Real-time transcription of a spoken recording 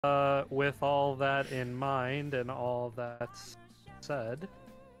with all that in mind and all that's said,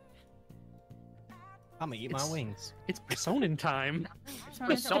 I'm gonna eat my wings. it's Personin time.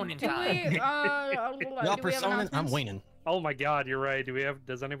 Personin time. Y'all Personin, I'm winning. Oh my god, you're right.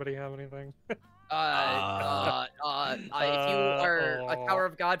 Does anybody have anything? If you are a Tower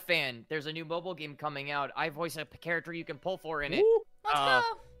of God fan, there's a new mobile game coming out. I voice a character you can pull for in it. Let's go.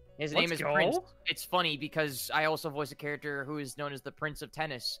 His Let's name is go. Prince. It's funny because I also voice a character who is known as the Prince of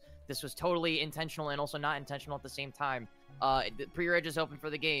Tennis. This was totally intentional and also not intentional at the same time. The pre-reg is open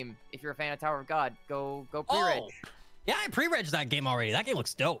for the game. If you're a fan of Tower of God, go pre-reg. Oh, yeah, I pre-reg that game already. That game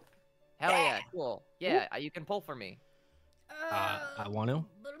looks dope. Hell yeah, cool. Yeah, you can pull for me. I want to.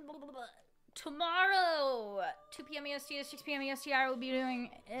 Tomorrow, 2 p.m. EST to 6 p.m. EST, I will be doing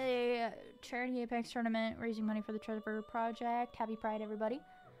a charity Apex tournament, raising money for the Trevor Project. Happy Pride, everybody.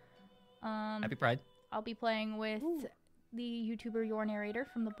 Happy Pride. I'll be playing with the YouTuber Your Narrator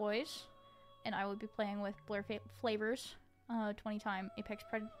from The Boys, and I will be playing with Blur Flavors, 20-time Apex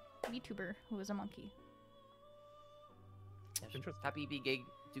Pride VTuber who is a monkey. Interesting. Happy Be Gay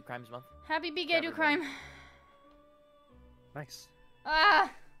Do Crimes Month. Happy Be Gay Do Crime. Nice.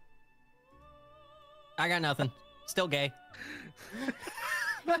 Ah! I got nothing. Still gay.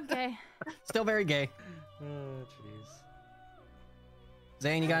 Okay. Still very gay. Oh, jeez.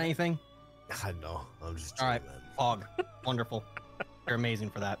 Zane, you got anything? I know. I'm just All right, chilling, man. Fog. Wonderful. You're amazing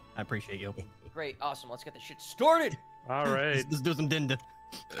for that. I appreciate you. Great, awesome. Let's get this shit started. All right. Let's do some dinda.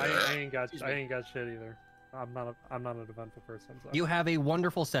 I ain't got shit either. I'm not an eventful person. So. You have a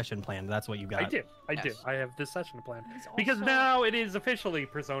wonderful session planned. That's what you got. I do. Yes. I have this session planned He's because also- now it is officially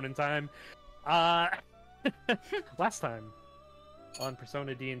Personin time. Last time on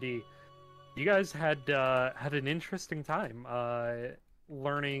Persona D&D, you guys had an interesting time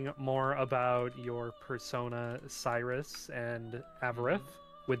learning more about your persona Cyrus and Avarith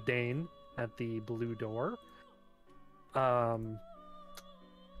with Dane at the Blue Door.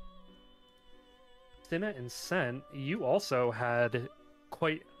 Cinna and Sent, you also had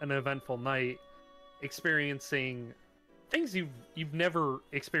quite an eventful night, experiencing things you've never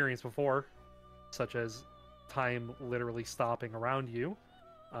experienced before, such as time literally stopping around you,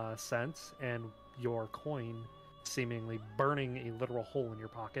 Sent, and your coin seemingly burning a literal hole in your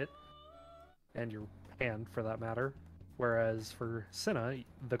pocket, and your hand for that matter. Whereas for Cinna,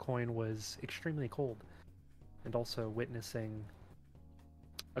 the coin was extremely cold, and also witnessing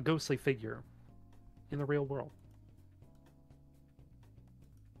a ghostly figure in the real world.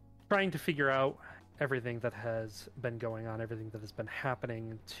 Trying to figure out everything that has been going on, everything that has been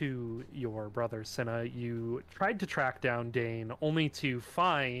happening to your brother Cinna, you tried to track down Dane, only to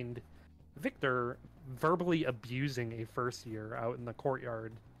find Victor verbally abusing a first year out in the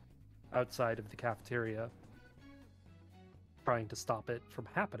courtyard outside of the cafeteria. Trying to stop it from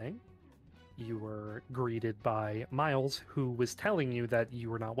happening, you were greeted by Miles, who was telling you that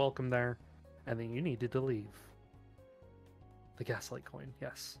you were not welcome there and that you needed to leave. The Gaslight coin,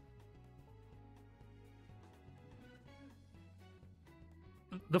 yes.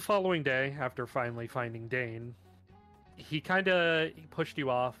 The following day, after finally finding Dane, he kind of pushed you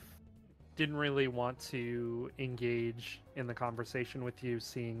off, didn't really want to engage in the conversation with you,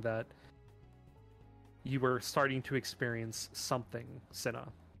 seeing that you were starting to experience something, Cinna.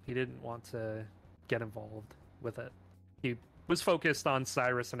 He didn't want to get involved with it. He was focused on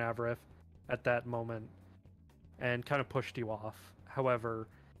Cyrus and Avarith at that moment and kind of pushed you off. However,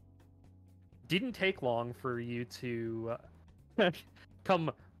 didn't take long for you to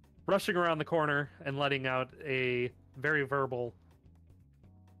come rushing around the corner and letting out a very verbal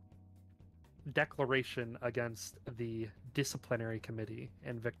declaration against the disciplinary committee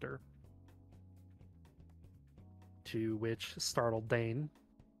and Victor. To which startled Dane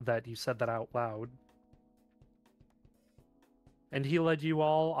that you said that out loud. And he led you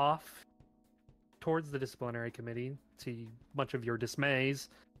all off towards the disciplinary committee, to much of your dismays.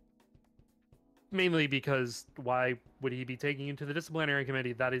 Mainly because why would he be taking you to the disciplinary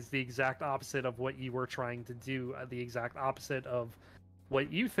committee? That is the exact opposite of what you were trying to do, the exact opposite of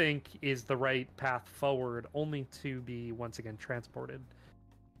what you think is the right path forward, only to be once again transported,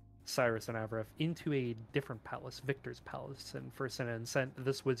 Cyrus and Avarith, into a different palace, Victor's palace. And for Cinna and Sent,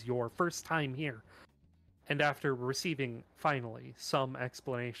 this was your first time here. And after receiving, finally, some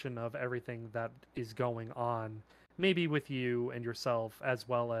explanation of everything that is going on, maybe with you and yourself, as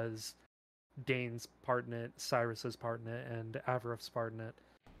well as Dane's part in it, Cyrus's part in it, and Avarith's part in it,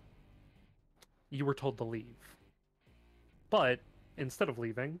 you were told to leave. But instead of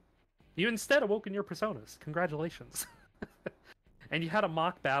leaving, you instead awoke in your personas. Congratulations. And you had a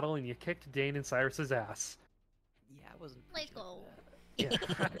mock battle and you kicked Dane and Cyrus's ass. Yeah, I wasn't. Let's go. Yeah.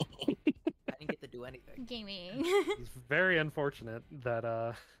 I didn't get to do anything. Gaming. It's very unfortunate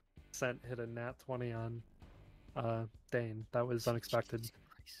that Scent hit a nat 20 on Dane. That was unexpected. Jesus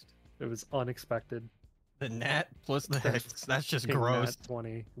Christ. It was unexpected. The net plus the hex. That's just Hitting gross. Nat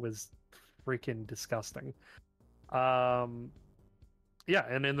 20 was freaking disgusting. Yeah,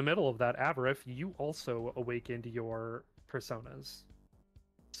 and in the middle of that, Avarif, you also awakened your personas.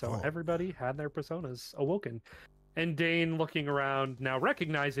 So Oh. everybody had their personas awoken. And Dane, looking around, now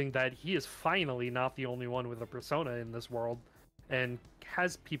recognizing that he is finally not the only one with a persona in this world, and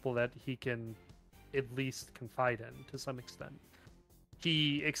has people that he can at least confide in to some extent.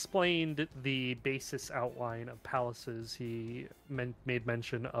 He explained the basis outline of palaces. He made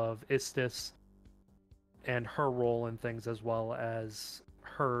mention of Istis and her role in things, as well as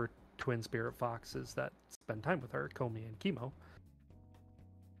her twin spirit foxes that spend time with her, Komi and Chemo.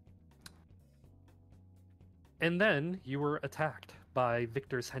 And then you were attacked by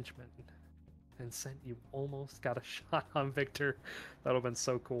Victor's henchmen. And Scent, you almost got a shot on Victor. That would have been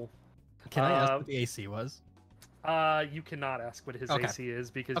so cool. Can I ask what the AC was? You cannot ask what his Okay. AC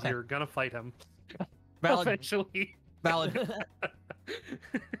is because Okay. you're gonna fight him Valid. eventually. Valid.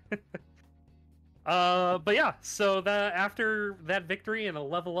 But yeah, so after that victory and a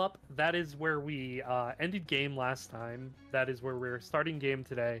level up, that is where we ended game last time. That is where we're starting game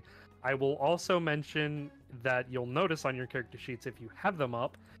today. I will also mention that you'll notice on your character sheets, if you have them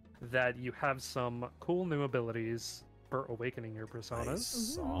up, that you have some cool new abilities for awakening your I personas,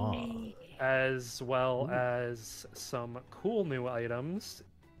 saw. as well as some cool new items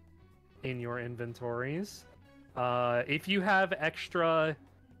in your inventories. If you have extra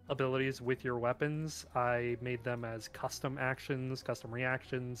abilities with your weapons, I made them as custom actions, custom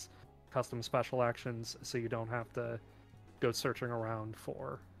reactions, custom special actions, so you don't have to go searching around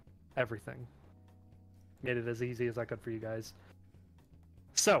for everything. Made it as easy as I could for you guys.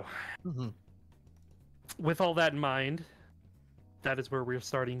 So, Mhm. with all that in mind, that is where we're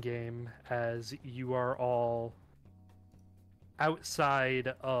starting game, as you are all outside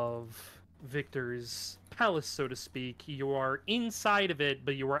of Victor's palace, so to speak. You are inside of it,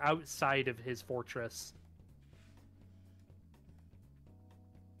 but you are outside of his fortress.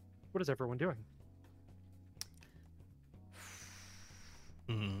 What is everyone doing?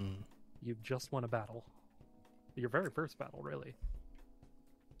 Mm. You've just won a battle. Your very first battle, really.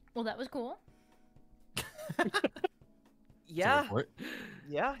 Well, that was cool. Yeah, Report.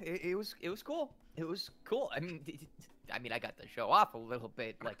 yeah, it was cool. It was cool. I mean, I got to show off a little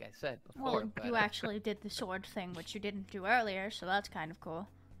bit, like I said before. Well, but, you actually did the sword thing, which you didn't do earlier, so that's kind of cool.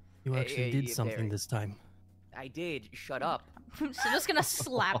 You Hey, actually hey, did hey, something Barry. this time. I did. Shut up. So just gonna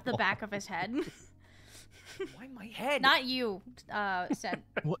slap the back of his head. Why my head? Not you, Sen.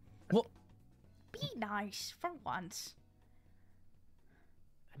 What? Be nice for once.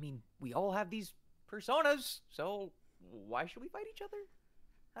 I mean, we all have these personas, so why should we fight each other?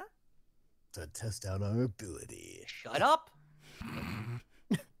 To test out our ability. Shut up.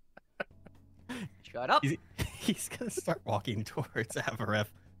 Shut up. He's gonna start walking towards Avaref.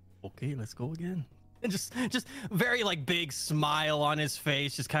 Okay, let's go again. And just very like big smile on his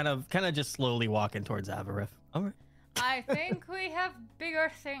face, just kind of just slowly walking towards Avaref. All right, I think we have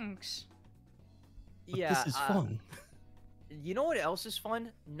bigger things. but Yeah, this is fun. You know what else is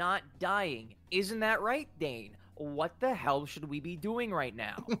fun? Not dying. Isn't that right, Dane? What the hell should we be doing right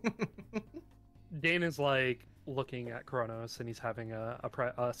now? Dane is like looking at Kronos, and he's having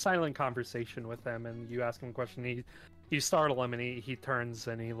a silent conversation with them. And you ask him a question, you startle him, and he turns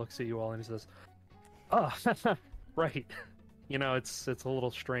and he looks at you all and he says, "Oh, right. You know, it's a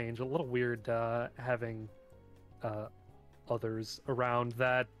little strange, a little weird having others around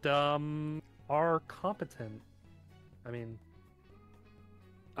that are competent. I mean,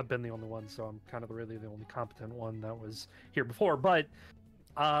 I've been the only one, so I'm kind of really the only competent one that was here before. But,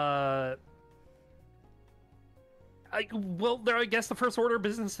 I guess the first order of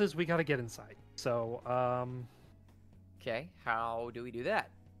business is we got to get inside. So, Okay, how do we do that?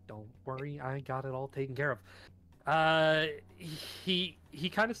 don't worry, I got it all taken care of. He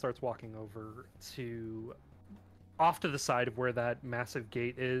kind of starts walking over to off to the side of where that massive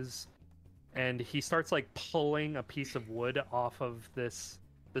gate is, and he starts like pulling a piece of wood off of this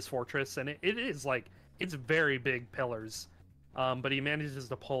fortress, and it is like, it's very big pillars, but he manages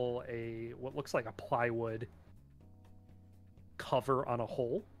to pull what looks like a plywood cover on a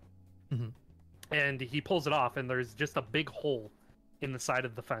hole. Mhm. And he pulls it off, and there's just a big hole in the side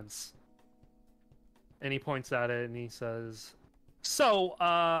of the fence. And he points at it and he says, "So,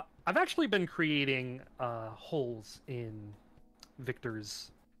 I've actually been creating holes in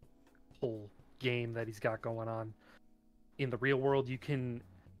Victor's whole game that he's got going on in the real world, you can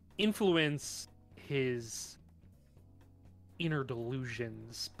influence his inner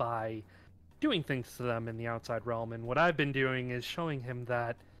delusions by doing things to them in the outside realm. And what I've been doing is showing him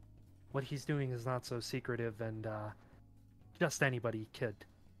that what he's doing is not so secretive, and just anybody could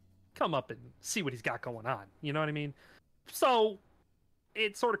come up and see what he's got going on. You know what I mean? So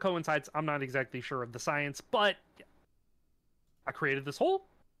it sort of coincides. I'm not exactly sure of the science, but I created this hole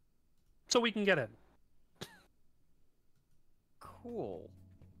so we can get in. Cool.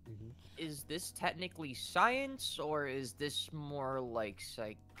 Is this technically science, or is this more like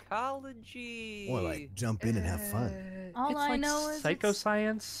psychology? Or like jump in and have fun. All It's I like know is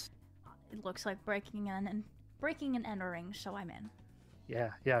psychoscience. it looks like breaking and entering, so I'm in.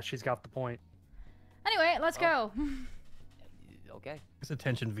 Yeah, she's got the point. Anyway, let's go. Okay. His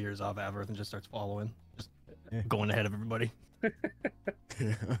attention veers off Avareth and just starts following, just Yeah. going ahead of everybody.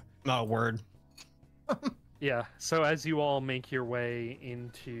 Not a word. Yeah, so as you all make your way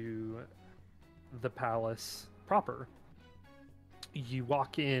into the palace proper, you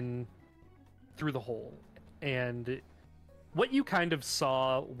walk in through the hole, and what you kind of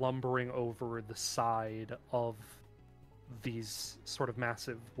saw lumbering over the side of these sort of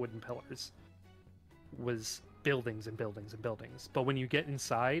massive wooden pillars was buildings and buildings and buildings. But when you get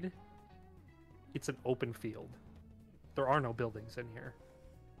inside, it's an open field. There are no buildings in here.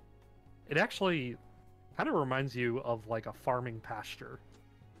 It actually kind of reminds you of like a farming pasture.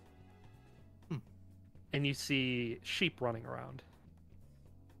 And you see sheep running around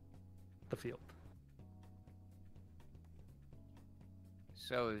the field.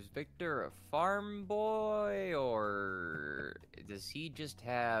 So is Victor a farm boy, or does he just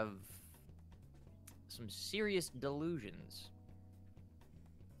have some serious delusions?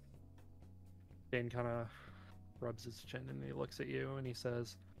 Dane kind of rubs his chin and he looks at you and he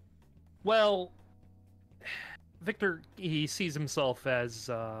says, well, Victor, he sees himself as,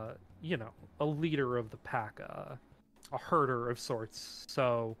 you know, a leader of the pack, a herder of sorts.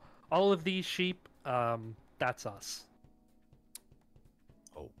 So all of these sheep, that's us.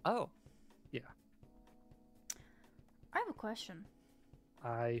 Oh, I have a question.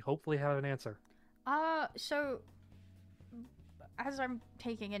 I hopefully have an answer. So as I'm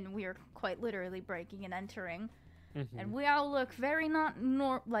taking in, we are quite literally breaking and entering, Mm-hmm. and we all look very not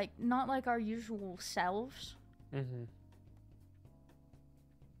like our usual selves. Mm-hmm.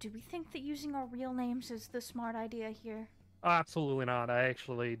 Do we think that using our real names is the smart idea here? Absolutely not. I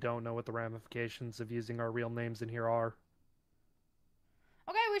actually don't know what the ramifications of using our real names in here are.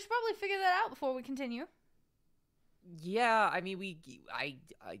 Okay, we should probably figure that out before we continue. yeah. I mean, I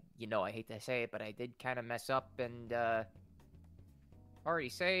hate to say it, but I did kind of mess up and already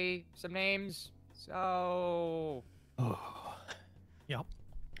say some names. So Oh, yep.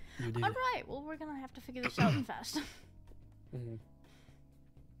 You did. All right, well, we're gonna have to figure this out fast. Mm-hmm.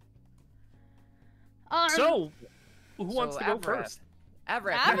 So, So, who wants to go first?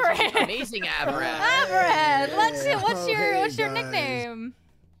 Avareth, Avareth. amazing Avareth. Avareth, let's see. What's Hey, your guys. nickname?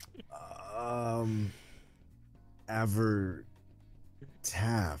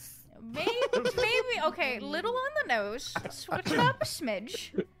 Taff. Maybe. Okay, little on the nose. Switch it up a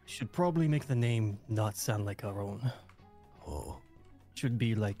smidge. Should probably make the name not sound like our own. Oh, Should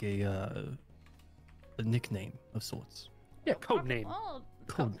be like a nickname of sorts. Yeah, code name. Well,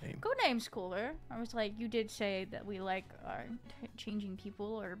 Code name. codename's cooler. I was like, you did say that we like are changing people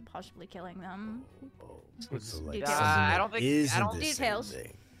or possibly killing them. so like Details. something I that don't think- I isn't don't- the same Details.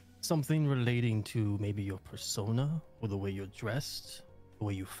 thing. Something relating to maybe your persona or the way you're dressed, the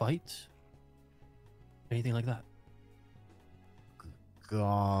way you fight. Anything like that.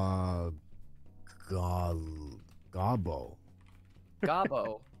 Gobbo. Gobbo.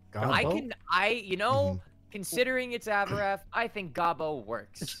 Gobbo? Considering it's Avareth, I think Gobbo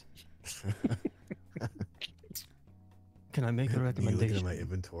works. Can I make a You look at recommendation? my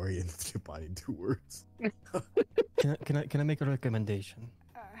inventory and it's combining two words. Can I make a recommendation?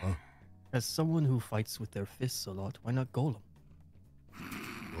 Oh. As someone who fights with their fists a lot, why not Golem?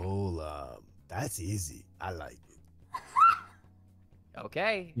 Golem. That's easy. I like it.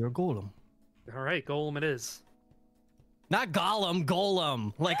 Okay. You're a Golem. All right, Golem it is. Not Gollum,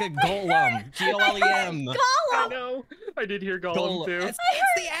 Golem. Like a Golem. G-O-L-E-M. I know. I did hear Golem too. It's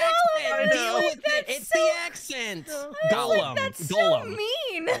the accent. I know. Deal with it. It's the accent. Gollum. That's so Golem.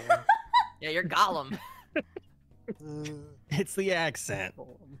 mean. Yeah, you're Gollum. It's the accent.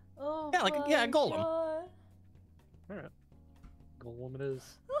 Golem. Oh, Yeah, like- yeah, my Golem. God. All right. Golem it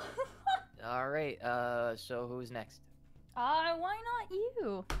is. All right. So who's next? Why not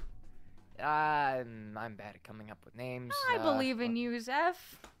you? I'm bad at coming up with names. I believe in you,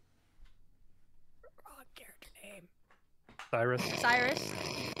 Zeph. Wrong character name. Cyrus. Cyrus.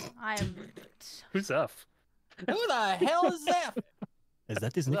 I'm. Who's F? Who the hell is that? Is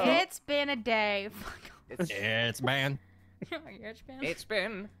that his nickname? It's been a day. Fuck It's It's man. off. It's been. it's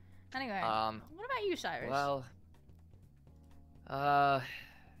been Anyway, um what about you, Cyrus? well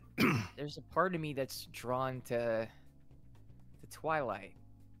there's a part of me that's drawn to Twilight.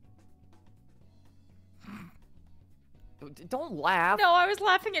 Don't laugh. no, I was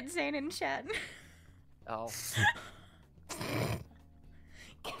laughing at Zane in chat. Oh.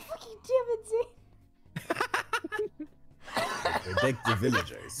 God fucking damn it, Zane. Protect the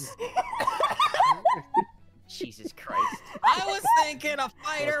villagers. Jesus Christ. I was thinking a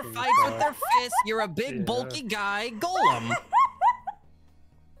fighter Fucking fights with God. their fists. You're a big, Yeah. bulky guy, Golem.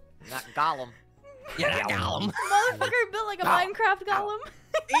 Not Gollum. Yeah, Golem. Motherfucker built like a Minecraft golem.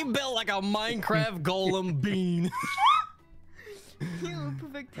 He built like a Minecraft Golem bean. You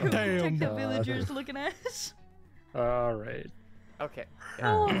protect Damn. the villagers looking at us. All right. Okay.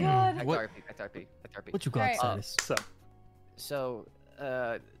 Oh god. Back to What- RP, back to RP, back to RP. What you got, Alright. Cyrus? So, So,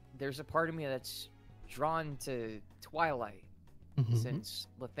 there's a part of me that's drawn to Twilight, Mhm. since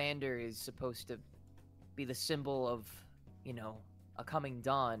Lathander is supposed to be the symbol of, you know, a coming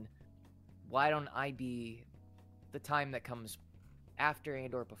dawn. Why don't I be the time that comes after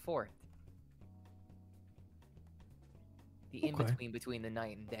and or before it? The Okay. in-between between the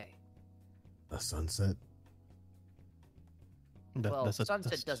night and day. A sunset. Well, That's a-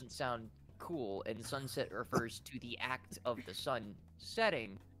 sunset that's- doesn't sound cool, and sunset refers to the act of the sun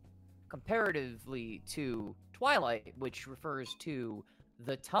setting, comparatively to twilight, which refers to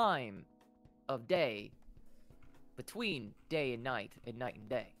the time of day between day and night and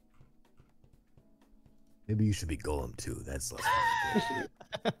day. Maybe you should be Golem too. That's less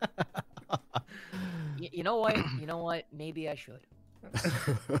You know what? You know what? Maybe I should.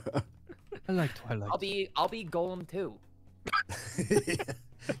 complicated. I like Twilight. I'll be Golem too.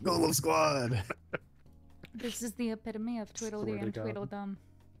 Golem Squad. This is the epitome of Tweedledee Swear to and God. Tweedledum.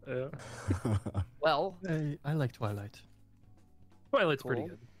 Well, I like Twilight. Twilight's pretty Cool.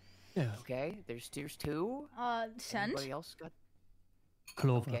 good. Yeah. okay. There's two. Scent? Anybody else got?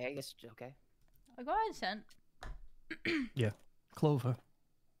 Clover. Okay, I guess. Okay. Go ahead, Scent. Clover.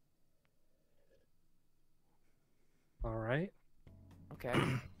 All right. Okay.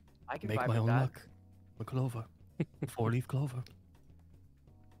 I can Make vibe my with own that. luck. A clover. Four-leaf clover.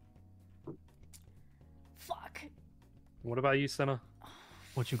 Fuck. What about you, Senna?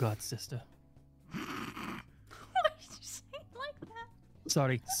 What you got, sister? Why did you say it like that?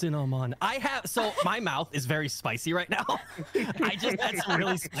 Sorry, cinnamon. My mouth is very spicy right now. I just had some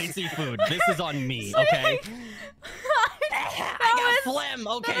really spicy food. This is on me, okay? I got phlegm,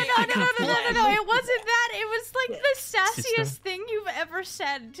 okay? No, I got phlegm. it wasn't that. It was like the sassiest Sister. thing you've ever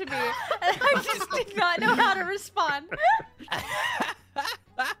said to me. And I just did not know how to respond.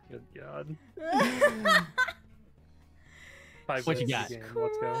 Good God. 5 What you minutes got? of the game.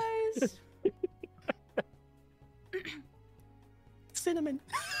 Let's go. Christ. Cinnamon.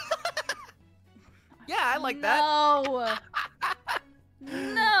 Yeah, I like that. No.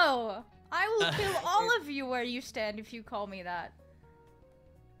 No. I will kill all of you where you stand if you call me that.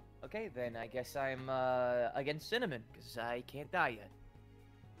 Okay, then I guess I'm against cinnamon because I can't die yet.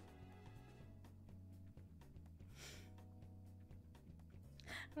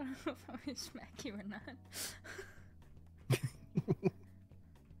 I don't know if I'm gonna smack you or not.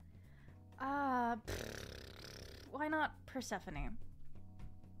 Why not Persephone?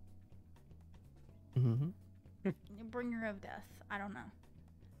 Mm-hmm. Bringer of death. I don't know.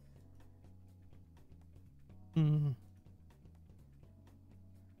 Mm.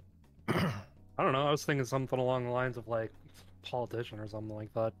 I don't know. I was thinking something along the lines of like politician or something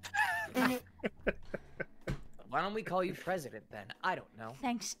like that. Why don't we call you president then? I don't know.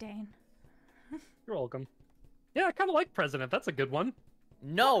 Thanks, Dane. You're welcome. Yeah, I kind of like president. That's a good one.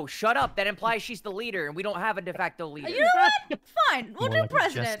 No, shut up. That implies she's the leader, and we don't have a de facto leader. You know what? Fine. We'll More do like a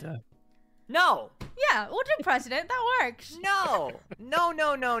president. jester. No, Yeah, we'll do president. That works. no, no,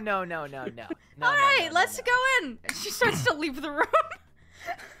 no, no, no, no, no, no. No, All right, no, no, let's no. go in. She starts to leave the room.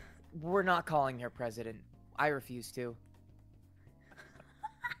 We're not calling her president. I refuse to.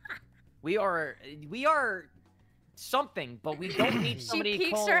 We are something, but we don't need She somebody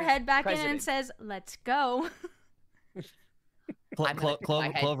peeks called her head back in president. and says, "Let's go." I'm gonna pick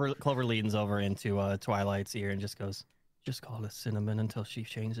my head. Clover leans over into Twilight's ear and just goes, "Just call us Cinnamon until she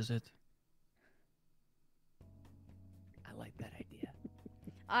changes it." I like that idea.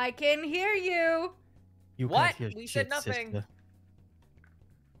 I can hear you. You What? can't hear We shit, said nothing. sister.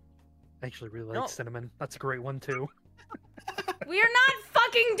 I actually really No. like cinnamon. That's a great one too. We are not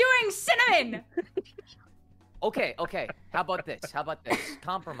fucking doing cinnamon. Okay, okay. How about this? How about this?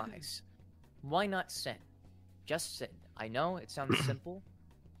 Compromise. Why not sin? Just sin. I know it sounds simple,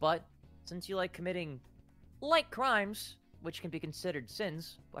 but since you like committing light crimes, which can be considered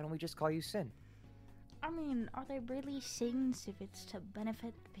sins, why don't we just call you Sin? I mean, are they really sins if it's to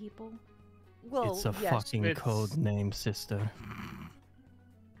benefit the people? Well, It's a yes. fucking It's- code name, sister.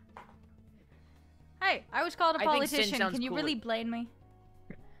 Hey, I was called a I think sin politician. sounds Can you cooler. really blame me?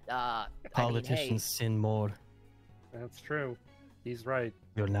 I mean, Politicians sin more. That's true. He's right.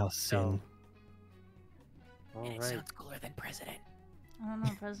 You're now sin. All hey, it right. sounds cooler than president. I don't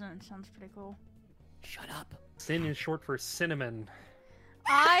know, President sounds pretty cool. Shut up. Sin is short for cinnamon.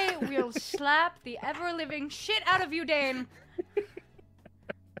 I will slap the ever-living shit out of you, Dane.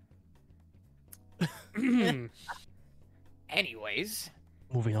 Anyways,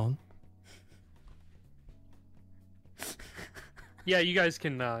 Moving on. Yeah, you guys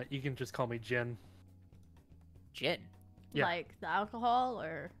can you can just call me Jen. Jin. Yeah. Like the alcohol,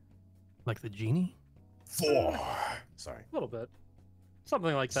 or Like the genie? 4. Sorry. A little bit.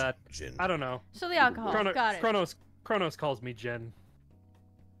 Something like that. Jin. I don't know. so the alcohol. Got it. Kronos calls me Jen.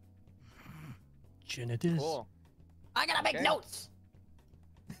 Gin it is. Cool. I gotta make Okay. notes.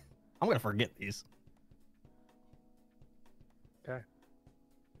 I'm gonna forget these.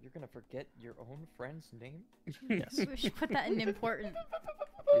 You're gonna forget your own friend's name? Yes. We should put that in important.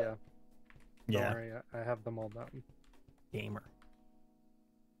 Yeah. Don't Yeah. worry, I have them all down. Gamer.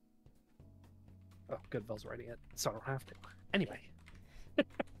 Oh, Goodville's writing it, so I don't have to. Anyway.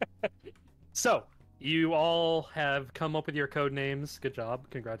 So, you all have come up with your code names. Good job.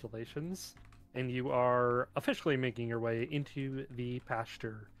 Congratulations. And you are officially making your way into the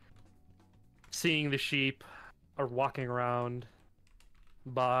pasture. Seeing the sheep are walking around,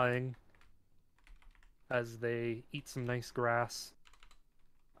 buying as they eat some nice grass.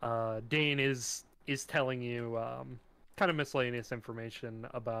 Dane is telling you kind of miscellaneous information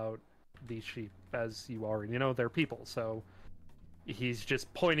about these sheep, as you already know they're people. So he's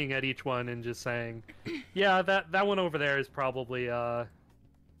just pointing at each one and just saying, "Yeah, that one over there is probably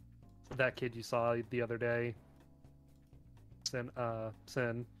that kid you saw the other day. Sin.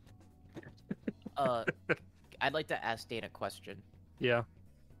 I'd like to ask Dane a question. Yeah.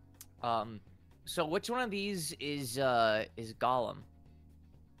 So which one of these is Gollum?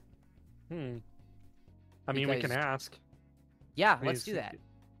 I mean, we can Because- ask. Yeah, I mean, let's do that.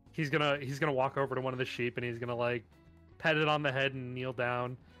 He's gonna walk over to one of the sheep and he's gonna like pet it on the head and kneel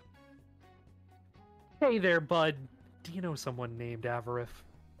down. Hey there, bud. Do you know someone named Avarif?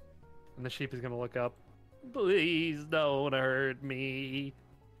 And the sheep is gonna look up. Please don't hurt me.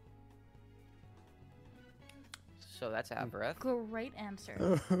 So that's Avareth. Great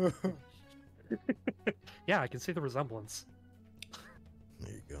answer. Yeah, I can see the resemblance.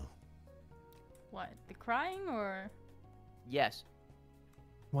 There you go. What? The crying or? Yes,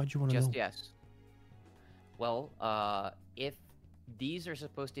 Why'd you want to know? just yes. Well, if these are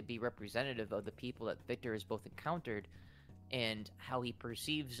supposed to be representative of the people that Victor has both encountered and how he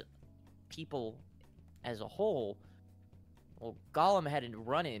perceives people as a whole, well, Gollum had a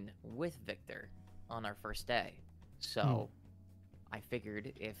run-in with Victor on our first day. So I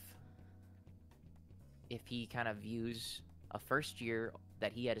figured if he kind of views a first year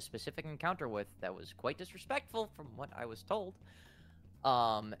that he had a specific encounter with that was quite disrespectful from what I was told,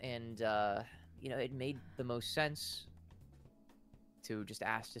 it made the most sense to just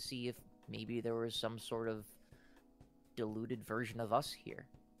ask to see if maybe there was some sort of diluted version of us here.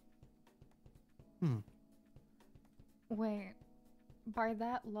 Wait, by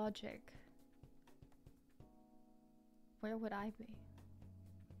that logic, where would I be?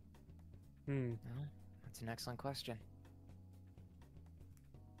 Well, that's an excellent question.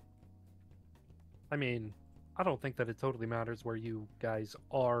 I mean, I don't think that it totally matters where you guys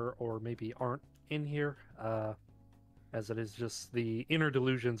are or maybe aren't in here, as it is just the inner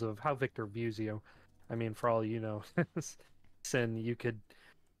delusions of how Victor views you. I mean, for all you know, Sin, you could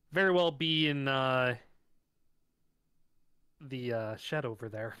very well be in the shed over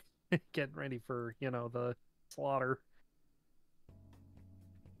there, getting ready for, the slaughter.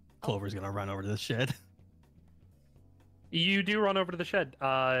 Clover's gonna run over to the shed. You do run over to the shed,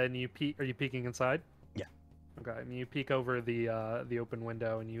 and you peek. Are you peeking inside? Yeah. Okay, and you peek over the open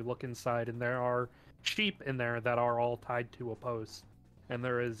window, and you look inside, and there are sheep in there that are all tied to a post, and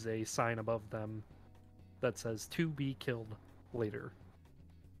there is a sign above them that says "To be killed later."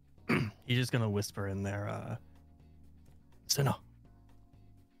 He's just gonna whisper in there, Sinna.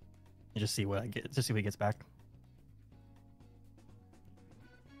 And just see what he gets back.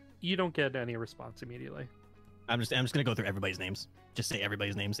 You don't get any response immediately. I'm just gonna go through everybody's names. Just say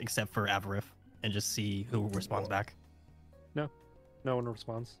everybody's names except for Avarif and just see who responds back. No one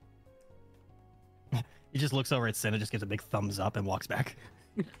responds. He just looks over at Sin and just gives a big thumbs up and walks back.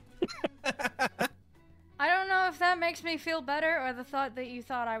 I don't know if that makes me feel better or the thought that you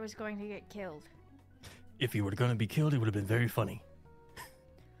thought I was going to get killed. If you were going to be killed, it would have been very funny.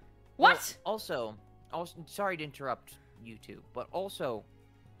 What? Well, also, sorry to interrupt you two, but also,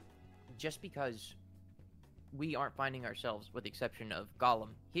 just because we aren't finding ourselves, with the exception of Gollum,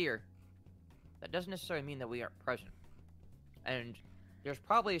 here, that doesn't necessarily mean that we aren't present. And there's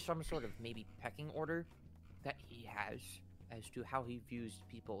probably some sort of maybe pecking order that he has as to how he views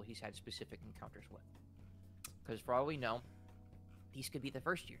people he's had specific encounters with. Because for all we know, these could be the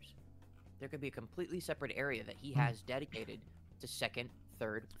first years. There could be a completely separate area that he has dedicated to second,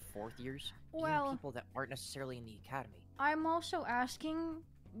 third, fourth years. Even Well- people that aren't necessarily in the academy. I'm also asking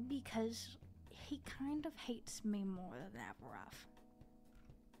because he kind of hates me more than Avaraf.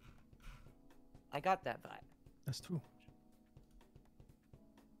 I got that vibe. That's true.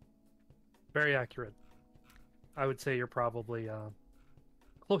 Very accurate. I would say you're probably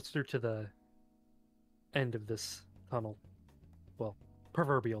closer to the end of this tunnel. Well,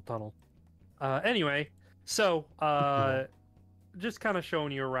 proverbial tunnel. Anyway, so just kind of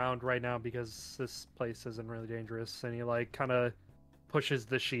showing you around right now because this place isn't really dangerous, and he like kind of pushes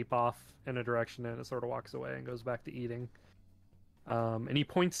the sheep off in a direction and it sort of walks away and goes back to eating. And he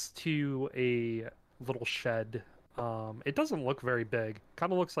points to a little shed. It doesn't look very big.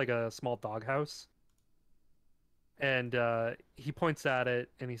 Kind of looks like a small doghouse. And he points at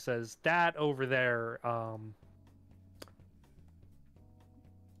it and he says, "That over there,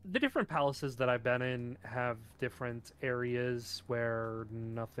 the different palaces that I've been in have different areas where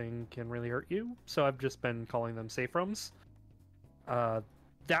nothing can really hurt you. So I've just been calling them safe rooms.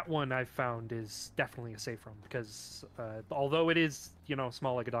 That one I've found is definitely a safe room because although it is,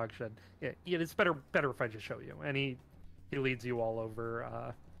 small like a dog shed, it's better if I just show you." And he leads you all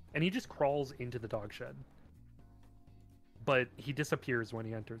over, and he just crawls into the dog shed. But he disappears when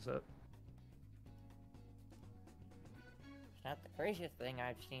he enters it. It's not the craziest thing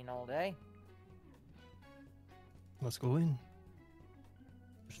I've seen all day. Let's go in.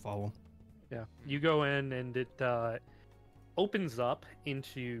 Just follow him. Yeah, you go in and it opens up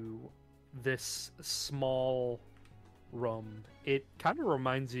into this small room. It kind of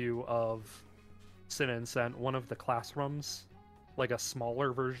reminds you of Sin and Scent, one of the classrooms, like a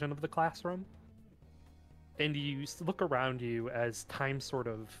smaller version of the classroom. And you look around you as time sort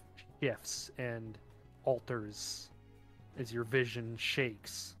of shifts and alters as your vision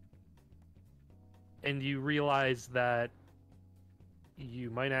shakes. And you realize that you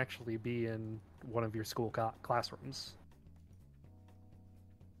might actually be in one of your school classrooms.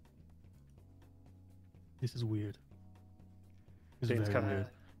 This is weird. This is James very kind of weird.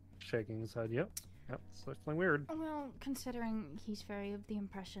 shaking his head. Yep, it's definitely weird. Well, considering he's very of the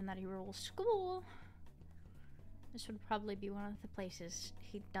impression that he rules school, this would probably be one of the places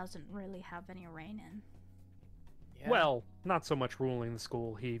he doesn't really have any reign in. Yeah. Well, not so much ruling the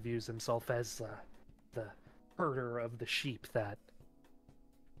school. He views himself as the herder of the sheep that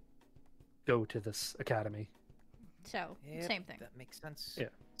go to this academy. So, Yep, same thing. That makes sense. Yeah.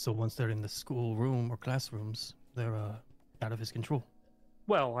 So once they're in the school room or classrooms, they're out of his control.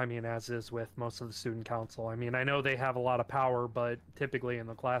 Well, I mean, as is with most of the student council. I mean, I know they have a lot of power, but typically in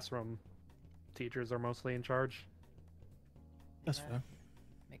the classroom, teachers are mostly in charge. That's Yeah. fair.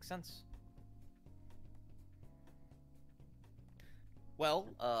 Makes sense. Well,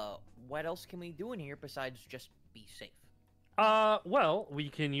 what else can we do in here besides just be safe? Well, we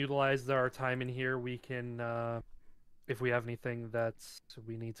can utilize our time in here. We can, if we have anything that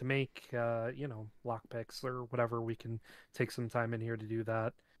we need to make, lockpicks or whatever, we can take some time in here to do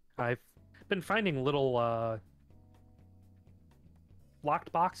that. I've been finding little,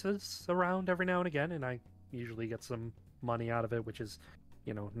 locked boxes around every now and again, and I usually get some money out of it, which is,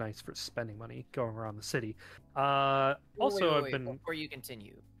 nice for spending money going around the city. Also, Wait, I've been... before you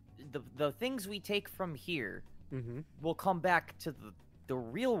continue, the things we take from here Mhm. will come back to the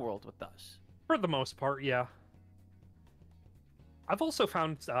real world with us. For the most part, yeah. I've also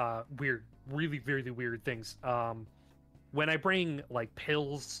found really, really weird things. When I bring like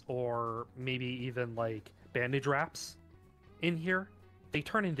pills or maybe even like bandage wraps in here, they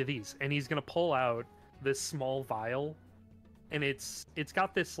turn into these. And he's gonna pull out this small vial, and it's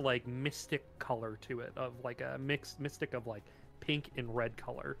got this like mystic color to it, of like a mystic of like pink and red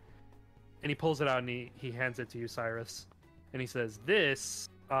color. And he pulls it out and he hands it to you, Cyrus. And he says, "This,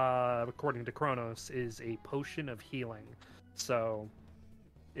 according to Kronos, is a potion of healing. So,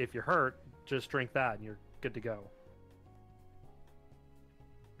 if you're hurt, just drink that and you're good to go."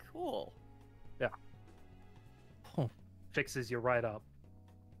 Cool. Oh, fixes you right up.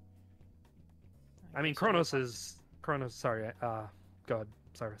 I mean, guess I'll Kronos look on- is Kronos. Sorry, go ahead,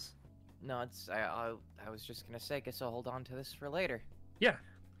 Cyrus. No, it's I was just gonna say, guess I'll hold on to this for later. Yeah.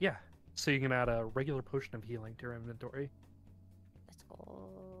 So you can add a regular potion of healing to your inventory. Let's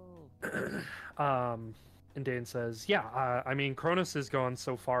go. And Dane says, yeah, I mean, Kronos has gone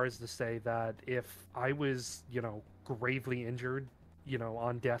so far as to say that if I was, gravely injured,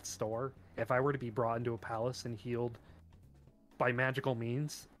 on death's door, if I were to be brought into a palace and healed by magical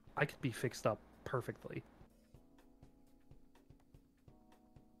means, I could be fixed up perfectly.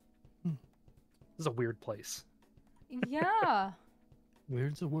 Hmm. This is a weird place. Yeah.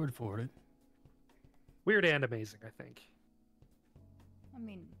 Weird's a word for it. Weird and amazing, I think. I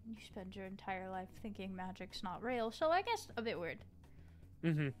mean, you spend your entire life thinking magic's not real, so I guess a bit weird.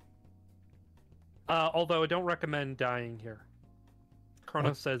 Mm-hmm. Although I don't recommend dying here.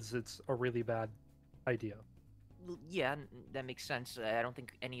 Kronos says it's a really bad idea. Yeah, that makes sense. I don't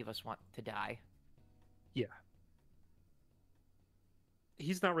think any of us want to die.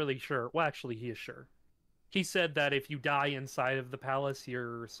 He's not really sure. Well, actually, he is sure. He said that if you die inside of the palace,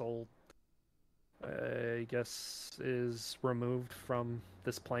 your soul, I guess, is removed from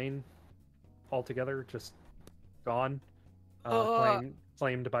this plane altogether, just gone,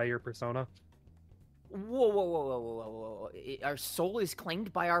 claimed by your persona. Whoa. Our soul is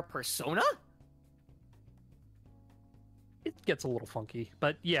claimed by our persona? It gets a little funky,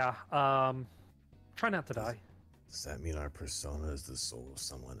 but yeah, try not to die. Does that mean our persona is the soul of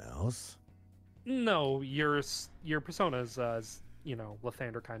someone else? No, your personas, as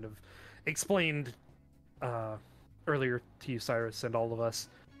Lathander kind of explained earlier to you, Cyrus, and all of us.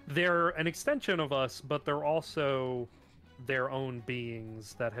 They're an extension of us, but they're also their own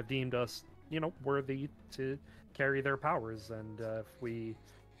beings that have deemed us, worthy to carry their powers. And if we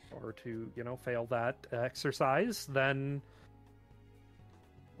are to, fail that exercise, then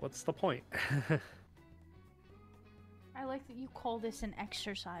what's the point? I like that you call this an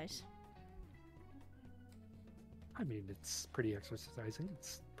exercise. I mean, it's pretty exercising.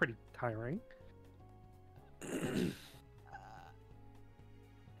 It's pretty tiring.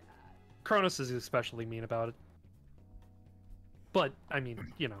 Kronos is especially mean about it. But, I mean,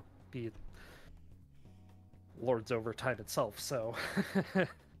 be it Lord's overtime itself, so...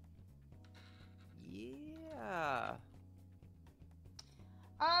 Yeah.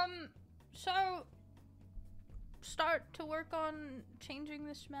 So start to work on changing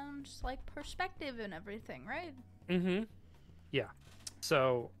this man's perspective and everything, right? Mm-hmm. Yeah.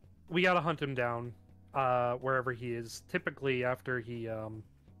 So we gotta hunt him down wherever he is. Typically after he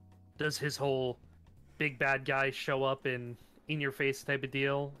does his whole big bad guy show up in your face type of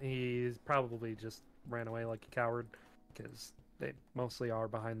deal, he's probably just ran away like a coward, because they mostly are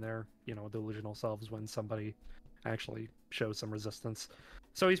behind their delusional selves when somebody actually shows some resistance.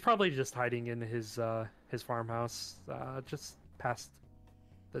 So he's probably just hiding in his farmhouse just past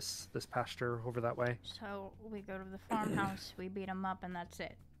this pasture over that way. So we go to the farmhouse, we beat him up, and that's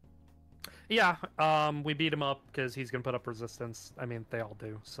it. Yeah, we beat him up because he's gonna put up resistance. I mean, they all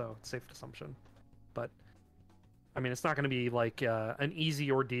do, so it's safe assumption. But I mean, it's not gonna be like an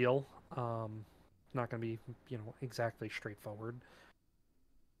easy ordeal. Not gonna be exactly straightforward,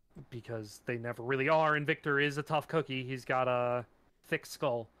 because they never really are. And Victor is a tough cookie. He's got a thick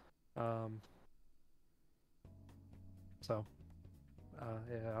skull. So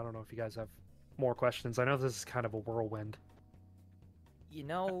yeah, I don't know if you guys have more questions. I know this is kind of a whirlwind.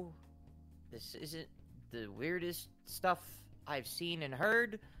 This isn't the weirdest stuff I've seen and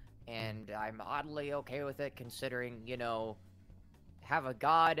heard, and I'm oddly okay with it, considering, have a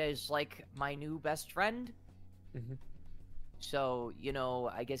god as, my new best friend. Mhm. So,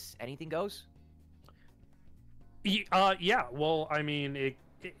 I guess anything goes? Yeah, well, I mean,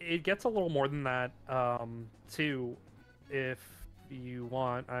 it gets a little more than that, too. If you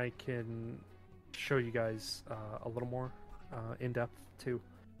want, I can show you guys a little more in depth too,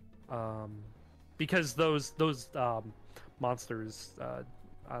 because those monsters,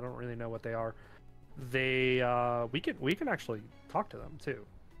 I don't really know what they are. They we can actually talk to them too.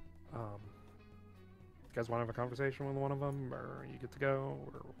 You guys want to have a conversation with one of them, or you get to go?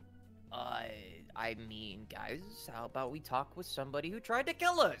 Or... I mean, guys, how about we talk with somebody who tried to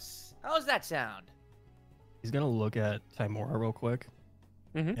kill us? How's that sound? He's gonna look at Timora real quick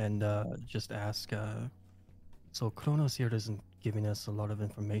Mhm. and just ask. So Kronos here isn't giving us a lot of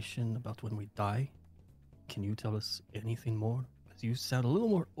information about when we die. Can you tell us anything more? Because you sound a little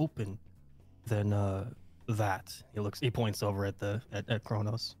more open than that. He points over at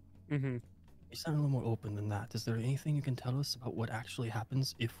Kronos. Mm-hmm. You sound a little more open than that. Is there anything you can tell us about what actually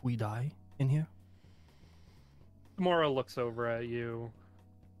happens if we die in here? Mora looks over at you,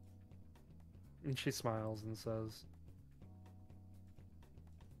 and she smiles and says,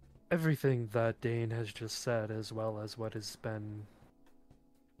 "Everything that Dane has just said, as well as what has been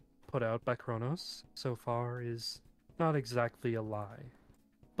put out by Kronos so far, is not exactly a lie.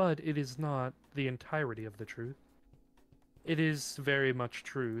 But it is not the entirety of the truth. It is very much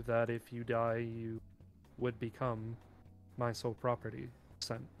true that if you die, you would become my sole property,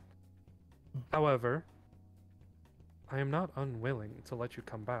 Sen. However, I am not unwilling to let you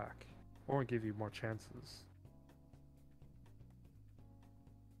come back, or give you more chances."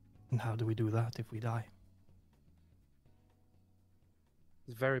 And how do we do that if we die?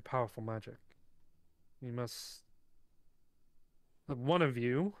 It's very powerful magic. You must... One of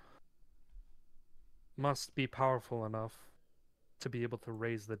you must be powerful enough to be able to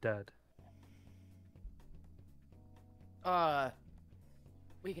raise the dead.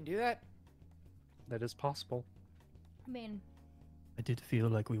 We can do that? That is possible. I mean, I did feel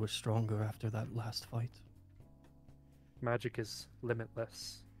like we were stronger after that last fight. Magic is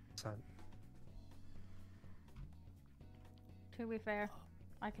limitless, Sen. to be fair,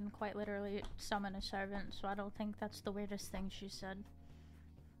 I can quite literally summon a servant, so I don't think that's the weirdest thing she said.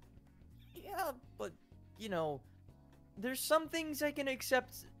 Yeah, but, you know, there's some things I can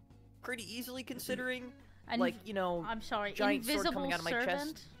accept pretty easily considering, And like, you know, I'm sorry, giant sword invisible coming out of my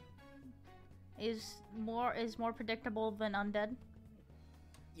servant chest. is more predictable than undead.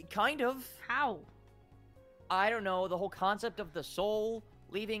 Kind of. How? I don't know, the whole concept of the soul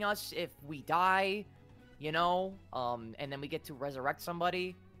leaving us if we die, you know, and then we get to resurrect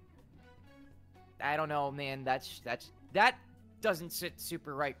somebody. I don't know, man, that doesn't sit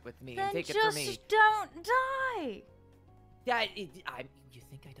super right with me. Then Take it just from me. don't die. You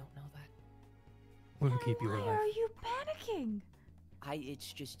think I don't know that? We'll Then keep you why alive. are you panicking?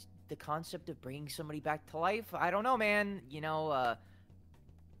 It's just the concept of bringing somebody back to life. I don't know, man. You know,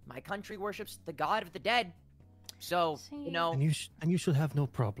 my country worships the god of the dead. So, See? you know, And you should have no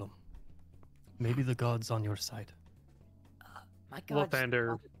problem. Maybe the god's on your side. my god's...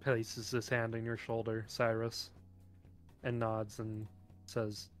 Lathander places his hand on your shoulder, Cyrus, and nods and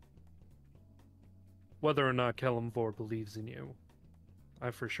says, "Whether or not Kelemvor believes in you,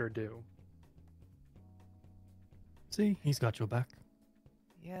 I for sure do." See, he's got your back.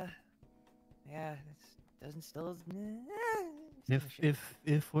 Yeah, it doesn't still...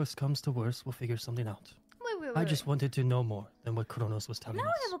 If worse comes to worse, we'll figure something out. Wait. I just wanted to know more than what Kronos was telling Now us.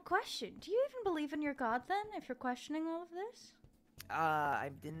 I have a question. Do you even believe in your god then, if you're questioning all of this?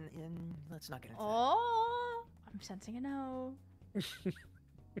 I didn't... let's not get into that. Oh, I'm sensing a no.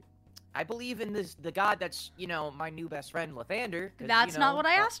 I believe in the god that's, you know, my new best friend, Lathander. 'cause, That's you not know, what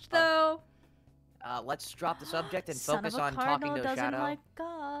I asked, though. Let's drop the subject and Son focus of a on cardinal talking to doesn't Shadow. like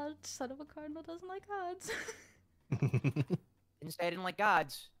gods. Son of a cardinal doesn't like gods. Didn't say I didn't like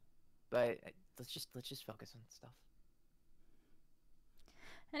gods, but let's just focus on stuff.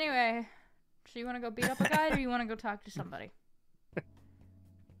 Anyway, so you want to go beat up a guy, or you want to go talk to somebody?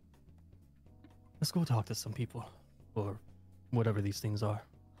 Let's go talk to some people. Or whatever these things are.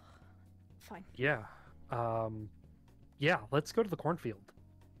 Fine. Yeah. Let's go to the cornfield.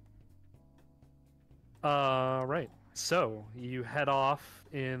 Right. So, you head off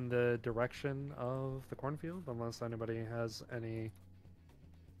in the direction of the cornfield, unless anybody has any...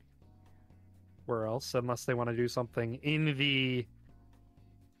 Where else? Unless they want to do something in the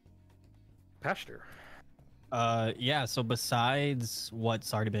pasture. Yeah, so besides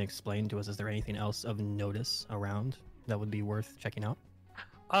what's already been explained to us, is there anything else of notice around that would be worth checking out?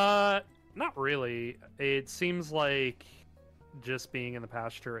 Not really. It seems like just being in the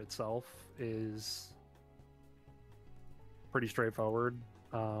pasture itself is pretty straightforward.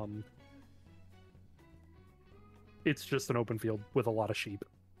 It's just an open field with a lot of sheep.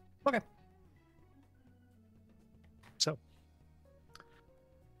 Okay. So,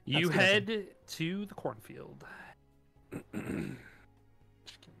 you That's head to the cornfield. Just give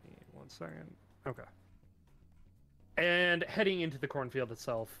me 1 second. Okay. And heading into the cornfield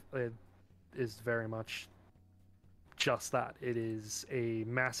itself, it is very much just that. It is a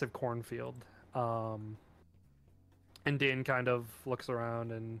massive cornfield. And Dane kind of looks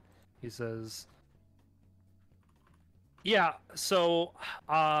around and he says, "Yeah, so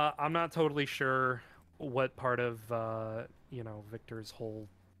I'm not totally sure what part of Victor's whole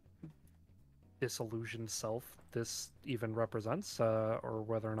disillusioned self this even represents, or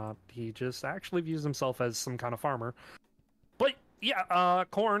whether or not he just actually views himself as some kind of farmer. But yeah,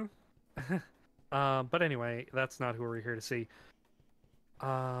 corn." But anyway, that's not who we're here to see.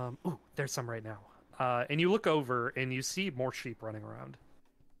 Ooh, there's some right now. And you look over and you see more sheep running around.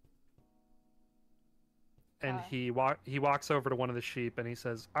 And Uh. he walks over to one of the sheep and he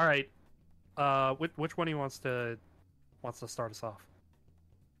says, "All right, which one he wants to start us off?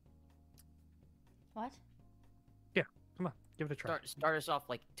 What? Come on, give it a try. Start us off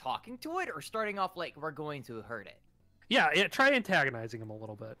like talking to it, or starting off like we're going to hurt it. Yeah, try antagonizing him a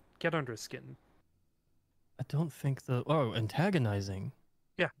little bit. Get under his skin. I don't think antagonizing.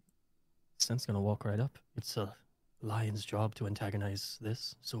 Yeah. Sin's gonna walk right up. It's a lion's job to antagonize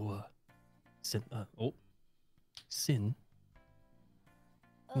this. So, Sin. Sin.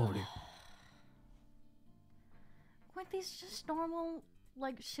 Come over here. Weren't these just normal,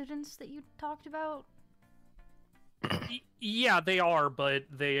 like, students that you talked about? Yeah, they are, but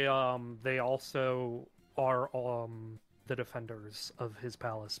they also are the defenders of his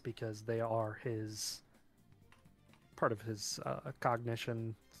palace because they are his part of his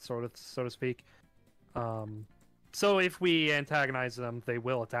cognition, so to speak. So if we antagonize them, they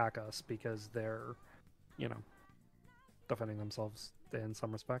will attack us because they're, defending themselves in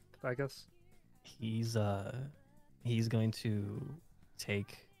some respect, I guess. He's going to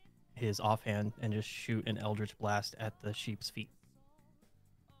take his offhand and just shoot an eldritch blast at the sheep's feet.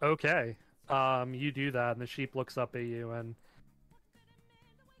 Okay. You do that, and the sheep looks up at you and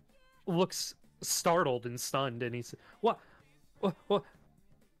looks startled and stunned, and he's, What? Why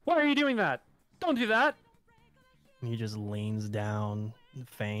are you doing that? Don't do that! And he just leans down,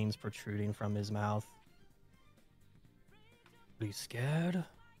 fangs protruding from his mouth. Are you scared? Or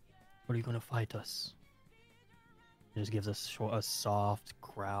are you gonna fight us? He just gives us a soft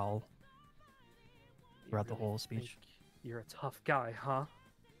growl throughout the whole speech. Think you're a tough guy, huh?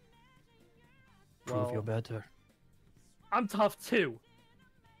 Prove Well, you're better. I'm tough too.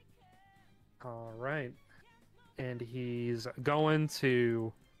 All right. And he's going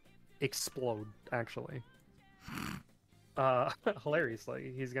to explode, actually.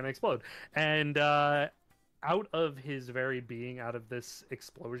 Hilariously, he's going to explode. And out of his very being, out of this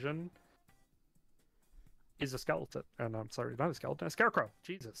explosion, is a skeleton. No, I'm sorry, not a skeleton, a scarecrow.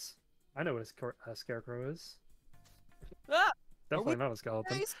 Jesus. I know what a scarecrow is. Ah! Definitely not a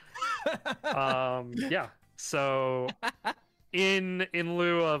skeleton. Nice. Yeah. So in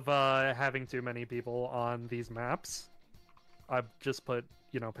lieu of having too many people on these maps, I've just put,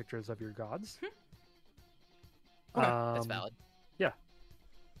 pictures of your gods. That's valid. Yeah.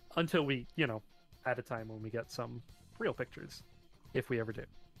 Until we, at a time when we get some real pictures, if we ever do.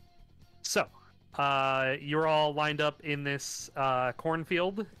 So, you're all lined up in this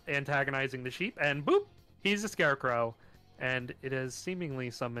cornfield, antagonizing the sheep, and boop, he's a scarecrow. And it has seemingly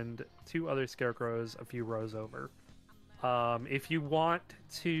summoned two other scarecrows a few rows over. If you want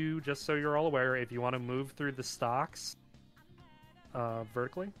to, just so you're all aware, if you want to move through the stalks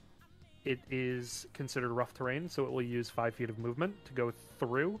vertically, it is considered rough terrain, so it will use 5 feet of movement to go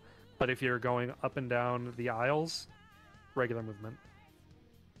through. But if you're going up and down the aisles, regular movement.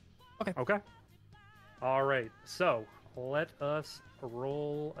 Okay. All right. So let us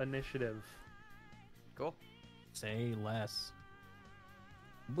roll initiative. Cool. Say less.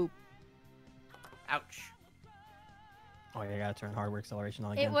 Boop. Ouch. Oh, yeah, I gotta turn hardware acceleration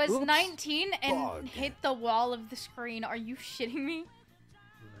on again. It was Oops. 19 and Bug. hit the wall of the screen. Are you shitting me?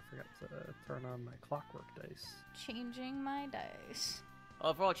 I forgot to turn on my clockwork dice. Changing my dice.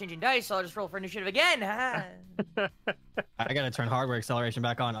 Well, if we're all changing dice, I'll just roll for initiative again. I gotta turn hardware acceleration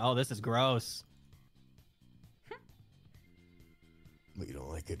back on. Oh, this is gross. But you don't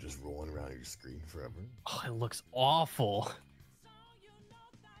like it just rolling around your screen forever? Oh, it looks awful.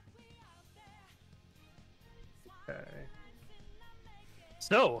 Okay.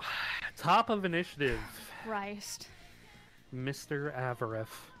 So, top of initiative, Christ. Mr. Avaref.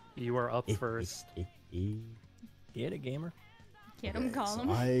 You are up first. Get it, gamer? Get him, Okay, call so him.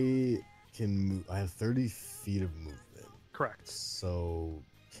 I can move. I have 30 feet of movement. Correct. So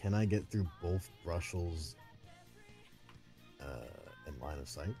can I get through both Brushels in line of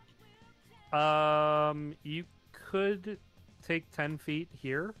sight? You could take 10 feet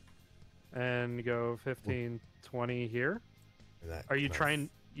here and go 15, 20 here. And that- Are you can I trying?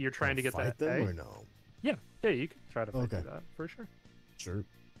 You're trying to can I get fight that them A? or no? Yeah, you can try to fight Okay. through that for sure. Sure.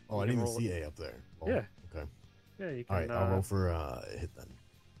 Oh, You I can didn't roll even see A up there. Oh, Yeah. Okay. Yeah, you can. All right. I'll roll for hit then.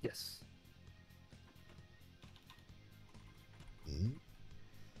 Yes. Mhm.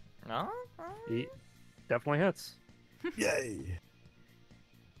 No? He definitely hits. Yay!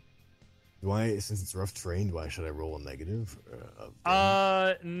 Do I, since it's rough terrain, should I roll a negative? Of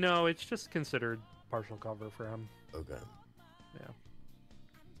damage? No, it's just considered partial cover for him. Okay.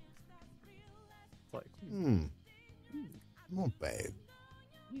 It's like, Not bad.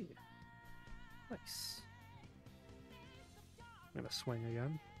 yeah. Nice. I'm gonna swing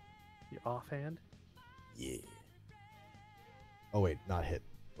again. The offhand. Yeah. Oh wait, not hit.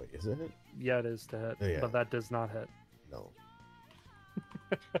 Wait, is it hit? Yeah, it is to hit, Oh, yeah. but that does not hit. No.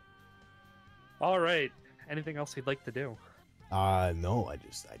 All right. Anything else you'd like to do? No. I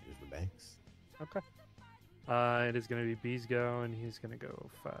just relax. Okay. It is going to be B's go, and he's going to go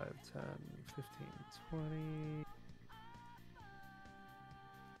 5, 10, 15, 20.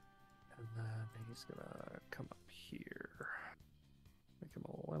 And then he's going to come up here. Make him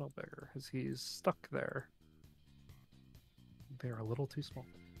a little bigger, as he's stuck there. They're a little too small.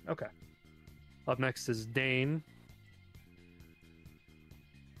 Okay. Up next is Dane.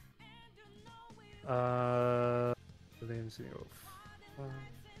 Dane's going to go 5,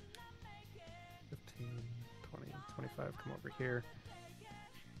 15, 20, 25. Come over here.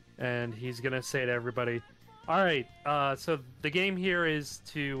 And he's going to say to everybody, all right, so the game here is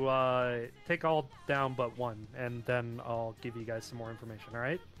to take all down but one, and then I'll give you guys some more information, all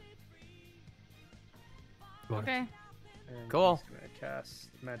right? Okay. And Cool. He's going to cast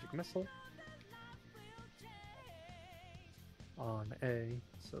Magic Missile on A,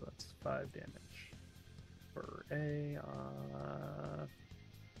 so that's 5 damage for A.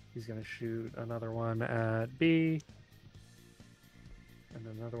 He's going to shoot another one at B, and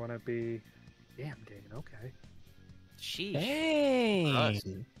another one at B. Damn, Dane, okay. Sheesh. Hey!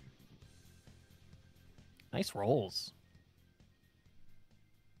 Nice rolls.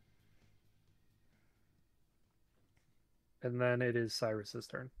 And then it is Cyrus's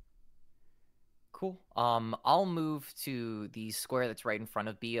turn. Cool. I'll move to the square that's right in front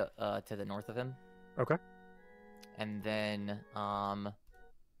of B, to the north of him. Okay. And then, I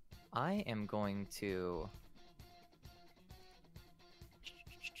am going to...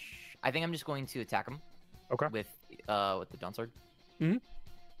 I think I'm just going to attack him. Okay. With the Dawn Sword. Mhm.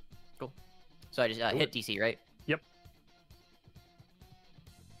 Cool. So I just Do hit it. DC, right? Yep.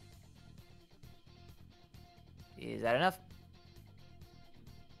 Is that enough?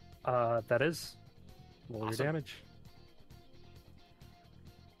 That is. Roll your Awesome. damage.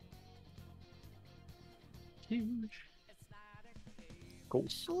 Huge. Cool.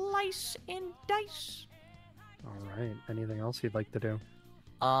 Slice and dice. All right. Anything else you'd like to do?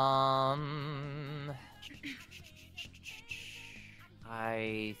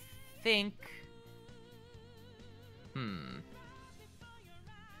 I think.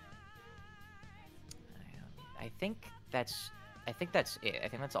 I think that's it. I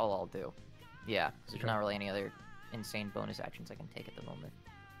think that's all I'll do. Yeah, 'cause there's Okay. not really any other insane bonus actions I can take at the moment.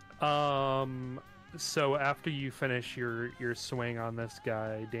 So after you finish your swing on this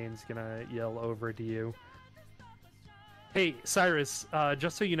guy, Dane's gonna yell over to you. Hey, Cyrus,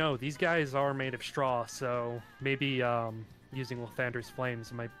 just so you know, these guys are made of straw, so maybe using Lathander's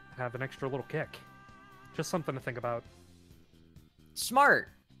flames might have an extra little kick. Just something to think about. Smart.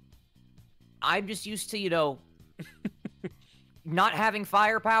 I'm just used to, not having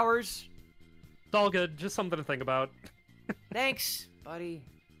fire powers. It's all good. Just something to think about. Thanks, buddy.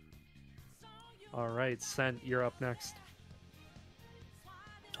 All right, Scent, you're up next.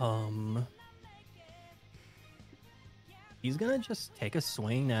 He's gonna just take a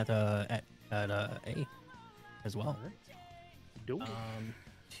swing at A as well. All right. Do it.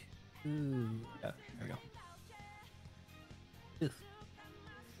 2. Yeah, there we go. Ugh.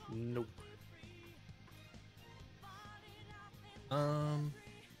 Nope.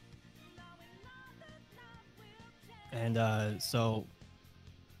 And so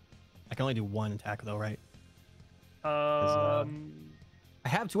I can only do one attack though, right? I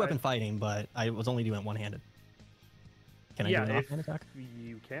have two weapon fighting, but I was only doing it one-handed. Can I yeah, do an if offhand attack?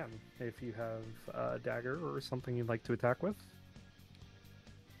 you can, if you have a dagger or something you'd like to attack with.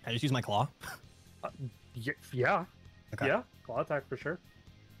 Can I just use my claw? Yeah. Okay. Yeah, claw attack for sure.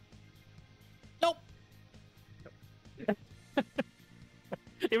 Nope.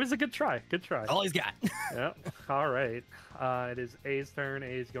 It was a good try. Good try. All he's got. Yeah. All right. It is A's turn. A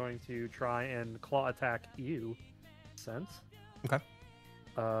is going to try and claw attack you. Sense. Okay.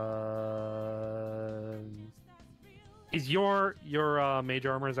 Is your mage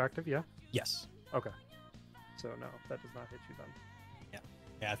armor is active? Yeah. Yes. Okay. So no, that does not hit you then.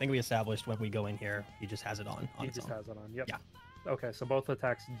 Yeah, I think we established when we go in here, he just has it on He its just own. has it on. Yep. Yeah. Okay, so both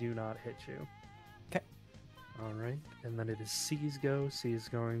attacks do not hit you. Okay. All right, and then it is C's go. C is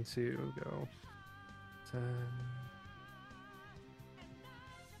going to go 10,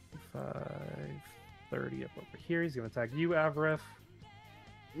 5, 30 up over here. He's going to attack you, Avaref.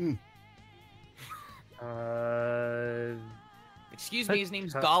 Mm. Excuse me, his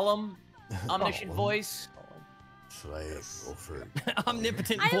name's Uh, Gollum. Omniscient Gollum. voice. Should I go for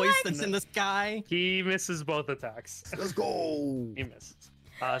Omnipotent I voice like- that's in the sky. He misses both attacks. Let's go. He misses.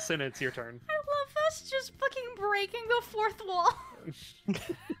 Sin, it's your turn. I love us just fucking breaking the fourth wall.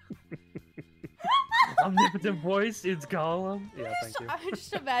 Omnipotent voice, it's Gollum. Yeah, thank you. I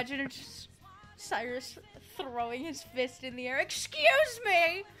just imagine just Cyrus throwing his fist in the air. Excuse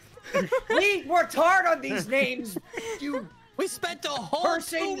me. We worked hard on these names. We spent a whole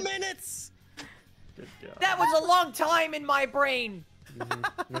Person- 2 minutes. Good job. That was a long time in my brain.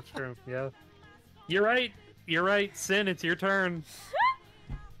 That's true. Yeah. You're right. You're right. Sin, it's your turn.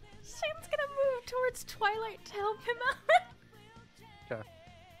 Sin's gonna move towards Twilight to help him out. Okay.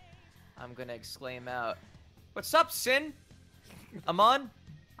 I'm gonna exclaim out, "What's up, Sin? Amon?"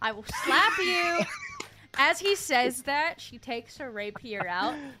 I will slap you. As he says that, she takes her rapier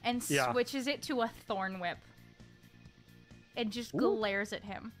out and Yeah. switches it to a thorn whip. And just Ooh. glares at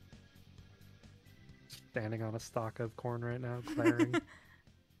him. Standing on a stalk of corn right now, glaring.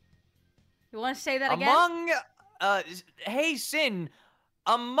 You want to say that again? Hey, Sin,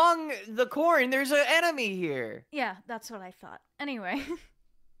 among the corn, there's an enemy here. Yeah, that's what I thought. Anyway.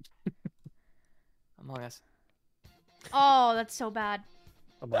 Among us. Oh, that's so bad.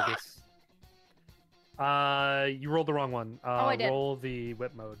 Among Us. You rolled the wrong one. I did. Roll the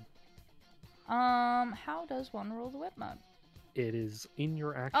whip mode. How does one roll the whip mode? It is in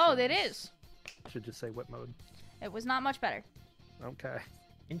your action. Oh, it is. Should just say whip mode. It was not much better. Okay.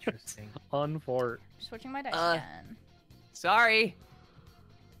 Interesting. Unfort. Switching my dice again. Sorry.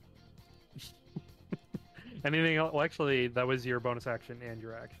 Anything else? Well, actually, that was your bonus action and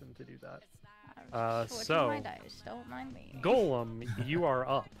your action to do that. I was switching so- my dice. Don't mind me. Golem, you are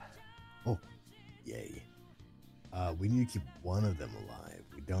up. Yay. We need to keep one of them alive.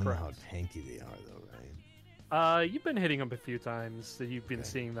 We don't know how Correct. tanky they are, though, right? You've been hitting them a few times, so you've been Okay.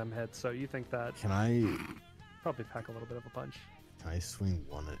 seeing them hit, so you think that Can I probably pack a little bit of a punch. swing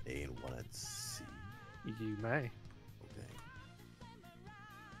one at A and one at C? You may. Okay.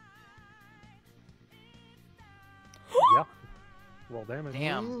 Yeah. Roll damage.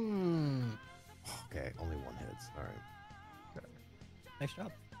 Damn. Okay, only one hits. All right. Nice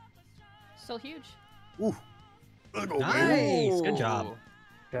job. Still huge. Ooh. Look, okay. Nice. Good job. One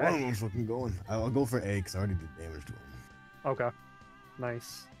of Okay. them's fucking going. I'll go for A because I already did damage to him. Okay.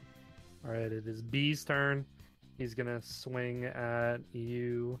 Nice. All right, it is B's turn. He's gonna swing at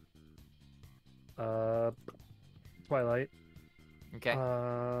you. Twilight. Okay.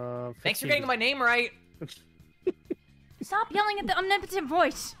 15 Thanks for getting does- my name right. Stop yelling at the omnipotent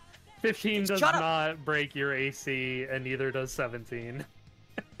voice. 15 does Shut up. not break your AC, and neither does 17.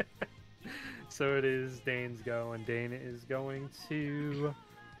 So it is Dane's go, and Dane is going to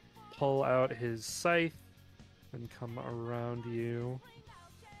pull out his scythe and come around you,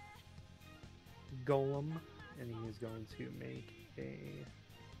 Golem, and he is going to make a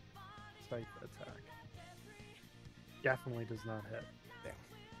scythe attack. Definitely does not hit.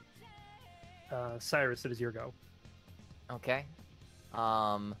 Cyrus, it is your go. Okay.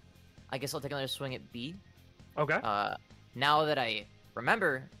 I guess I'll take another swing at B. Okay. Now that I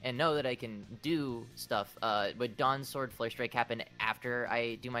remember and know that I can do stuff, would Dawn's Sword Flare Strike happen after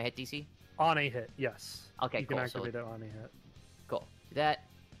I do my hit DC? On a hit, yes. Okay, you can cool. So, activate it on a hit. cool. Do that.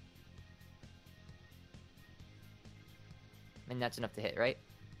 And that's enough to hit, right?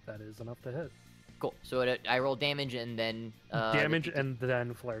 That is enough to hit. Cool. So I roll damage and then... Damage the- and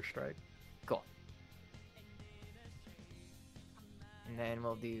then flare strike. Cool. And then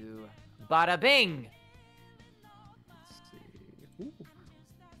we'll do... Bada bing! Let's see. Ooh,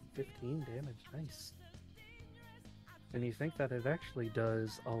 15 damage. Nice. And you think that it actually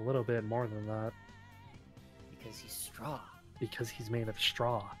does a little bit more than that Because he's straw. because he's made of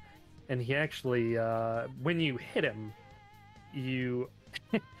straw. And he actually, when you hit him, you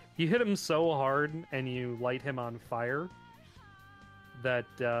you hit him so hard and you light him on fire that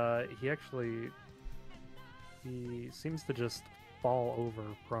he seems to just fall over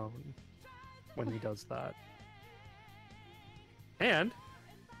prone when he does that. And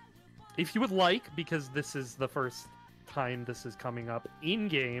if you would like, because this is the first time this is coming up in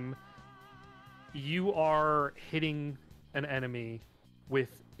game, you are hitting an enemy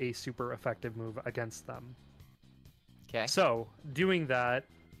with a super effective move against them. Okay. So, doing that,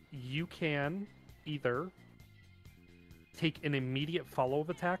 you can either take an immediate follow-up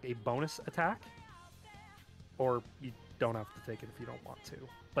attack, a bonus attack, or you don't have to take it if you don't want to.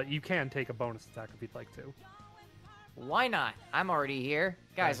 But you can take a bonus attack if you'd like to. Why not? I'm already here.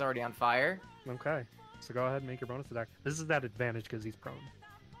 Guy's already on fire. Okay. So go ahead and make your bonus attack. This is that advantage because he's prone.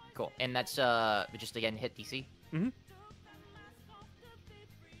 Cool. And that's just again hit DC. Mhm.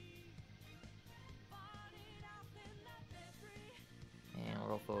 And we'll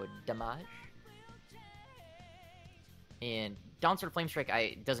roll for damage. And Dawn Sword Flame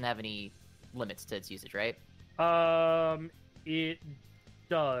Strike doesn't have any limits to its usage, right? It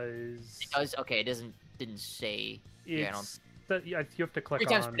does. It does. Okay, it didn't say. Yeah, I don't. You have to click 3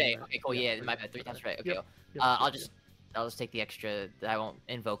 times on per day. the- Okay, cool. Yeah, my bad. 3 times per day. Okay. Yep, yep, I'll yep, just take the extra. I won't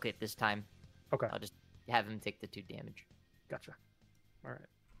invoke it this time. Okay. I'll just have him take the 2 damage. Gotcha. All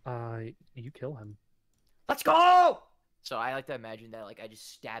right. You kill him. Let's go! So I like to imagine that, like, I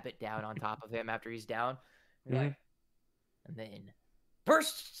just stab it down on top of him after he's down, Mhm. and then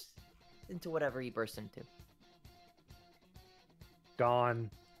bursts into whatever he bursts into. Gone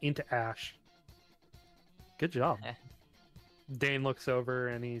into ash. Good job. Eh. Dane looks over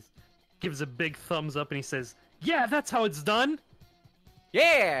and he gives a big thumbs up and he says, "Yeah, that's how it's done."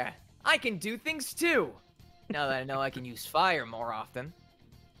 Yeah, I can do things too. Now that I know I can use fire more often.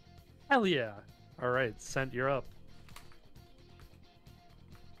 Hell yeah. All right, Scent, you're up.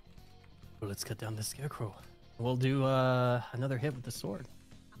 Well, let's cut down the scarecrow. We'll do another hit with the sword.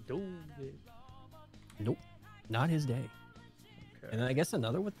 Do it. Nope, not his day. Okay. And then I guess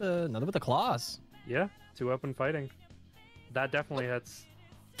another with the claws. Yeah, 2 open fighting. That definitely hits.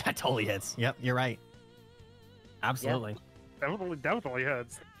 That totally hits. Yep, you're right. Absolutely. Definitely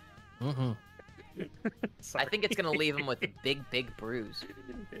hits. Mm-hmm. I think it's gonna leave him with a big bruise.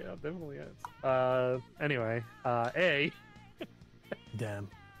 Yeah, definitely hits. Anyway, A Damn.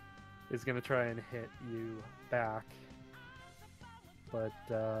 is gonna try and hit you back. But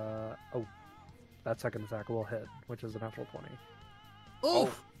oh, that second attack will hit, which is a natural 20.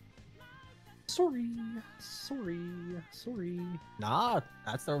 Oof. Sorry. Nah,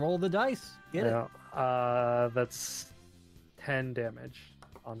 that's the roll of the dice. Get it. Yeah. That's 10 damage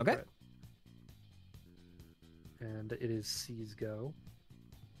on the Okay. crit. And it is C's go.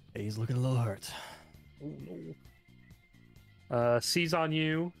 He's looking a little hurt. Oh no. C's on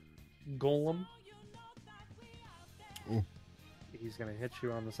you, Golem. Ooh. He's gonna hit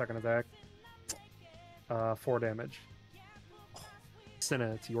you on the second attack. 4 damage.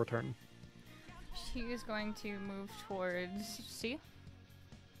 Cinna, it's your turn. She is going to move towards C.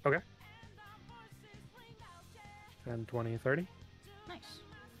 10, 20, 30. Nice.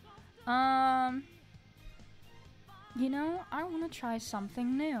 You know, I want to try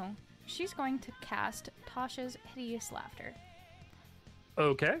something new. She's going to cast Tasha's Hideous Laughter.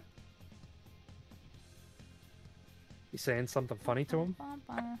 Okay. You saying something funny to him?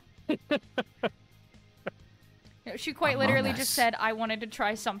 No, she quite Among literally Us. just said, I wanted to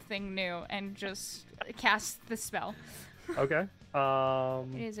try something new, and just cast the spell. Okay.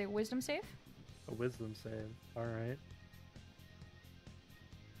 It is a wisdom save. A wisdom save. All right.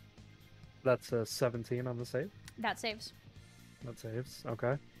 That's a 17 on the save. That saves. That saves.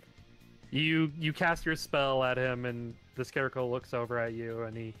 Okay. You cast your spell at him, and the scarecrow looks over at you,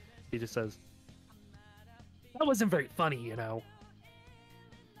 and he just says, "That wasn't very funny, you know."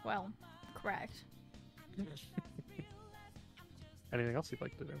 Well, correct. Anything else you'd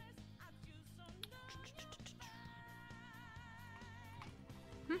like to do?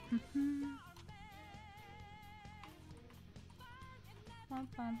 Bum,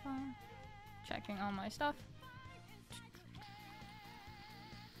 bum, bum. Checking all my stuff.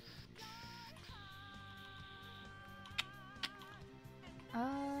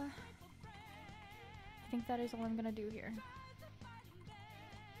 I think that is all I'm gonna do here.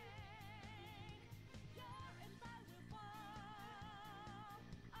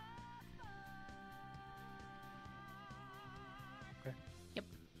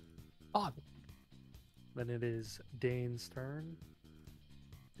 Bob. Then it is Dane's turn.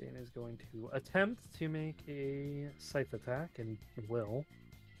 Dane is going to attempt to make a scythe attack, and will.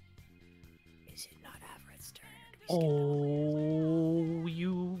 Is it not Averith's turn? Oh,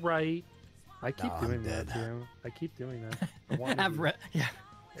 you right. I keep Nah, I'm doing that dead. to you. I keep doing that. I want to Have do- re- yeah.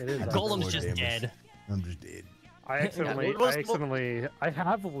 It is. I that took Golem's more just damage. dead. I'm just dead. I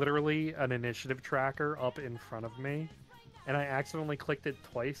have literally an initiative tracker up in front of me, and I accidentally clicked it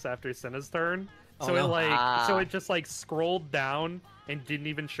twice after Cinna's turn. Oh, So no. it just like scrolled down and didn't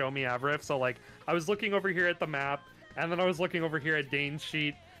even show me Avrith. So like I was looking over here at the map, and then I was looking over here at Dane's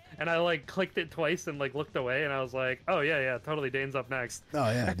sheet, and I like clicked it twice and like looked away, and I was like, oh yeah, totally, Dane's up next. Oh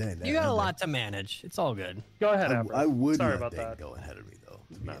yeah, dang. You got a lot to manage. It's all good. Go ahead, I, Avrith. I would Sorry let about Dane that. go ahead of me though.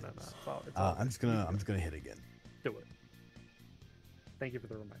 to be No. honest. It's all I'm just gonna hit again. do it. Thank you for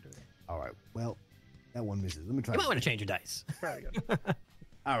the reminder. All right. Well, that one misses. Let me try. You might want to change your dice. Try again.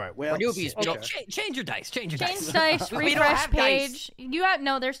 All right. Well, We're newbies. We Okay. don't. Change your dice. Change your Change dice. dice, We don't refresh have dice. page. You have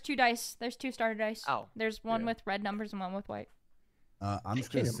no. There's 2 dice. There's 2 starter dice. Oh. There's one Yeah. with red numbers and one with white. I'm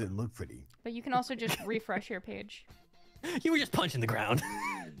just gonna sit and look pretty. But you can also just refresh your page. You were just punching the ground.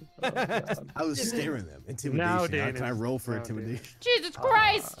 I was scaring them. Now Intimidation. Can I Dane roll for now Dane. intimidation? Jesus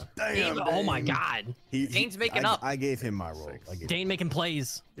Christ! Damn. Oh my Dane. God. Dane's making up. I gave him my roll. Six. I gave Dane making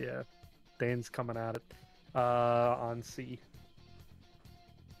plays. Yeah, Dane's coming at it. On C.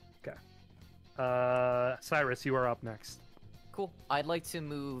 Okay. Cyrus, you are up next. Cool. I'd like to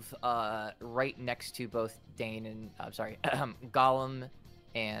move right next to both Dane and I'm sorry, Gollum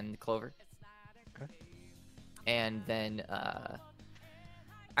and Clover. Okay. And then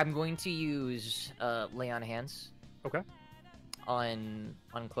I'm going to use Lay on Hands Okay. on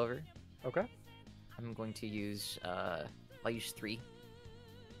Clover. Okay. I'm going to use I'll use 3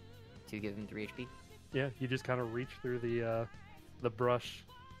 to give him 3 HP. Yeah, you just kind of reach through the brush.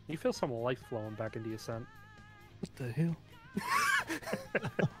 You feel some life flowing back into your scent. What the hell?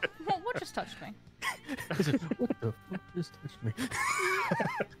 What just touched me? What the fuck just touched me?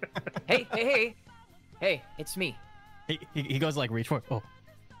 Hey, it's me. He goes like reach for it. Oh,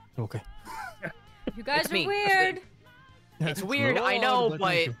 okay. You guys It's are me. weird. It's weird, I know,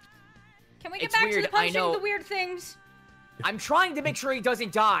 but Can we get It's back to weird, the I punching know. the weird things? I'm trying to make sure he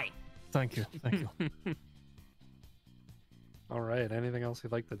doesn't die. Thank you. All right. Anything else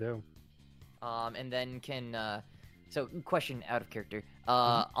you'd like to do? And then so question out of character.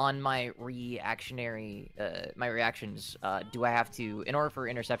 On my my reactions, do I have to, in order for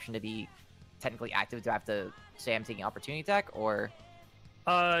interception to be technically active, do I have to say I'm taking opportunity attack or?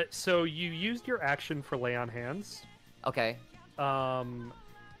 So you used your action for lay on hands. Okay.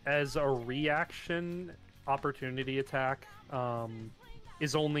 As a reaction, opportunity attack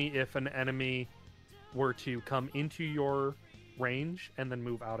is only if an enemy were to come into your range and then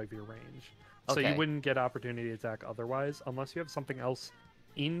move out of your range. So Okay. you wouldn't get opportunity attack otherwise, unless you have something else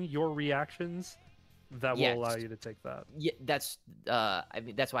in your reactions that will Yes. allow you to take that. Yeah, that's I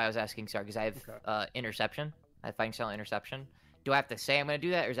mean that's why I was asking. Sorry, because I have Okay. interception. I have fighting style interception. Do I have to say I'm going to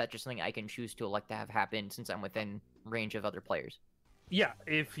do that, or is that just something I can choose to elect to have happen since I'm within range of other players? Yeah,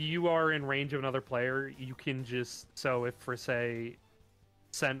 if you are in range of another player, you can just... So if, for say,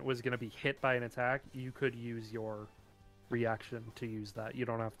 Scent was going to be hit by an attack, you could use your reaction to use that. You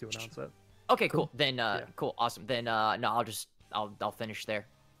don't have to announce it. Okay, cool. Then Yeah. cool, awesome. Then no, I'll finish there.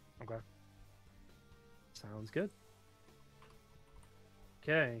 Okay. Sounds good.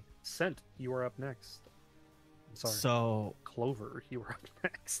 Okay, Scent, you are up next. I'm sorry. So Clover, you are up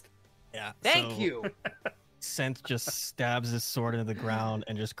next. yeah. Thank so you. Scent just stabs his sword into the ground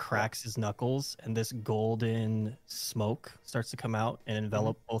and just cracks his knuckles, and this golden smoke starts to come out and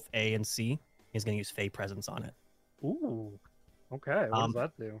envelop both A and C. He's gonna use Fey Presence on it. Ooh. Okay, what does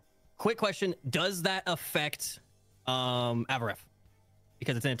that do? Quick question: does that affect Avaref?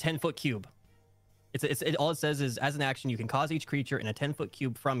 Because it's in a 10-foot cube. All it says is, as an action, you can cause each creature in a 10-foot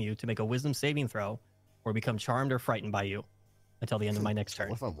cube from you to make a Wisdom saving throw, or become charmed or frightened by you until the end of my next turn.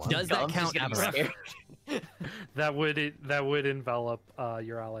 What if I want Does to? that I'm just count, gonna be Avaref? scared. That would envelop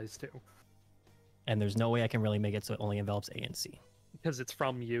your allies too, And there's no way I can really make it so it only envelops A and C. because it's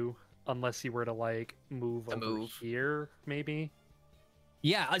from you. Unless you were to like move To over move. here, maybe.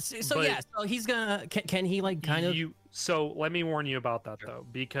 Yeah. So But- yeah. So he's gonna. Can he like kind of? So let me warn you about that though,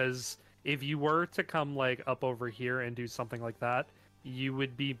 because if you were to come like up over here and do something like that, you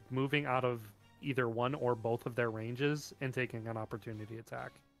would be moving out of either one or both of their ranges and taking an opportunity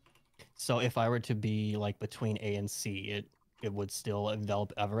attack. So if I were to be like between A and C, it would still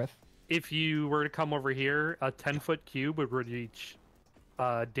envelop Avaref. If you were to come over here, a 10-foot cube would reach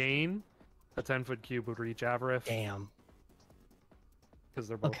Dane. A 10-foot cube would reach Avaref, Damn. because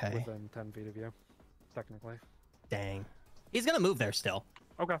they're both Okay. within 10 feet of you, technically. Dang. He's gonna move there still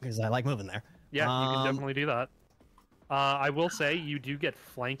Okay. because I like moving there. Yeah, you can Um, definitely do that. I will say you do get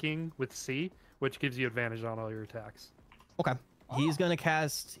flanking with C, which gives you advantage on all your attacks. Okay. He's gonna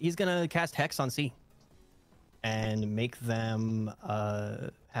cast Hex on C, and make them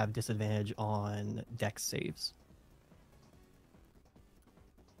have disadvantage on Dex saves.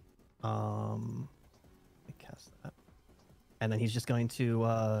 Let me cast that, and then he's just going to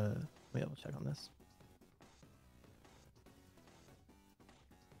wait. I'll check on this.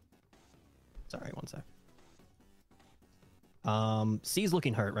 Sorry, one sec. C's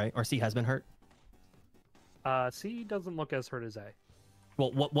looking hurt, right? Or C has been hurt. C doesn't look as hurt as A.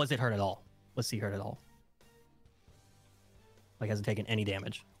 Well, what was it hurt at all? Was C hurt at all? Like, hasn't taken any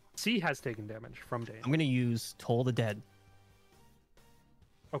damage. C has taken damage from Dane. I'm gonna use Toll the Dead.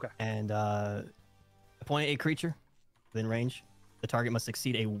 Okay. And appoint a creature within range. The target must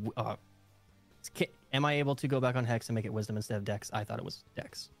succeed am I able to go back on Hex and make it Wisdom instead of Dex? I thought it was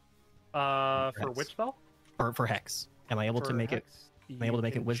Dex. For Hex. which spell? For Hex. Am I able to For make Hex, Am I able to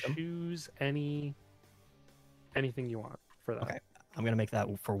make it can Wisdom? Choose anything you want for that. Okay. I'm gonna make that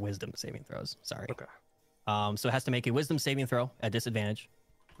for wisdom saving throws. Sorry. Okay. So it has to make a wisdom saving throw at disadvantage.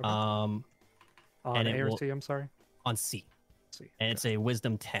 Okay. On On it A or will- C, I'm sorry. on C, C. and it's a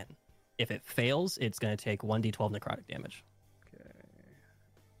wisdom 10. If it fails, it's gonna take 1d12 necrotic damage. Okay.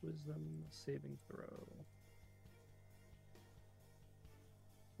 Wisdom saving throw.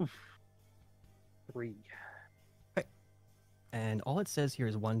 Oof. 3. And all it says here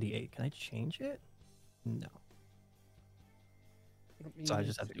is 1d8. Can I change it? No. So I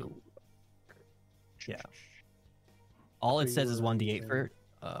just have to do. Yeah. All it says is 1d8 for.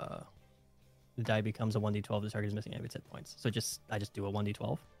 The die becomes a 1d12. The target is missing any of its hit points. So I just do a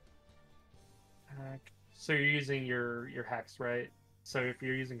 1d12. So you're using your hex, right? So if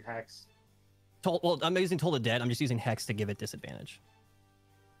you're using hex. Well, I'm using Toll the Dead. I'm just using Hex to give it disadvantage.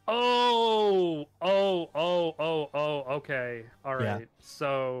 Oh, okay. All right. Yeah.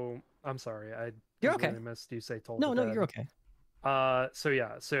 So I'm sorry. I You're okay. completely missed you say told. No, you're okay.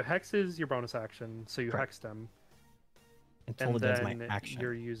 So hex is your bonus action. So you Correct. hexed him, And Toll and the Dead is then my action.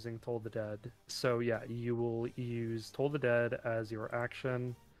 you're using Toll the Dead. So yeah, you will use Toll the Dead as your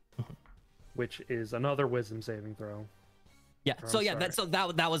action, Mhm. which is another Wisdom saving throw. Yeah. I'm So yeah, sorry.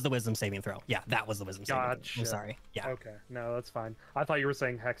 that was the wisdom saving throw. Yeah, that was the wisdom saving throw. Gotcha. I'm sorry. Yeah. Okay, no, that's fine. I thought you were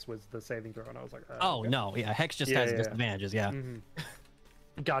saying hex was the saving throw, and I was like, Oh okay. no, yeah. Hex just Yeah, has yeah. disadvantages. Yeah. Mhm.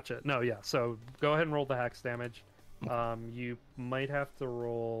 Gotcha. No, yeah. So go ahead and roll the hex damage. You might have to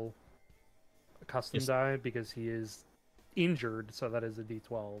roll a custom Yes. die because he is injured, so that is a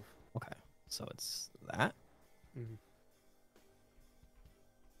D12. Okay. So it's that. Mhm.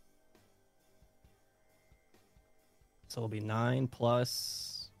 So it'll be 9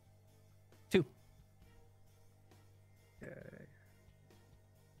 plus 2. Okay.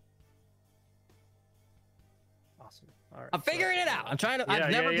 Awesome. All right. I'm figuring it out. I'm trying to. Yeah,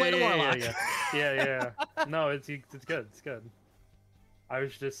 I've never played a warlock. Yeah. No, it's good. It's good. I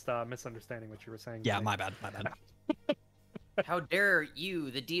was just misunderstanding what you were saying. Yeah, to me. my bad. My bad. How dare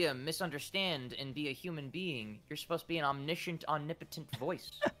you, the DM, misunderstand and be a human being? You're supposed to be an omniscient, omnipotent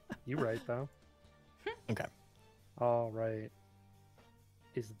voice. You right though. Okay. All right.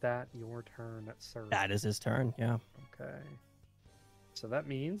 Is that your turn, sir? That is his turn. Yeah. Okay. So that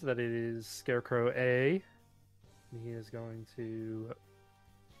means that it is Scarecrow A. He is going to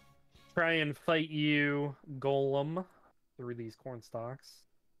try and fight you, Golem, through these corn stalks.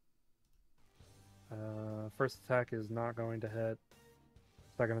 First attack is not going to hit.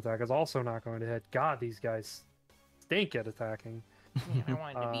 Second attack is also not going to hit. God, these guys stink at attacking. Man, I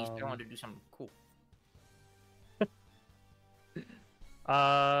wanted to do something cool.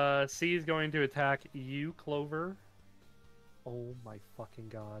 C is going to attack you, Clover. Oh my fucking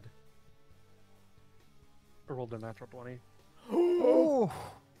god. I rolled a natural 20. Oh.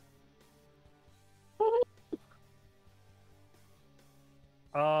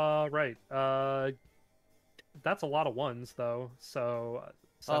 Right. That's a lot of ones though. So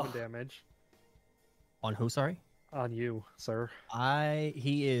 7 Ugh. damage On who? Sorry. on you, sir.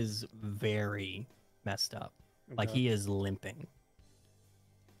 He is very messed up. Like Okay. he is limping.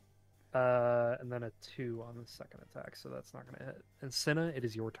 And then a 2 on the second attack, so that's not gonna hit. And Cinna, it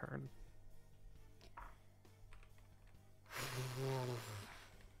is your turn.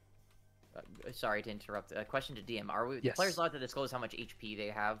 Sorry to interrupt. A question to DM: Are we Yes. players allowed to disclose how much HP they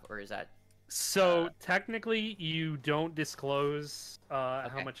have, or is that? So technically, you don't disclose how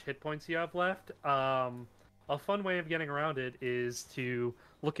Okay. much hit points you have left. A fun way of getting around it is to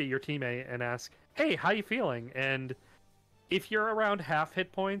look at your teammate and ask, "Hey, how you feeling?" And if you're around half hit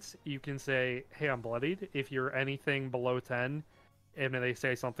points, you can say, "Hey, I'm bloodied." If you're anything below 10, and they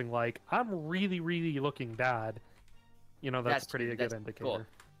say something like, "I'm really, really looking bad," that's That's pretty a that's good indicator. cool.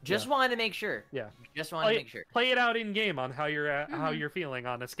 Just wanted to make sure. Yeah. Just wanted to make sure. Play it out in game on how you're how Mhm. you're feeling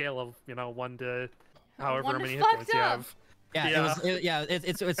on a scale of 1 to however One is many hit fucked points you up. have. Yeah. Yeah.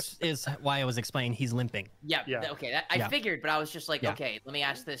 It's why I was explaining he's limping. Yeah. Yeah. Okay. I Yeah. figured, but I was just like, Yeah. okay, let me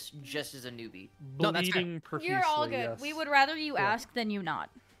ask this just as a newbie. No, that's fair. Bleeding profusely. You're all good. Yes. We would rather you Yeah. ask than you not.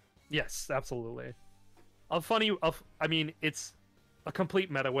 Yes, absolutely. I mean, it's a complete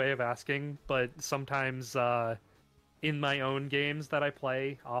meta way of asking, but sometimes in my own games that I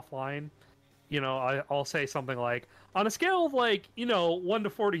play offline, I'll say something like, on a scale of 1 to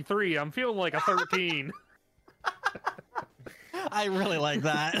 43, I'm feeling like a 13. I really like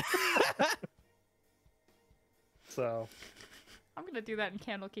that. So, I'm gonna do that in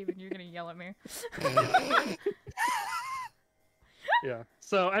Candlekeep and you're gonna yell at me. yeah.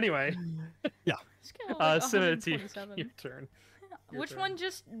 So anyway, Scale like Cinna, it's 127. your turn. your Which turn. one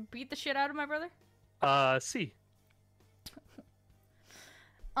just beat the shit out of my brother? C.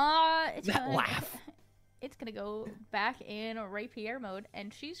 It's That gonna, laugh. It's gonna go back in rapier mode,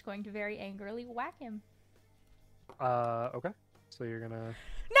 and she's going to very angrily whack him. Okay. So you're gonna.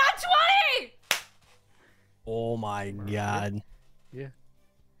 Not 20! Oh my god. Yeah.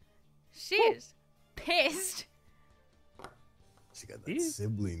 She is pissed. She got that He-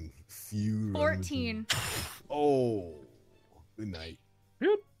 sibling feud. 14. Oh, good night.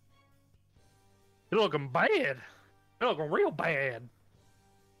 Dude. You're looking bad. You're looking real bad.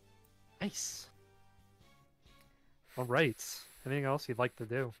 Nice. All right. Anything else you'd like to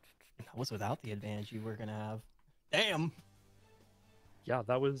do? That was without the advantage you were gonna have. Damn. Yeah,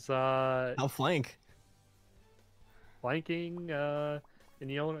 that was Outflank. flanking. And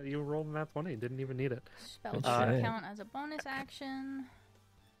you rolled in that 20. Didn't even need it. Spell Good check shit. count as a bonus action.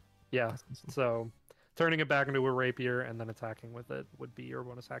 Yeah. So turning it back into a rapier and then attacking with it would be your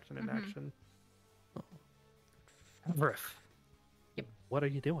bonus action in Mhm. action. Griff. Yep. What are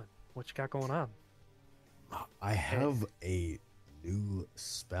you doing? What you got going on? I have a new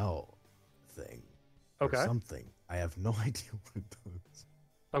spell thing. or Okay. Something. I have no idea what it does.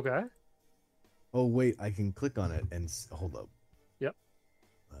 Okay. Oh wait, I can click on it and hold up. Yep.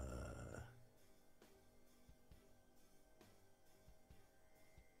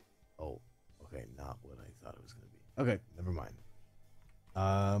 Oh, okay, not what I thought it was gonna be. Okay, never mind.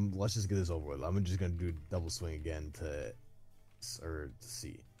 Let's just get this over with. I'm just gonna do double swing again to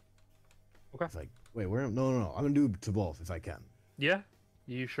C. Okay. If I wait, where? No. I'm gonna do to both if I can. Yeah.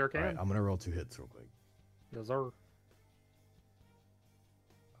 You sure can. All right, I'm gonna roll 2 hits real quick. Yes, sir.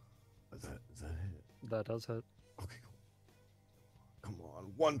 Is that it? That does hit. Okay, cool. Come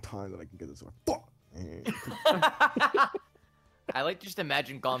on, one time that I can get this over. Fuck. I like to just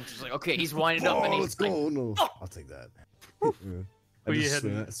imagine Gollum just like, okay, he's winding up and Oh, he's let's like, go. No, I'll take that. Who I you just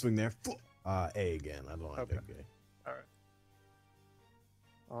hitting? swing there. A again. I don't like Okay. that guy.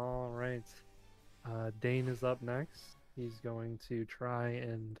 All right. Dane is up next. He's going to try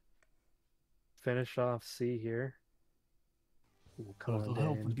and finish off C here. Ooh, A come on, little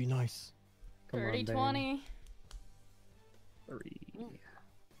help Dane. would be nice. Come on, 30, Dane. 20. 3.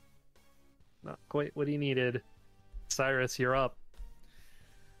 Not quite what he needed. Cyrus, you're up.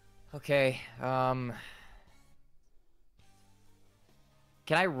 okay, can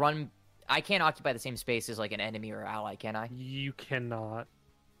I run? I can't occupy the same space as like an enemy or ally, can I? You cannot.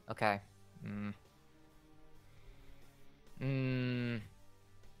 Okay. I'm in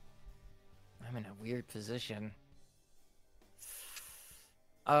a weird position.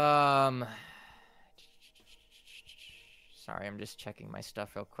 Sorry, I'm just checking my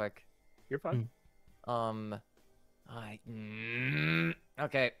stuff real quick. You're fine.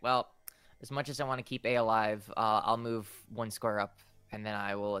 Okay, well, as much as I want to keep A alive, I'll move 1 square up, and then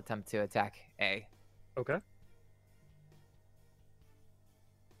I will attempt to attack A. Okay.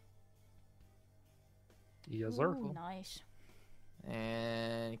 Yes, sir. Ooh, nice.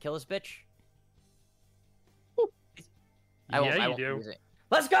 And kill this bitch. Yeah, you do. use it.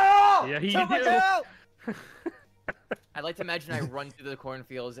 Let's go! Yeah, you 2 for do. 2! I'd like to imagine I run through the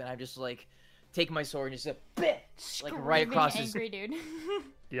cornfields and I just like take my sword and just like right Screaming across his. angry dude.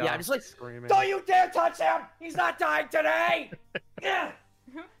 Yeah, I'm just like, screaming. don't you dare touch him! He's not dying today! Yeah.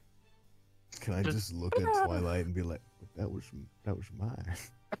 Can I just look at Twilight and be like, that was mine.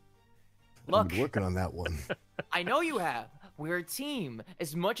 Look. I've been working on that one. I know you have. We're a team.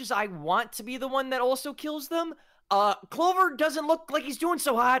 As much as I want to be the one that also kills them, Clover doesn't look like he's doing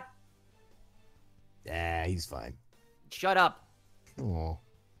so hot. Yeah, he's fine. Shut up. Oh.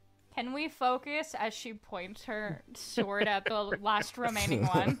 Can we focus as she points her sword at the last remaining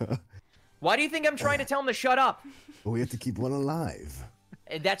one? Why do you think I'm trying to tell him to shut up? But we have to keep one alive.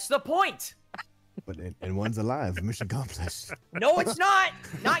 And that's the point. But and one's alive. Mission accomplished. No, it's not.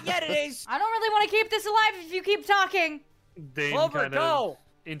 Not yet. It is. I don't really want to keep this alive if you keep talking. Dane Clover, kind of go.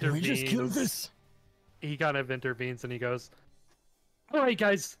 Can we just kill intervenes. this? He kind of intervenes and he goes, "All right,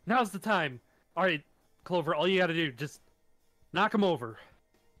 guys, now's the time. All right, Clover, all you got to do, just knock him over."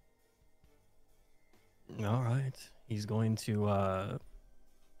 All right. He's going to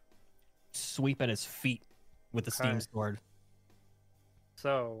sweep at his feet with the steam Okay. sword.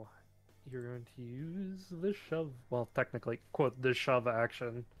 So, you're going to use the shove. Well, technically, quote the shove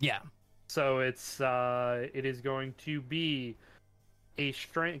action. Yeah. So it is going to be a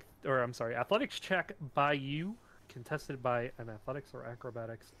athletics check by you, contested by an athletics or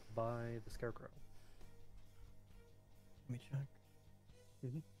acrobatics by the Scarecrow. Let me check.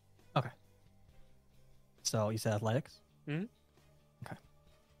 Mhm. Okay. So you said athletics?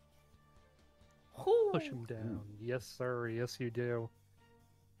 Push him down. Yes, sir. Yes, you do.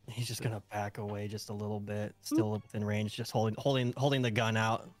 He's just gonna back away just a little bit, still within range, just holding the gun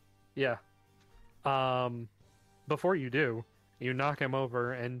out. Yeah. Before you do, you knock him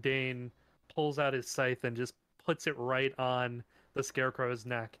over, and Dane pulls out his scythe and just puts it right on the Scarecrow's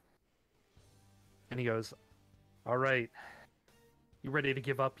neck. And he goes, "All right, you ready to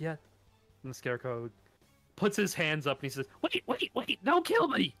give up yet?" And the Scarecrow puts his hands up and he says, "Wait, don't kill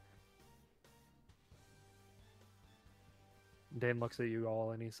me!" Dane looks at you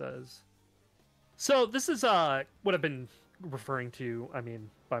all and he says, "So this is what I've been referring to,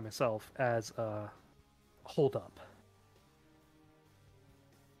 by myself, as a hold up.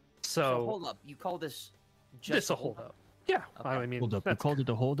 So hold up. You call this just a hold up? Yeah, Okay. Hold up. You that's called it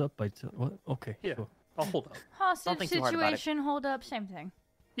a hold up by what? Okay. Yeah. Sure. a hold up. Hostage think too hard about it. situation, hold up, same thing.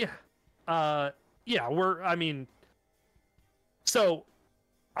 Yeah. Yeah, so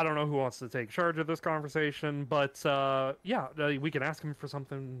I don't know who wants to take charge of this conversation, but we can ask him for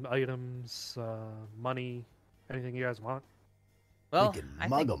something, items, money, anything you guys want. Well, we can I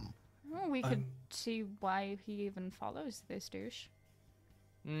mug think, him. Well, we could I'm- see why he even follows this douche.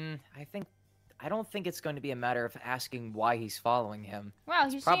 I don't think it's going to be a matter of asking why he's following him. Wow,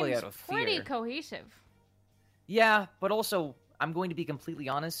 It's he probably seems out of pretty fear. cohesive. Yeah, but also, I'm going to be completely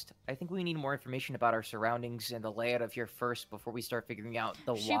honest. I think we need more information about our surroundings and the layout of here first before we start figuring out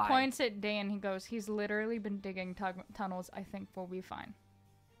the She why. points at Dan. He goes, "He's literally been digging tunnels. I think we'll be fine."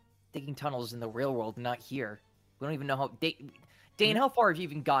 Digging tunnels in the real world, not here. We don't even know how. Dane, how far have you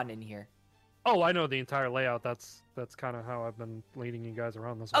even gotten in here? Oh, I know the entire layout. That's kind of how I've been leading you guys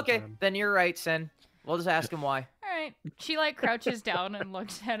around this whole Okay, time. then you're right, Sen. We'll just ask him why. All right. She like crouches down and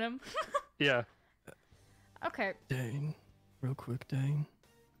looks at him. Yeah. Okay. Dane, real quick, Dane.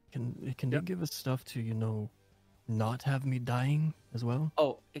 Can you Yep. give us stuff to not have me dying as well?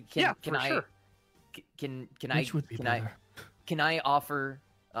 Oh, can for I? sure. Can Which would be better. Can I offer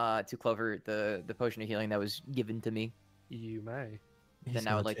to Clover the potion of healing that was given to me? You may. He's Then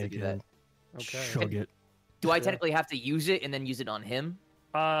I would gonna like to take do it that. and Okay. Chug it. Do I Yeah. technically have to use it and then use it on him?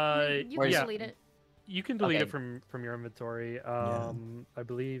 You can yeah. delete it. You can delete Okay. it from your inventory. I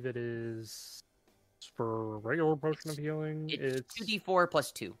believe it is for regular potion of healing. It's 2d4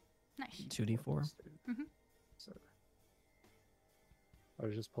 plus 2. Nice. 2d4. Mhm. So, I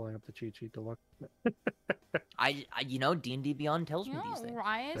was just pulling up the cheat sheet to look. I D&D Beyond tells me these No, things.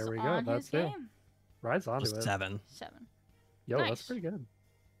 Rise There we go, on that's his it. game. Rise onto it. 7. 7. Yo, Nice. that's pretty good.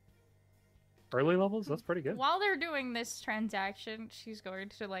 Early levels, that's pretty good. While they're doing this transaction, she's going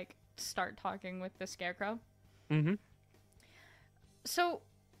to like start talking with the Scarecrow. Mm-hmm. So,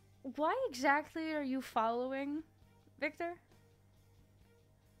 why exactly are you following Victor?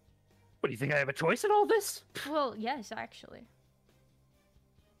 What do you think? I have a choice in all this? Well, yes, actually.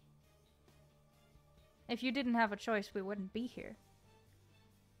 If you didn't have a choice, we wouldn't be here.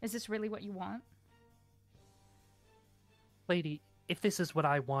 Is this really what you want? Lady, if this is what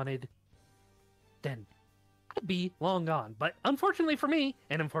I wanted, then I'd be long gone. But unfortunately for me,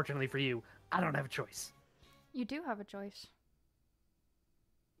 and unfortunately for you, I don't have a choice. You do have a choice.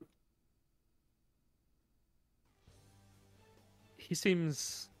 He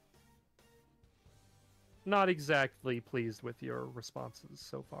seems not exactly pleased with your responses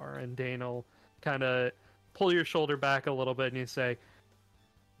so far, and Dane will kind of pull your shoulder back a little bit and you say,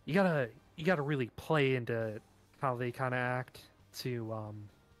 you gotta really play into how they kind of act to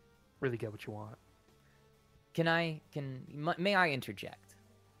really get what you want. May I interject?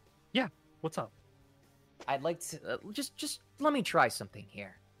 What's up? I'd like to just let me try something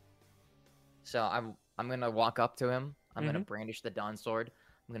here. So I'm gonna walk up to him. I'm gonna brandish the Dawn Sword.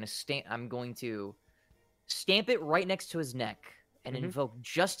 I'm going to stamp it right next to his neck and invoke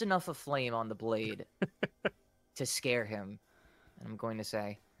just enough of flame on the blade to scare him. And I'm going to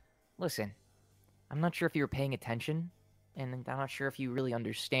say, "Listen, I'm not sure if you were paying attention, and I'm not sure if you really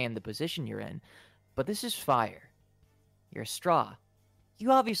understand the position you're in, but this is fire. You're a straw.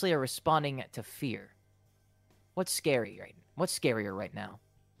 You obviously are responding to fear. What's scarier right now?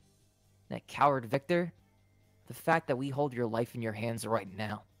 That coward Victor? The fact that we hold your life in your hands right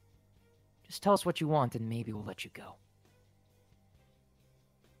now. Just tell us what you want and maybe we'll let you go."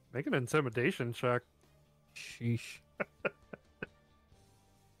 Make an intimidation check. Sheesh.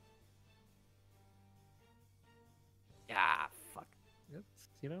 Ah, fuck. It's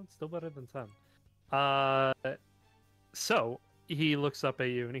still better than 10. So he looks up at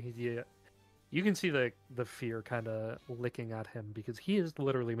you and you can see the fear kind of licking at him because he is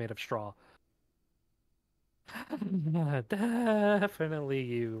literally made of straw. Definitely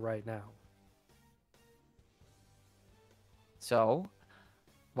you right now. So,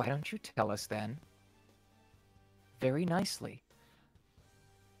 why don't you tell us then, very nicely,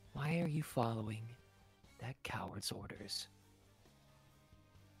 why are you following that coward's orders?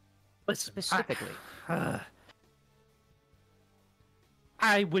 Listen, Specifically.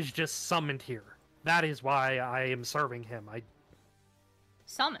 I was just summoned here. That is why I am serving him.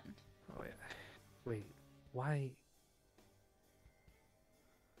 Summoned. Oh, yeah. Wait, why?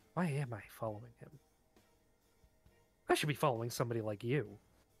 Why am I following him? I should be following somebody like you.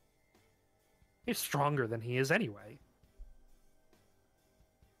 He's stronger than he is anyway.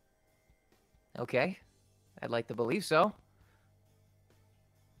 Okay. I'd like to believe so.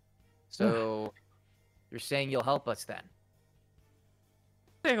 So, you're saying you'll help us then?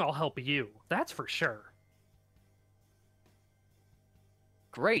 I think I'll help you. That's for sure.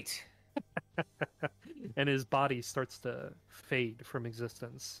 Great. And his body starts to fade from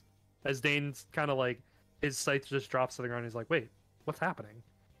existence. As Dane's kind of like, his sight just drops to the ground. He's like, wait, what's happening?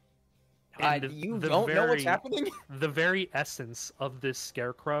 And You the don't know what's very- happening? The very essence of this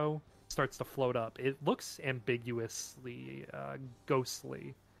scarecrow starts to float up. It looks ambiguously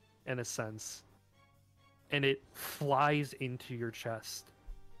ghostly in a sense. And it flies into your chest,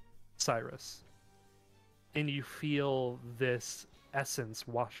 Cyrus. And you feel this essence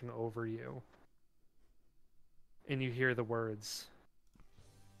washing over you. And you hear the words,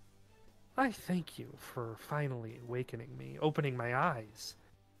 I thank you for finally awakening me, opening my eyes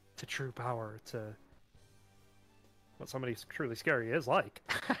to true power, to what somebody truly scary is like.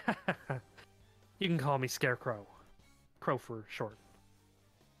 You can call me Scarecrow. Crow for short.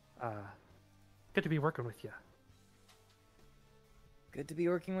 Good to be working with you. Good to be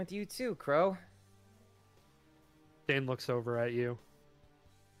working with you too, Crow. Dane looks over at you.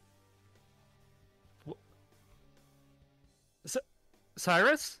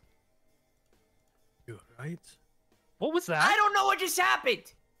 Cyrus? You right? What was that? I don't know what just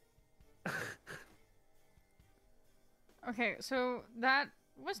happened! Okay, so that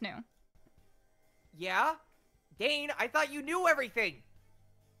was new. Yeah? Dane, I thought you knew everything!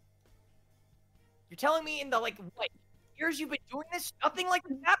 You're telling me in the, what, years you've been doing this? Nothing like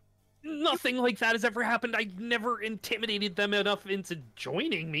this happened? Nothing like that has ever happened. I never intimidated them enough into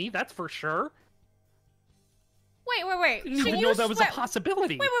joining me, that's for sure. Wait. You didn't know that was a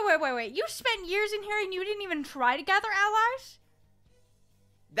possibility. Wait. You spent years in here and you didn't even try to gather allies?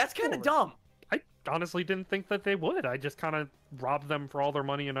 That's kind of Sure. dumb. I honestly didn't think that they would. I just kind of robbed them for all their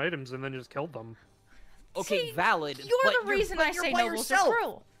money and items and then just killed them. Okay, See, valid. You're but the reason but I you're say by nobles yourself. are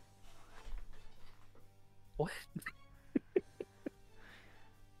cruel. What?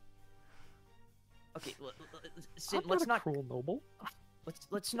 Okay, Sid, I'm let's not a not cruel noble.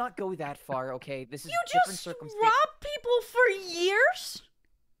 let's not go that far. Okay, this is You different just circumstance. robbed people for years?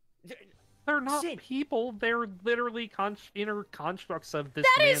 They're not Sid. people. They're literally inner constructs of this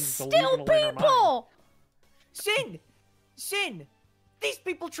That is man's still delusional inner mind. people! Sin, these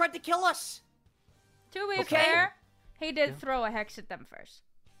people tried to kill us. To be Okay. fair, he did Yeah. throw a hex at them first.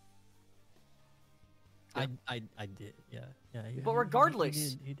 I did, yeah. But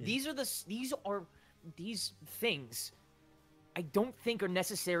regardless, he did. these things I don't think are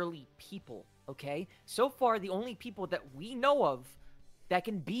necessarily people, okay? So far, the only people that we know of that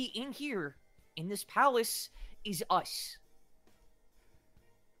can be in here, in this palace, is us.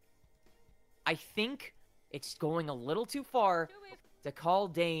 I think it's going a little too far to call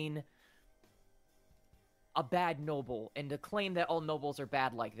Dane a bad noble and to claim that all nobles are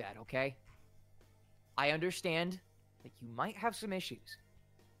bad like that, okay? I understand that you might have some issues,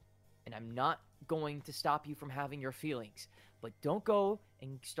 and I'm not going to stop you from having your feelings, but don't go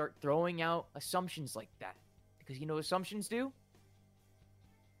and start throwing out assumptions like that, because you know what assumptions do?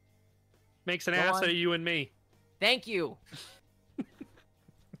 Makes an Go ass on. out of you and me. Thank you.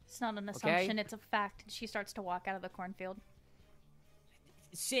 It's not an Okay. assumption, it's a fact. She starts to walk out of the cornfield.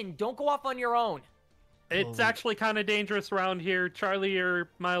 Sin, don't go off on your own. It's Well, actually kind of dangerous around here. Charlie or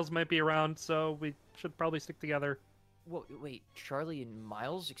Miles might be around, so we should probably stick together. Wait, Charlie and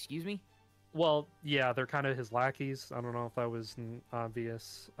Miles, excuse me? Well, yeah, they're kind of his lackeys. I don't know if that was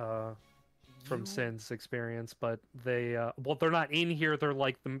obvious from You- Sin's experience, but they, well, they're not in here. They're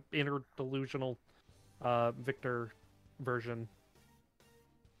like the inner delusional Victor version.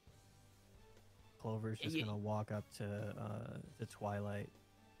 Clover's just Ye- gonna walk up to the Twilight.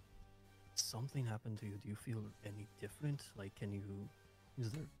 Something happened to you. Do you feel any different? Like,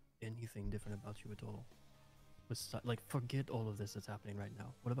 is there anything different about you at all? Like, forget all of this that's happening right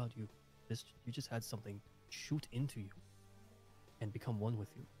now. What about you? You just had something shoot into you and become one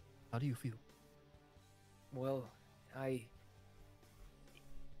with you. How do you feel? Well, I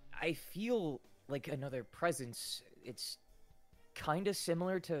feel like another presence. It's kind of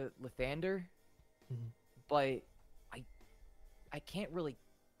similar to Lathander, Mhm. but I can't really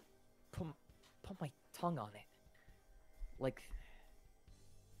put my tongue on it. Like,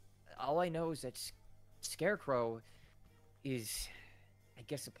 all I know is that Scarecrow is, I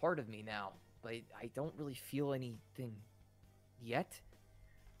guess, a part of me now, but I don't really feel anything yet.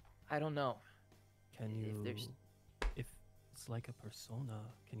 I don't know. Can If you, there's- if it's like a persona,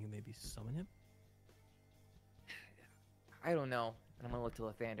 can you maybe summon him? I don't know. And I'm gonna look to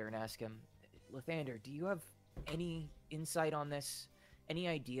Lathander and ask him, Lathander, do you have any insight on this? Any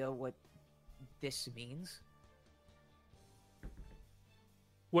idea what this means?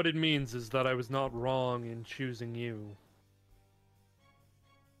 What it means is that I was not wrong in choosing you.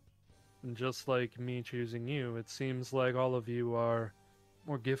 And just like me choosing you, it seems like all of you are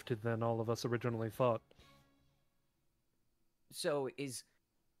more gifted than all of us originally thought. So is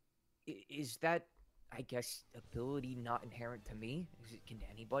that, I guess, ability not inherent to me? Can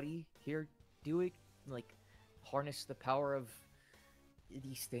anybody here do it? Like, harness the power of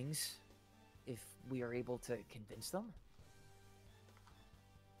these things if we are able to convince them?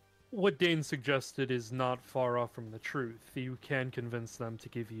 What Dane suggested is not far off from the truth. You can convince them to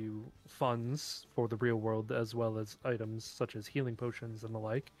give you funds for the real world as well as items such as healing potions and the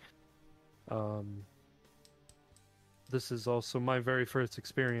like. This is also my very first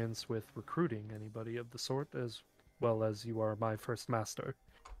experience with recruiting anybody of the sort, as well as you are my first master.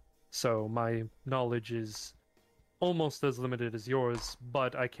 So my knowledge is almost as limited as yours,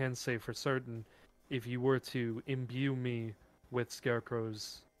 but I can say for certain, if you were to imbue me with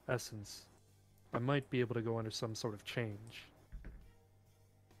Scarecrow's essence, I might be able to go under some sort of change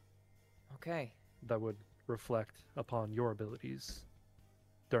Okay. that would reflect upon your abilities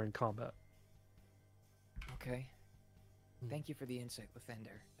during combat. Okay. Hmm. Thank you for the insight,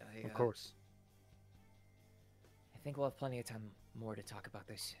 Lathander. Of course. I think we'll have plenty of time more to talk about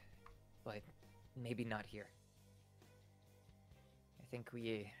this, but maybe not here. I think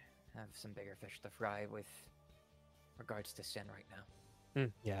we have some bigger fish to fry with regards to Sen right now.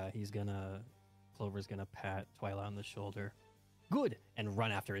 Yeah, Clover's gonna pat Twilight on the shoulder. Good! And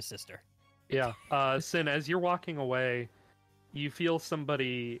run after his sister. Yeah. Sin, as you're walking away, you feel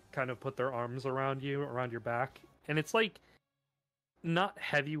somebody kind of put their arms around you, around your back, and it's like not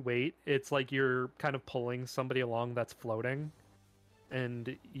heavy weight. It's like you're kind of pulling somebody along that's floating,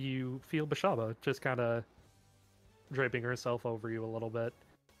 and you feel Bashaba just kind of draping herself over you a little bit,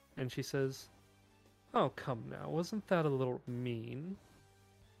 and she says, "Oh, come now, wasn't that a little mean?"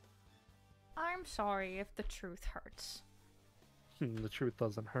 I'm sorry if the truth hurts. The truth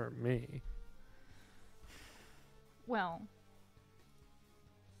doesn't hurt me. Well,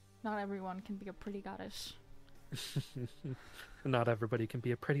 not everyone can be a pretty goddess. Not everybody can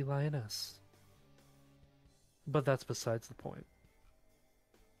be a pretty lioness. But that's besides the point.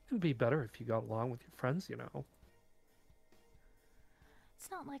 It'd be better if you got along with your friends, you know. It's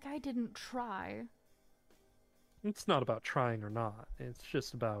not like I didn't try. It's not about trying or not. It's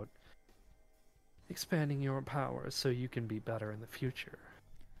just about expanding your powers so you can be better in the future.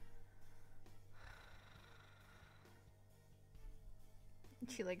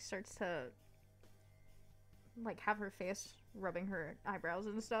 She starts to have her face rubbing her eyebrows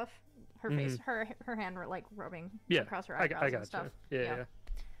and stuff. Her face, her hand rubbing Yeah, across her I eyebrows and got stuff. you. Yeah.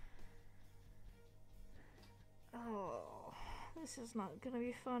 Oh, this is not gonna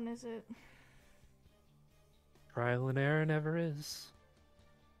be fun, is it? Trial and error never is.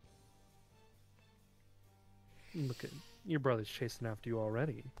 Look at your brother's chasing after you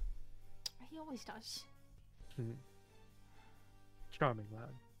already. He always does. Charming lad.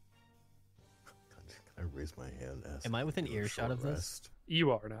 Can I raise my hand? And ask Am I if we within can do a earshot short of this? rest?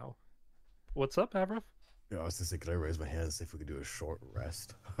 You are now. What's up, Avraf? Yeah, I was gonna say, could I raise my hand and see if we could do a short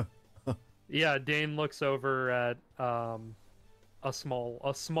rest? Yeah, Dane looks over at a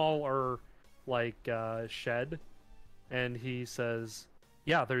smaller shed, and he says,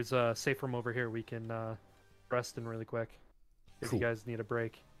 "Yeah, there's a safe room over here. We can rest in really quick if Cool. you guys need a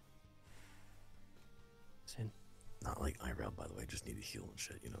break." Sin. Not like eyebrow, by the way. Just need to heal and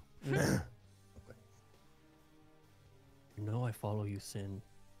shit, you know. Okay. You know I follow you, Sin,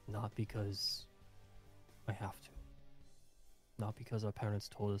 not because I have to. Not because our parents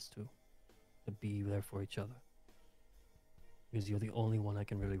told us to be there for each other. Because you're the only one I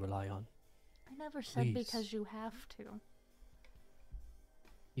can really rely on. I never said Please. because you have to.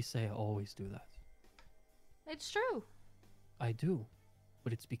 You say I always do that. It's true. I do.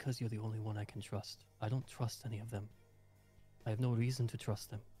 But it's because you're the only one I can trust. I don't trust any of them. I have no reason to trust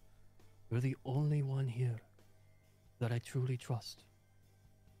them. You're the only one here that I truly trust.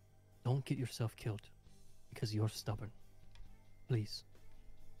 Don't get yourself killed because you're stubborn. Please.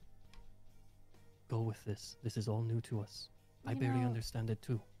 Go with this. This is all new to us. I You barely know- understand it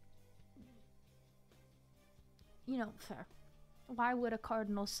too. Fair. Why would a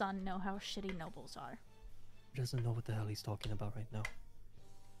cardinal's son know how shitty nobles are? He doesn't know what the hell he's talking about right now.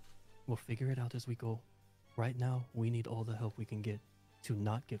 We'll figure it out as we go. Right now, we need all the help we can get to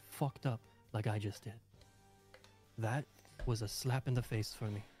not get fucked up like I just did. That was a slap in the face for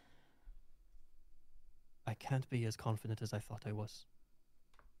me. I can't be as confident as I thought I was.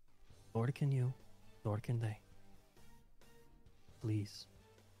 Nor can you, nor can they. Please.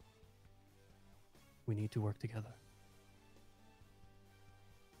 We need to work together.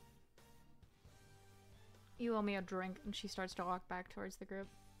 You owe me a drink, and she starts to walk back towards the group.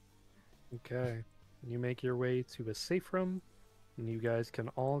 Okay. You make your way to a safe room, and you guys can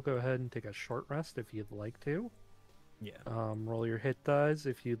all go ahead and take a short rest if you'd like to. Yeah. Roll your hit dice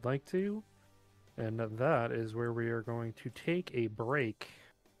if you'd like to. And that is where we are going to take a break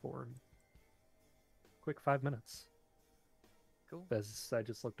for a quick 5 minutes. Cool. As I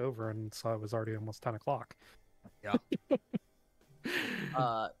just looked over and saw it was already almost 10 o'clock. Yeah.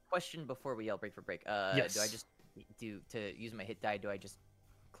 Question before we yell break for break. Yes. Do I just to use my hit die? Do I just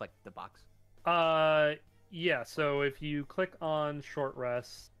click the box? Yeah, so if you click on short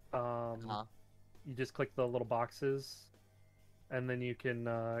rest, you just click the little boxes, and then you can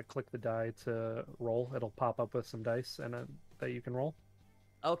click the die to roll. It'll pop up with some dice and that you can roll.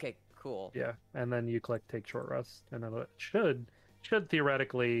 Okay, cool. Yeah, and then you click take short rest, and it should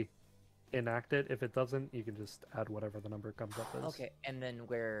theoretically enact it. If it doesn't, you can just add whatever the number comes up as. Okay, and then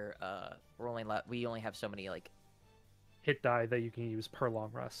where we only have so many like Hit die that you can use per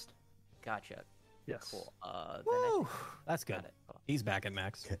long rest. gotcha. Yes. Cool. Then I Woo! think That's got good. it. Cool. He's back at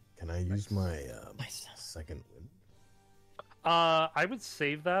max. Can I use my Nice. second wind? I would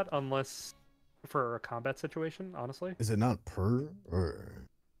save that unless for a combat situation, honestly. Is it not per or?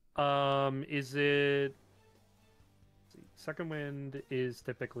 Is it? Let's see. Second wind is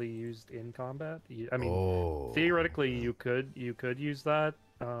typically used in combat. I mean, Oh, theoretically, okay. you could use that.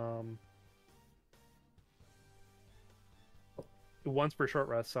 Once per short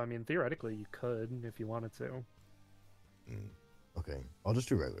rest. So I mean, theoretically, you could if you wanted to. Okay, I'll just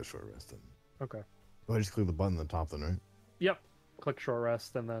do regular short rest then. Okay. Do I just click the button at the top then, right? Yep. Click short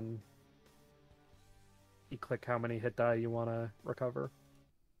rest, and then you click how many hit die you want to recover.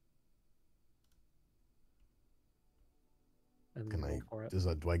 And Can roll I? for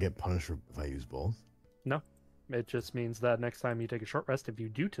it. Do I get punished if I use both? It just means that next time you take a short rest, if you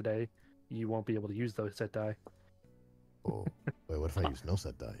do today, you won't be able to use those hit die. Oh, wait, what if I use no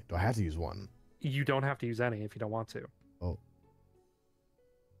set die? Do I have to use one? You don't have to use any if you don't want to. Oh,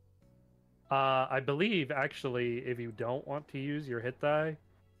 I believe, actually, if you don't want to use your hit die,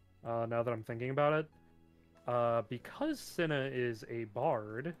 now that I'm thinking about it, because Cinna is a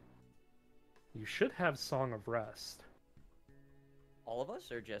bard, you should have Song of Rest. All of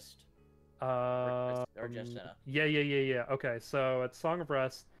us, or just Or just Cinna? Yeah. Okay, so at Song of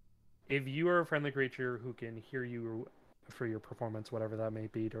Rest, if you are a friendly creature who can hear you for your performance, whatever that may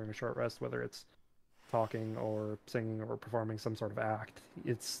be during a short rest, whether it's talking or singing or performing some sort of act,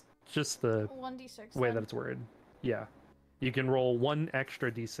 it's just the 1d6. way then. that it's worded. Yeah. You can roll one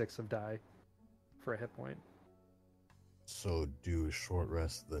extra d6 of die for a hit point. so do a short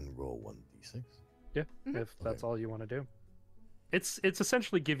rest, then roll 1d6? Yeah, Mhm. if that's Okay. all you want to do. It's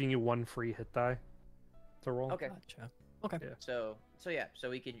essentially giving you one free hit die to roll. Okay. Gotcha. Okay. Yeah. So yeah. So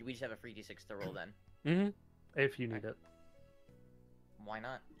we just have a free d6 to roll then. Mm-hmm. If you need it. Why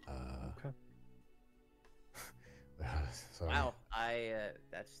not? Okay. Sorry. Wow.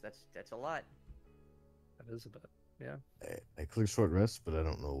 That's a lot. That is a bit. Yeah. I clicked short rest, but I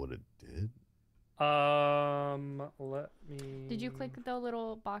don't know what it did. Let me. Did you click the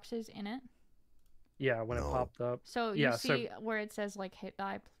little boxes in it? Yeah, when it No. popped up. So you Yeah, so- see where it says like hit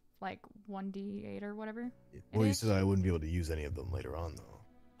die, like 1d8 or whatever? Well, you is? said I wouldn't be able to use any of them later on, though.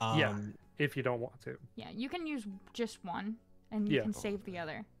 Yeah. If you don't want to. Yeah, you can use just one, and you Yeah. can save the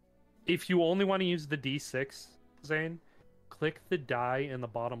other. If you only want to use the d6, Zane, click the die in the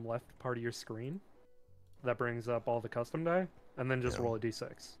bottom left part of your screen. That brings up all the custom die, and then just Yeah. roll a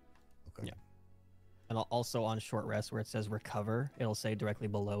d6. Okay. Yeah. And also on short rest, where it says recover, it'll say directly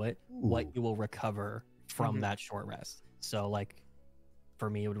below it what Ooh. you will recover from Mhm. that short rest. So, like, for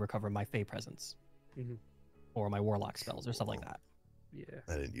me, it would recover my Fey presence, Mhm. or my Warlock spells, or stuff like that. Yeah.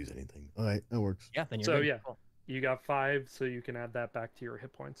 I didn't use anything. All right, that works. Yeah, then you're So good. yeah, Cool. you got 5, so you can add that back to your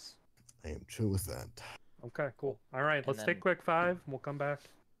hit points. I am chill with that. Okay, cool. All right, And let's take then- a quick 5. We'll come back.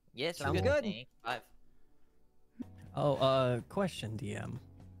 Yes, Sounds I'm good. good. 5. Oh, question, DM.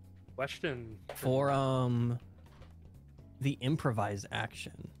 Question For the improvise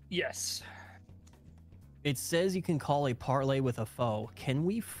action, Yes. it says you can call a parlay with a foe. Can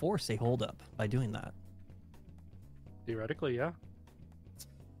we force a holdup by doing that? Theoretically, yeah.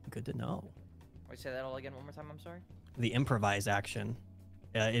 Good to know. Wait, say that all again one more time. I'm sorry. The improvise action.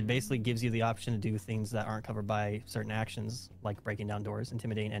 It basically gives you the option to do things that aren't covered by certain actions, like breaking down doors,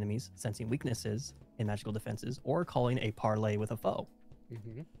 intimidating enemies, sensing weaknesses in magical defenses, or calling a parlay with a foe.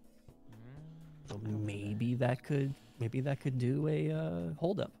 Mm-hmm. So maybe that could do a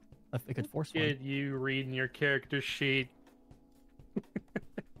hold up. It could force one. Did you read in your character sheet?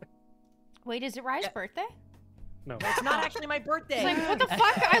 Wait, is it Rye's birthday? No. It's not actually my I was birthday. like, what the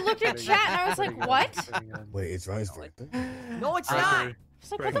fuck? I looked at chat and I was like, what? Wait, it's Ryan's birthday? No, it's not. Record, I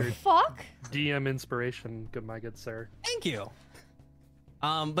was like, what the Record. fuck? DM inspiration, good my good sir. Thank you.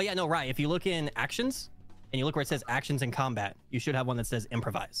 But yeah, no, right. If you look in actions and you look where it says actions in combat, you should have one that says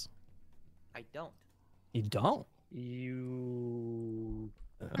improvise. I don't. You don't. You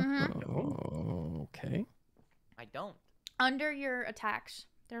Okay. I don't. Under your attacks,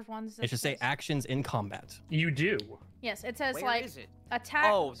 there's ones that It should say says- actions in combat. you do. Yes, it says Where like is it?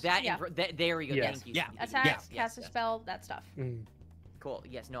 attack. Oh, that, yeah. there we go. Yes. Thank you. Yeah. Attack, Yes, yes, cast a yes. spell, that stuff. Mm, Cool.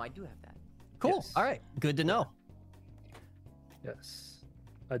 Yes. No, I do have that. Cool. Yes. All right. Good to know. yes.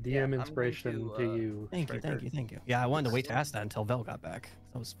 A DM Yeah, I'm going inspiration to, to you. Thank you. Striker. Thank you. Thank you. Yeah, I wanted to wait to ask that until Vel got back.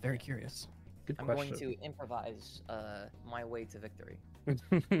 I was very curious. Good I'm question. going to improvise my way to victory.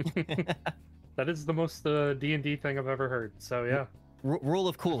 That is the most D&D thing I've ever heard. So yeah, Rule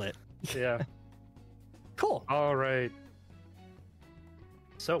of cool it. yeah. Cool. All right.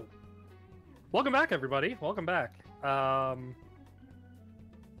 So, welcome back, everybody. Welcome back.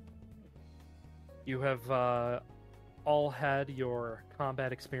 You have all had your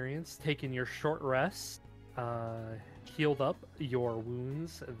combat experience, taken your short rest, healed up your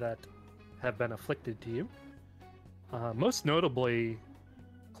wounds that have been afflicted to you. Most notably,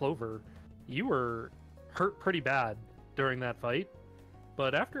 Clover, you were hurt pretty bad during that fight,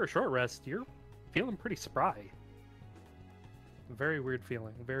 but after a short rest, you're feeling pretty spry. Very weird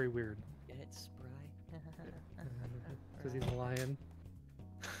feeling. Very weird. It's spry. Because he's a lion.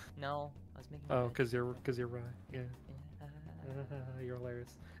 No, I was making. Oh, because you're right. Yeah. You're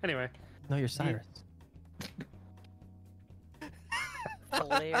hilarious. Anyway. No, you're Cyrus.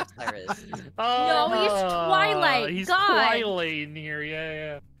 Hilarious, Cyrus. Oh, No, he's Twilight, He's God. Twilight in here. Yeah,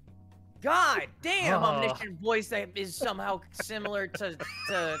 yeah. God damn, Oh. omniscient voice that is somehow similar to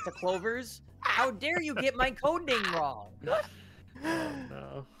Clover's. How dare you get my code name wrong? Oh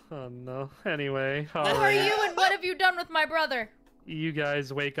no. Oh no. Anyway, Who all are right. you and what have you done with my brother? You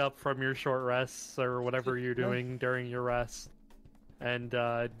guys wake up from your short rests or whatever you're doing during your rest, and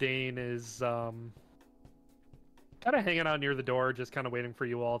Dane is kind of hanging out near the door, just kind of waiting for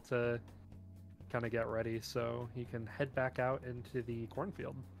you all to kind of get ready, so he can head back out into the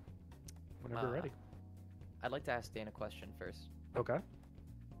cornfield whenever you're ready. I'd like to ask Dane a question first. Okay.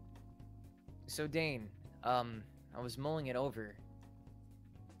 So Dane, I was mulling it over.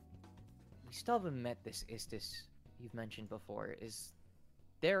 We still haven't met this Istis you've mentioned before. Is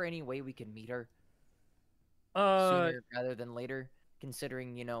there any way we can meet her sooner rather than later?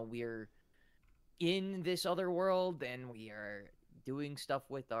 Considering, you know, we're in this other world and we are doing stuff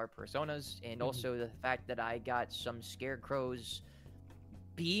with our personas, and also the fact that I got some scarecrows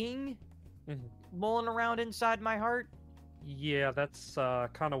being mulling around inside my heart. Yeah, that's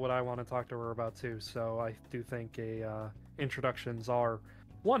kind of what I want to talk to her about too. So I do think introductions are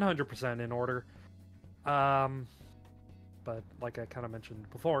 100% in order. But like I kind of mentioned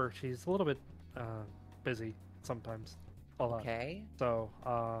before, she's a little bit busy sometimes. A lot. Okay. So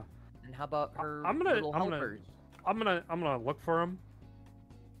And how about her I'm gonna- little I'm gonna- helpers? I'm gonna look for him.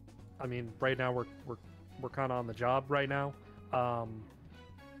 I mean, right now we're kind of on the job right now.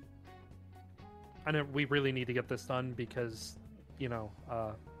 I know we really need to get this done because, you know,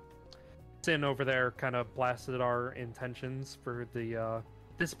 Sin over there kind of blasted our intentions for the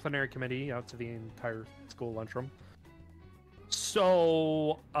disciplinary committee out to the entire school lunchroom.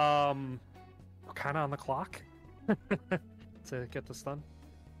 So, we're kind of on the clock to get this done.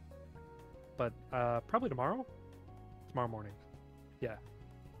 But probably tomorrow morning. Yeah.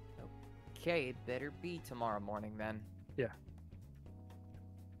 Okay, it better be tomorrow morning then.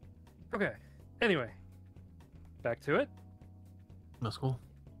 Okay. Anyway, back to it. That's cool.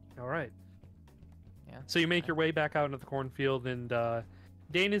 All right. Yeah. So you make your way back out into the cornfield, and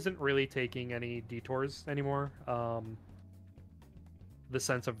Dane isn't really taking any detours anymore. The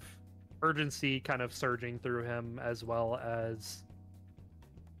sense of urgency kind of surging through him, as well as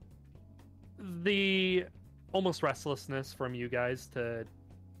the almost restlessness from you guys to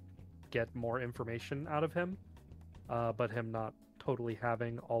get more information out of him, but him not totally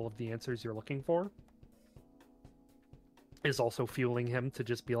having all of the answers you're looking for is also fueling him to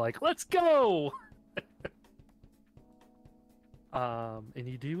just be like, let's go. And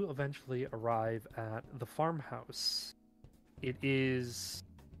you do eventually arrive at the farmhouse. It is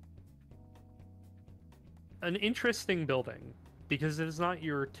an interesting building because it is not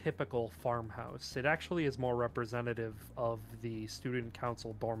your typical farmhouse. It actually is more representative of the student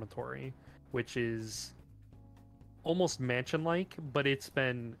council dormitory, which is almost mansion-like, but it's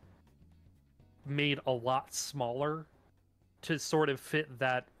been made a lot smaller to sort of fit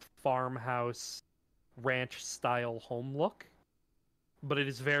that farmhouse ranch style home look. But it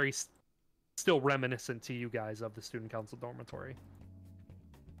is very still reminiscent to you guys of the student council dormitory.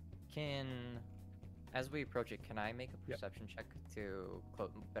 As we approach it, can I make a Yep. perception check to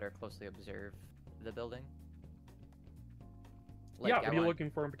better closely observe the building? Yeah, what are you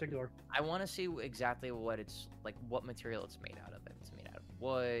looking for in particular? I want to see exactly what it's like, what material it's made out of. If it's made out of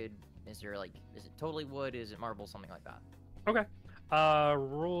wood, is it totally wood? Is it marble? Something like that. Okay.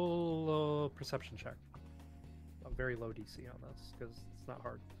 Roll a perception check. A very low DC on this because it's not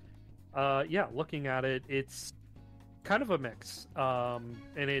hard. Yeah, looking at it, it's kind of a mix.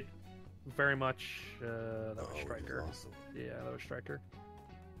 And it very much that was Striker. Awesome. Yeah, that was Striker.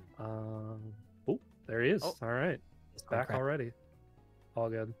 Oh, there he is. Oh. All right, It's back crack. already. All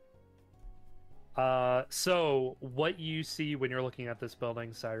good. So what you see when you're looking at this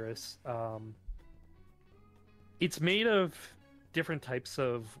building, Cyrus, it's made of different types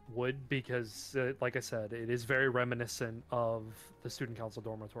of wood because, like I said, it is very reminiscent of the student council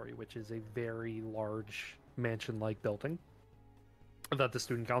dormitory, which is a very large mansion-like building that the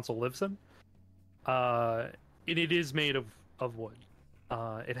student council lives in. And it is made of wood.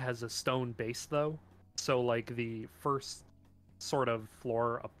 It has a stone base though, so like the first sort of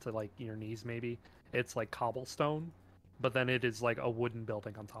floor up to like your knees maybe, it's like cobblestone, but then it is like a wooden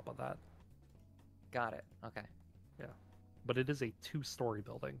building on top of that. Got it. Okay. But it is a 2-story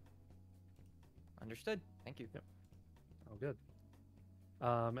building. Understood. Thank you. Oh, good.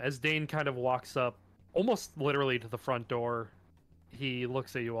 As Dane kind of walks up, almost literally to the front door, he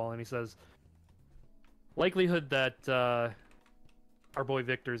looks at you all and he says, likelihood that our boy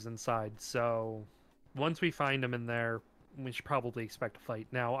Victor's inside, so once we find him in there, we should probably expect a fight.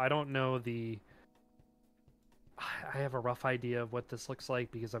 Now, I don't know I have a rough idea of what this looks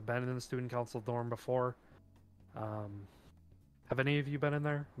like because I've been in the student council dorm before. Have any of you been in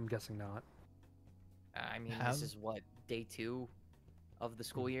there? I'm guessing not. I mean, Have- this is what, day 2 of the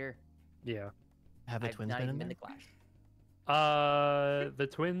school year? Yeah. Have the I've twins not been even in been there? to class. The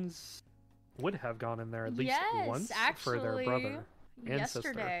twins would have gone in there at least Yes, once for their actually, brother and sister.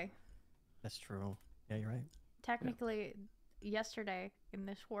 yesterday. That's true. Yeah, you're right. Technically, yesterday in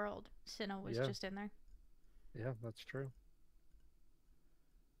this world, Cinna was Yeah. just in there. Yeah, that's true.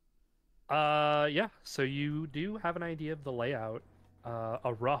 Yeah, so you do have an idea of the layout,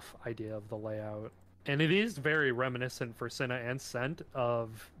 a rough idea of the layout, and it is very reminiscent for Cinna and Scent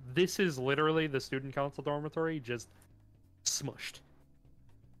of this is literally the student council dormitory just smushed.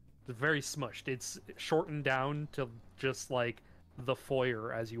 It's very smushed. It's shortened down to just like the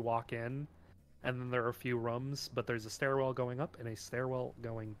foyer as you walk in, and then there are a few rooms, but there's a stairwell going up and a stairwell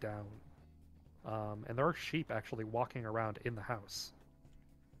going down. And there are sheep actually walking around in the house.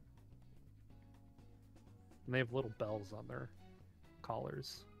 And they have little bells on their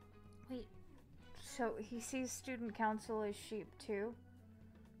collars. Wait, so he sees student council as sheep too?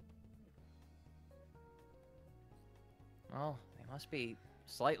 Well, they must be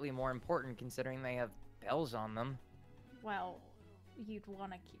slightly more important considering they have bells on them. Well, you'd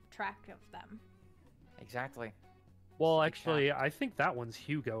want to keep track of them. Exactly. Well, Keep actually, I think that one's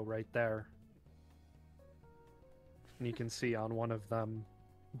Hugo right there. And you can see on one of them,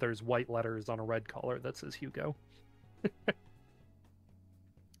 there's white letters on a red collar that says Hugo.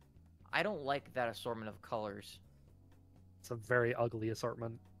 I don't like that assortment of colors. It's a very ugly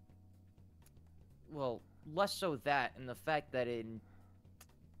assortment. Well, less so that, and the fact that it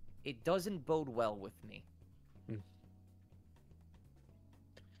doesn't bode well with me.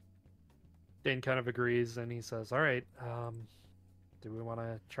 Dane kind of agrees, and he says, "All right, do we want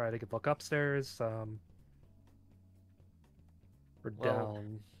to try to look upstairs? Or Well-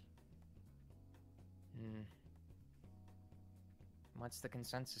 down?" Hmm. What's the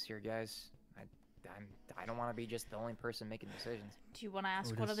consensus here, guys? I don't want to be just the only person making decisions. Do you want to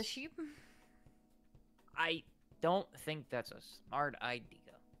ask Or one of the does- sheep? I don't think that's a smart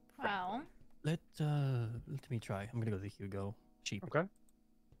idea. Well, Let me try. I'm gonna go to Hugo. Sheep. Okay.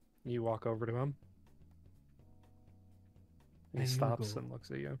 You walk over to him. He Hey, stops Hugo. and looks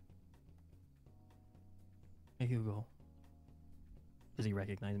at you. Hey, Hugo. Does he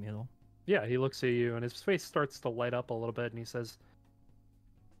recognize me at all? Yeah, he looks at you, and his face starts to light up a little bit, and he says,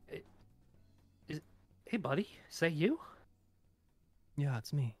 "Hey, buddy, is that you?" Yeah,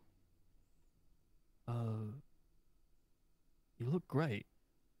 it's me. You look great.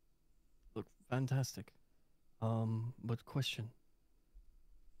 Look fantastic. But question.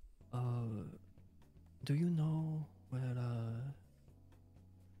 Do you know where,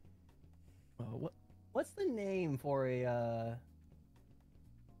 what's the name for a, I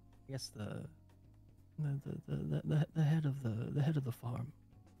guess the head of the farm?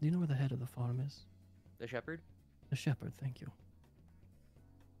 Do you know where the head of the farm is? The shepherd? The shepherd, thank you.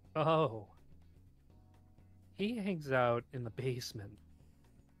 Oh. He hangs out in the basement.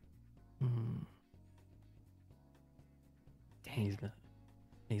 Hmm. Dang.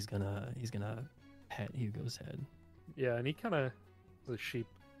 He's gonna pet Hugo's head. Yeah, and he kind of, the sheep,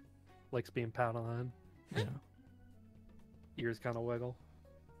 likes being pounded on. Yeah. Ears kind of wiggle.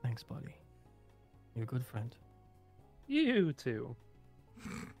 Thanks, buddy. You're a good friend. You too.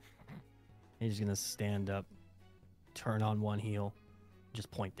 He's gonna stand up, turn on one heel, just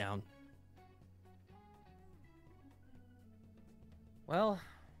point down. Well,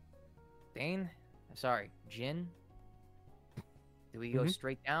 Dane, sorry, Jin. Do we go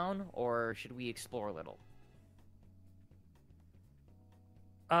straight down, or should we explore a little?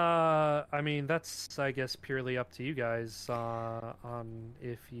 I mean, that's, I guess, purely up to you guys, on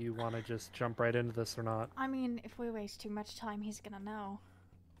if you want to just jump right into this or not. I mean, if we waste too much time, he's gonna know.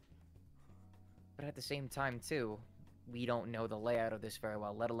 But at the same time, too, we don't know the layout of this very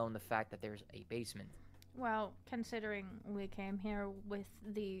well, let alone the fact that there's a basement. Well, considering we came here with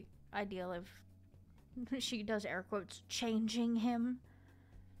the ideal of, she does air quotes, changing him,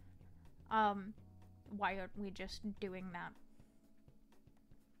 why aren't we just doing that?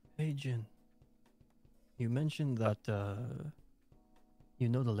 Hey, Jin. You mentioned that you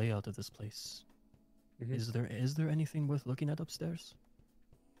know the layout of this place. Mhm. Is there anything worth looking at upstairs?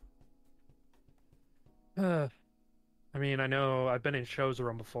 I mean, I know I've been in Show's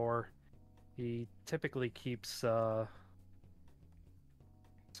room before. He typically keeps some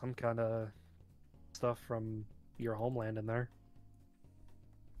kind of stuff from your homeland in there.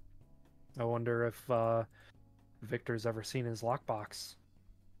 I wonder if Victor's ever seen his lockbox.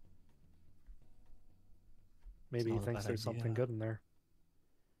 Maybe he not a thinks bad there's something idea. good in there.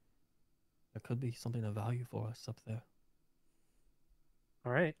 There could be something of value for us up there.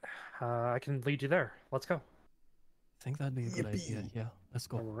 All right, I can lead you there. Let's go. I think that'd be a good idea. Yippee. Yeah, let's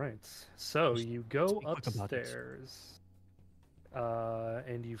go. All right. So Just you go be quick about it. upstairs,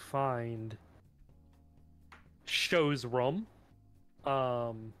 and you find Show's room.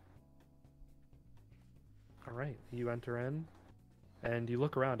 All right. You enter in, and you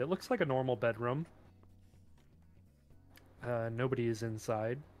look around. It looks like a normal bedroom. Nobody is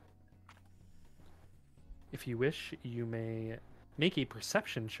inside. If you wish, you may make a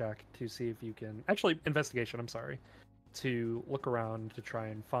perception check to see if you can... Actually, investigation, I'm sorry. To look around to try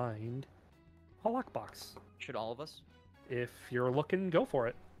and find a lockbox. Should all of us? If you're looking, go for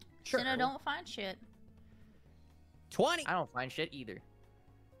it. Cinna don't find shit. 20. I don't find shit either.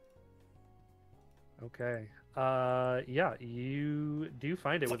 Okay. Yeah, you do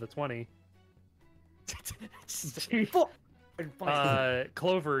find it with a 20.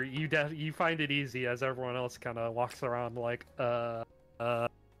 Clover, you find it easy as everyone else kind of walks around like, I'd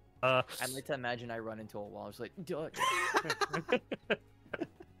like to imagine I run into a wall. It's like, duh.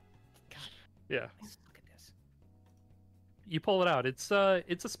 Yeah. Look at this. You pull it out. It's a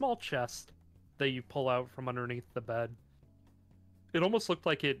small chest that you pull out from underneath the bed. It almost looked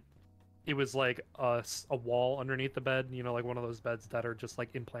like it was like a wall underneath the bed, you know, like one of those beds that are just like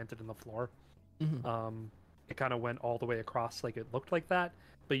implanted in the floor. Mhm. It kind of went all the way across, like it looked like that,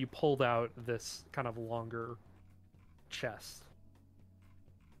 but you pulled out this kind of longer chest.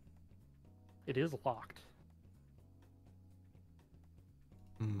 It is locked.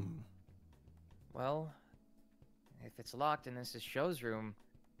 Hmm. Well, if it's locked and this is Show's room,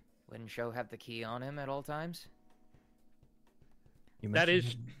 wouldn't Show have the key on him at all times? You That is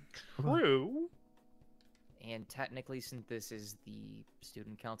mentioned- Go ahead. true. And technically, since this is the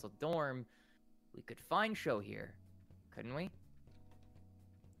student council dorm, we could find Show here, couldn't we?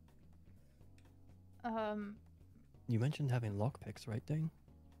 You mentioned having lockpicks, right, Dane?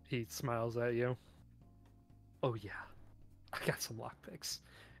 He smiles at you. Oh yeah, I got some lockpicks,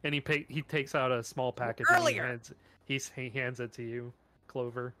 and he takes out a small package. Earlier! And he hands it to you,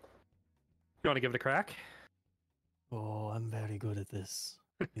 Clover. You want to give it a crack? Oh, I'm very good at this.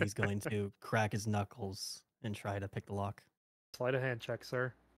 He's going to crack his knuckles and try to pick the lock. Slide a hand check,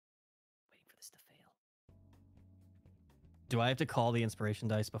 sir. Waiting for this to fail. Do I have to call the inspiration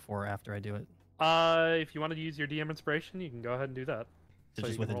dice before or after I do it? If you wanted to use your DM inspiration, you can go ahead and do that. So So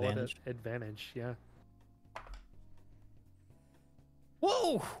just you with can roll it at advantage? Advantage, yeah.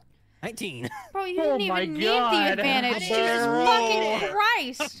 Oh, 19. Bro, you Oh didn't my even need God. the advantage. I Jesus didn't fucking roll.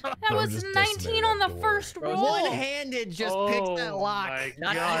 Christ! That Bro, was just 19 decimated on the that door. first Bro, roll. One-handed just picks that Oh lock. my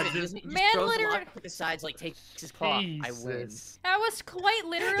Not God, even. just He just Man, throws the literally- lock to the sides, like takes his claw. I win. Jesus. That was quite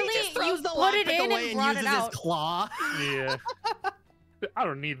literally. He just throws You the put it lockpick in away and and brought uses it out. his claw. Yeah. I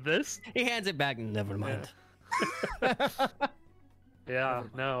don't need this. He hands it back. Never mind. Yeah,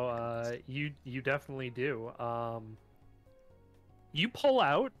 no, you definitely do. You pull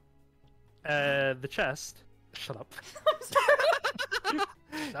out the chest. Shut up.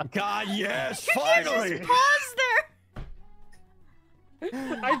 God, yes, Just finally. pause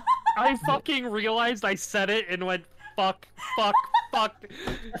there. I fucking realized I said it and went fuck.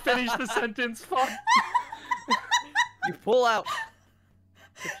 Finish the sentence. Fuck. You pull out.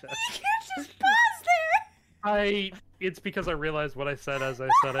 You can't just pause there. It's because I realized what I said as I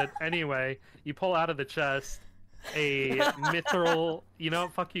said it. Anyway, you pull out of the chest a mithril. You know,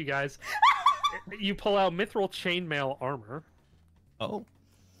 fuck you guys. You pull out mithril chainmail armor, Oh,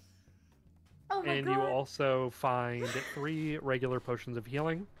 Oh my and god. you also find 3 regular potions of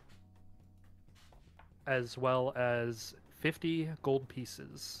healing, as well as 50 gold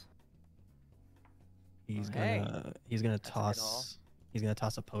pieces. he's Hey, gonna a bit all. toss. He's gonna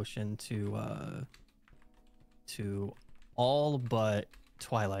toss a potion to all but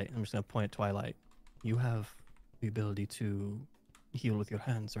Twilight. I'm just gonna point at Twilight. You have the ability to heal with your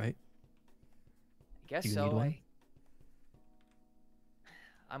hands, right? I guess Do you so. need one?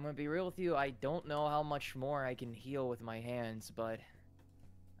 I'm gonna be real with you. I don't know how much more I can heal with my hands, but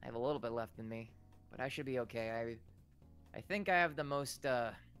I have a little bit left in me. But I should be okay. I think I have the most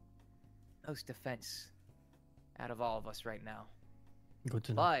defense out of all of us right now. Good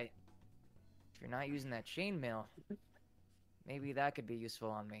to know. But if you're not using that chainmail, maybe that could be useful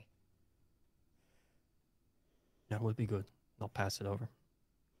on me. That would be good. I'll pass it over.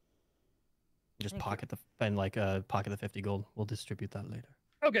 Just Thank you. pocket the 50 gold. We'll distribute that later.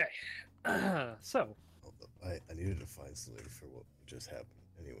 Okay. So, Hold up. I needed to find something for what just happened.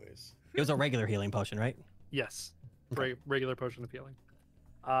 Anyways. It was a regular healing potion, right? yes, Okay. regular potion of healing.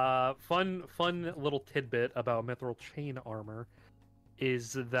 Fun little tidbit about mithril chain armor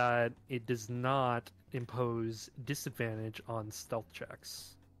is that it does not impose disadvantage on stealth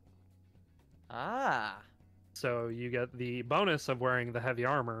checks. Ah, So you get the bonus of wearing the heavy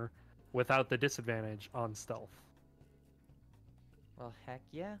armor without the disadvantage on stealth. well, heck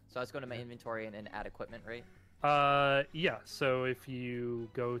yeah. So I was going to my inventory and add equipment, right? Yeah. So if you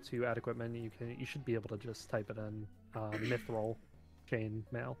go to add equipment, you should be able to just type it in mithril chain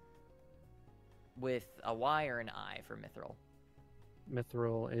mail. With a Y or an I for mithril.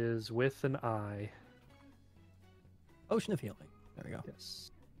 Mithril is with an I. Potion of healing. There we go.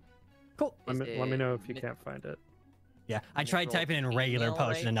 Yes. Cool. Is Let me it know if you myth- can't find it. Yeah, I tried Mithril typing in regular chainmail,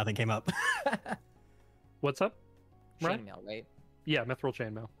 potion right? and nothing came up. What's up? Right. Chainmail, right? Yeah, mithril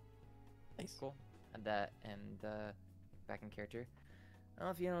chainmail. Nice. Cool. And that, and back in character. Well,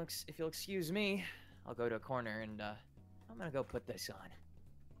 if you'll excuse me, I'll go to a corner and I'm gonna go put this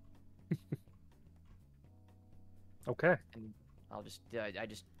on. Okay. And I'll just I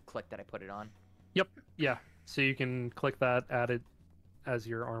just click that I put it on. Yeah. So you can click that, add it as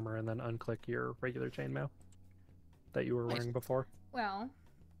your armor, and then unclick your regular chainmail that you were Nice. wearing before. Well,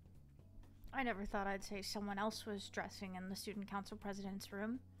 I never thought I'd say someone else was dressing in the student council president's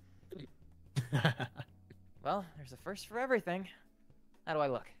room. Well, there's a first for everything. How do I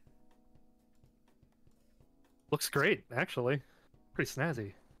look? Looks great, actually. Pretty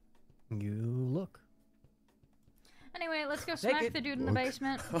snazzy. You look. Anyway, let's go Take smack it. the dude in the Look.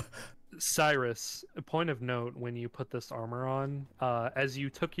 basement. Cyrus, a point of note when you put this armor on, as you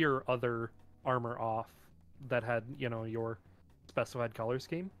took your other armor off that had, your specified color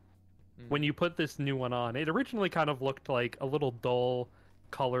scheme, when you put this new one on, it originally kind of looked like a little dull,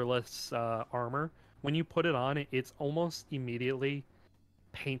 colorless armor. When you put it on, it's almost immediately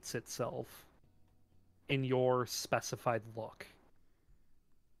paints itself in your specified look.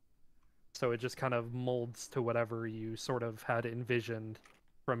 So it just kind of molds to whatever you sort of had envisioned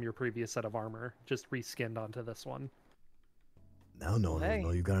from your previous set of armor, just reskinned onto this one. Now no one Hey. will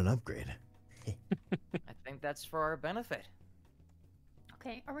know you got an upgrade. I think that's for our benefit.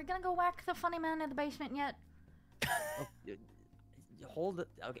 Okay, are we gonna go whack the funny man in the basement yet? Oh, hold it.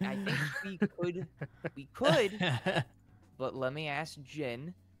 Okay, I think we could, but let me ask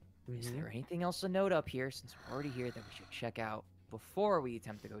Jen. Is Mhm. there anything else to note up here, since we're already here, that we should check out before we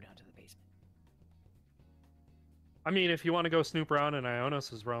attempt to go down to the basement? I mean, if you want to go snoop around in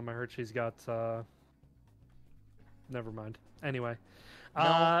Ionos' room, I heard she's got, Never mind. Anyway.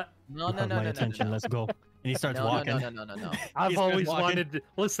 No. You have my attention. Let's go. he starts No, walking. no. I've He's always walking. wanted to,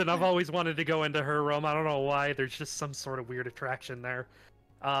 listen, I've always wanted to go into her room. I don't know why. There's just some sort of weird attraction there.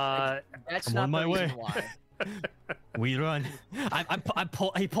 That's I'm not on the my reason way. why. We run. I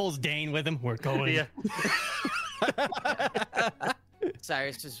pull. He pulls Dane with him. We're going. Yeah.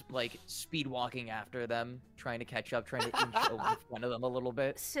 Cyrus is like speed walking after them, trying to catch up, trying to inch over in front of them a little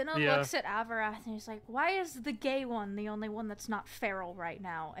bit. Cinna Yeah. looks at Avarath and he's like, "Why is the gay one the only one that's not feral right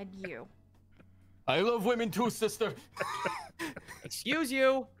now, and you?" I love women too, sister. Excuse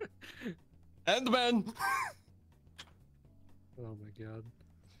you. And men. Oh my god.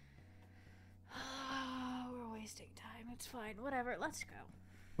 We're wasting time. It's fine. Whatever. Let's go.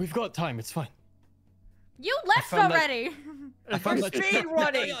 We've got time. It's fine. You left found that- already. I found We're that- speed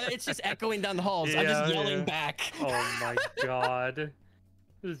running. No, it's just echoing down the halls. I'm just Yeah, yelling yeah. back. Oh my god.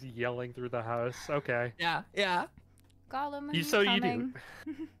 Just yelling through the house. Okay. Yeah. Gollum, You is so coming.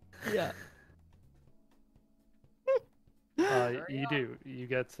 you do. Yeah. You do. You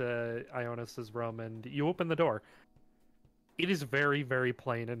get to Ionis's room and you open the door. It is very, very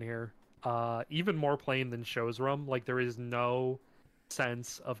plain in here. Even more plain than Show's room. Like, there is no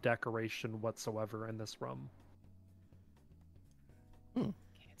sense of decoration whatsoever in this room. Can't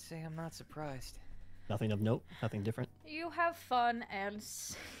say I'm not surprised. Nothing of note. Nothing different. You have fun, and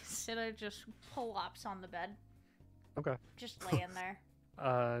Cinna just plops on the bed. Okay. Just laying there.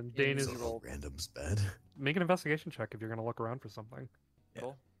 Dane It's is a random's bed. make an investigation check if you're gonna look around for something.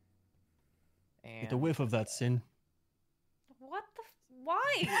 Cool. Get a And, whiff of that sin. What the?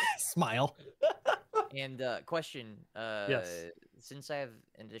 Why? Smile. and question. Yes. Since I have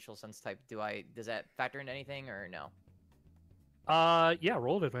an additional sense type, does that factor into anything or no? Yeah,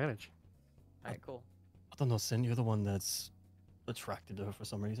 roll at advantage. All right, cool. I don't know, Sin. You're the one that's attracted to her for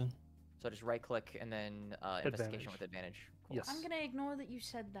some reason. So just right click and then investigation Advantage. with advantage. Cool. Yes. I'm gonna ignore that you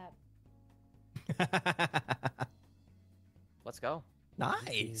said that. Let's go.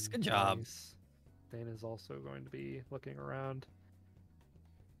 Nice. Good job. Nice. Dane is also going to be looking around.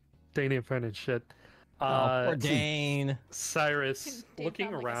 Dane ain't finding shit. Oh, poor Dane. Cyrus Dane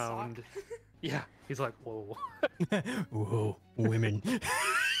looking found, like, a sock. around. Yeah, he's like, whoa. Whoa, women.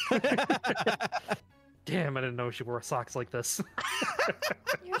 Damn, I didn't know she wore socks like this.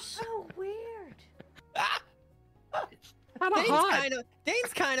 You're so weird. Kinda hot.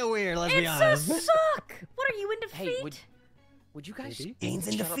 Dane's kind of weird. Let's be It's a honest. sock. What are you into Hey, feet? would you guys Maybe. Dane's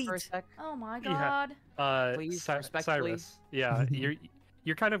shut into up for a feet. sec? Oh my Yeah. god. Please, Cy- respectfully. Cyrus. Yeah,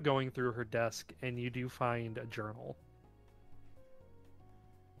 you're kind of going through her desk, and you do find a journal.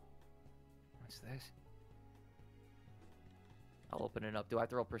 What's this? I'll open it up. Do I have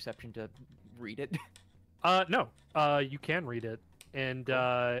to roll perception to read it? No. You can read it, and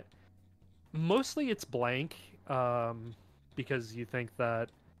mostly it's blank. Because you think that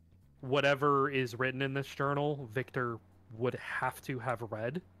whatever is written in this journal, Victor would have to have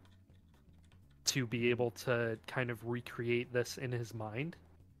read to be able to kind of recreate this in his mind.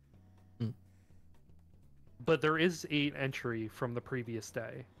 Hmm. But there is an entry from the previous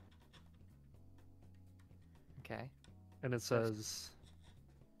day, Okay. and it says,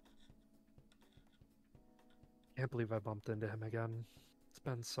 "Can't believe I bumped into him again. It's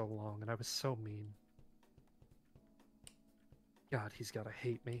been so long, and I was so mean. God, he's gotta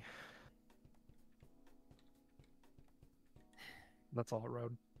hate me." That's all it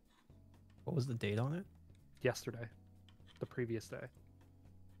wrote. What was the date on it? Yesterday. The previous day.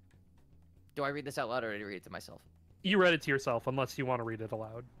 Do I read this out loud or do I read it to myself? You read it to yourself, unless you want to read it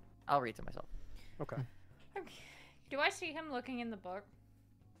aloud. I'll read it to myself. Okay. Do I see him looking in the book?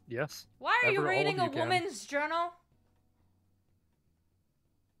 Yes. Why are you All of reading a you can. woman's journal?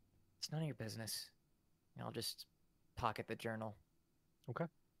 It's none of your business. I'll just pocket the journal.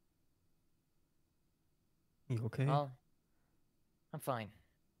 You okay? Well, I'm fine.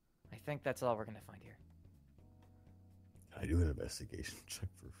 I think that's all we're gonna find here. I do an investigation check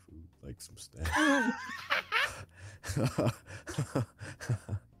for food, like some stuff.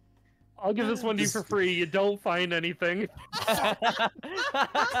 I'll give this one to you for free. You don't find anything.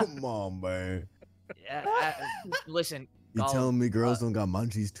 Come on, man. Yeah. Listen, You Gollum, telling me girls don't got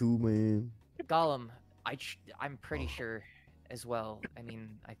munchies too, man? Gollum, I'm pretty sure as well. I mean,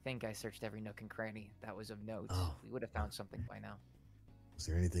 I think I searched every nook and cranny that was of note. Oh. We would have found something by now. Was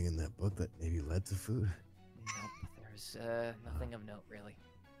there anything in that book that maybe led to food? Nope, there's nothing of note really.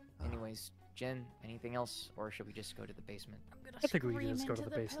 Oh. Anyways, Jen, anything else, or should we just go to the basement? I'm gonna I think we can scream just go to into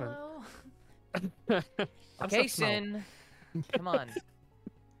the basement. pillow. How's Okay, that smell? Sin, come on.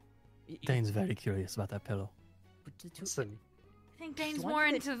 Dane's very curious about that pillow. Listen, I think Dane's Do I more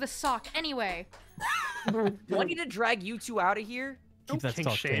need into the sock. Anyway. Do I need to drag you two out of here? Keep that kink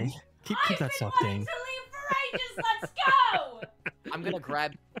sock, shame. Dane. Keep that sock, Dane. to leave outrageous. Let's go. I'm gonna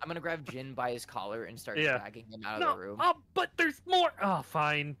grab Jin by his collar and start Yeah. dragging him out of No, the room. but there's more. Oh,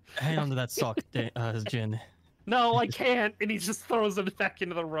 fine. Hang on to that sock, Jin. No, I can't. And he just throws it back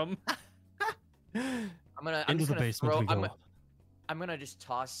into the room. I'm Into just the gonna basement throw. we go. I'm gonna just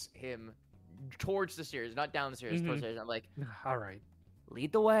toss him towards the stairs, not down the stairs, towards the stairs. I'm like, All right,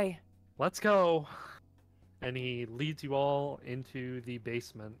 lead the way. let's go. And he leads you all into the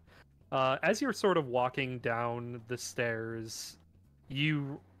basement. As you're sort of walking down the stairs,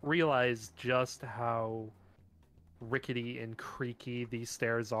 you realize just how rickety and creaky these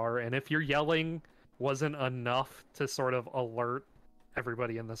stairs are. And if your yelling wasn't enough to sort of alert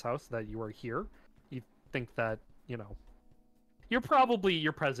everybody in this house that you are here, you think that,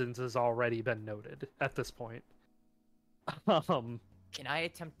 your presence has already been noted at this point. Can I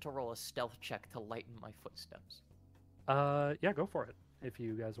attempt to roll a stealth check to lighten my footsteps? Yeah, go for it. If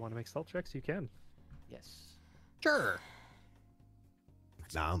you guys want to make stealth checks, you can. Yes. Sure.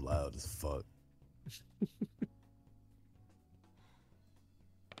 Nah, I'm loud as fuck.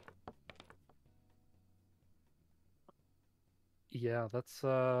 Yeah, that's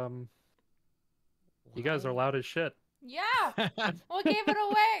you guys are loud as shit. Yeah. What gave it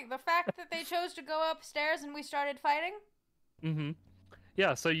away? The fact that they chose to go upstairs and we started fighting? Mm-hmm.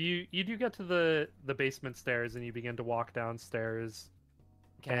 Yeah, so you do get to the basement stairs and you begin to walk downstairs.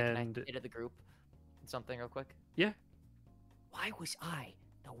 Can I And- say to the group something real quick? Yeah. Why was I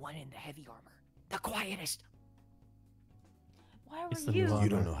the one in the heavy armor, the quietest? Why It's were the you? new You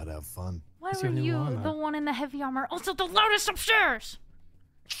don't know how to have fun. Why It's were your new you armor. the one in the heavy armor? Also the loudest upstairs!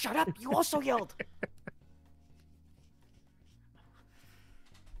 Shut up! You also yelled.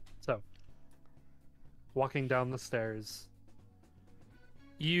 So, walking down the stairs,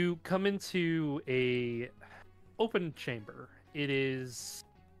 you come into a open chamber. It is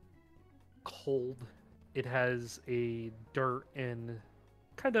cold. It has a dirt and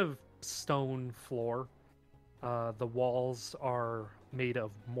kind of stone floor. The walls are made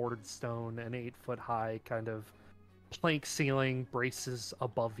of mortared stone, an 8-foot high kind of plank ceiling braces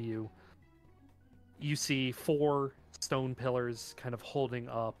above you. You see 4 stone pillars kind of holding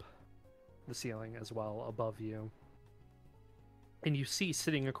up the ceiling as well above you. And you see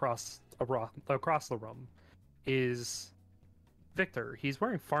sitting across the room is Victor. He's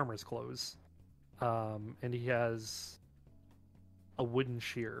wearing farmer's clothes. And he has a wooden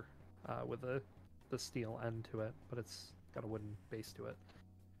shear with the steel end to it, but it's got a wooden base to it.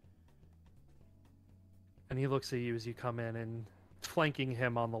 And he looks at you as you come in, and flanking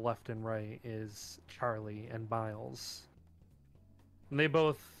him on the left and right is Charlie and Miles. And they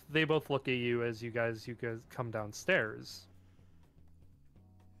both look at you as you guys come downstairs.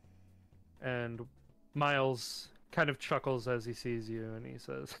 And Miles kind of chuckles as he sees you, and he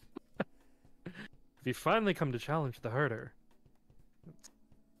says, "If you finally come to challenge the herder, it's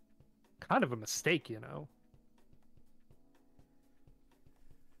kind of a mistake, you know."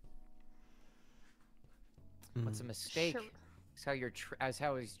 What's a mistake? Sure. It's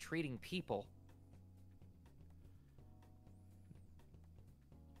how he's treating people.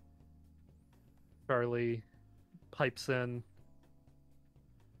 Charlie pipes in,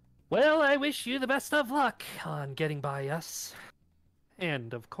 "Well, I wish you the best of luck on getting by us.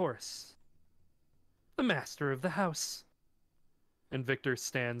 And, of course, the master of the house." And Victor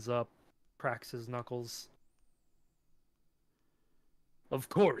stands up, cracks his knuckles. "Of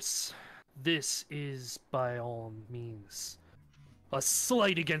course, this is by all means a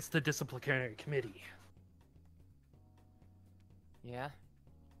slight against the disciplinary committee." Yeah?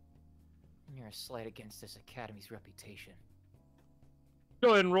 And you're a slight against this academy's reputation.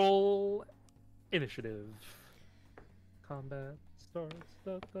 Go ahead and roll initiative. Combat starts.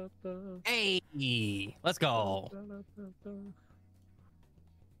 Da, da, da, Hey, let's go. da, da, da, da.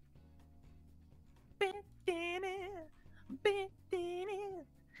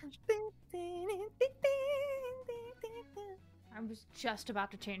 I was just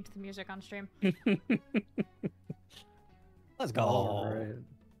about to change the music on stream. Let's go. Alright.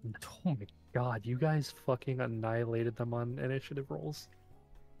 Oh my god, you guys fucking annihilated them on initiative rolls.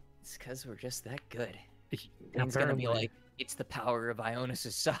 It's because we're just that good. It's gonna be like, it's the power of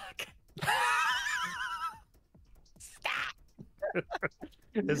Ionis' sock.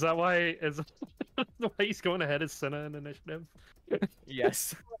 Is that why he's going ahead as Senna in initiative?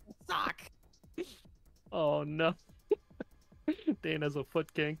 Yes. Sock. Oh no. Dane has a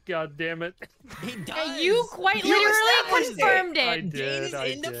foot kink, god damn it. He does. You quite You literally established it. confirmed I it. did, is I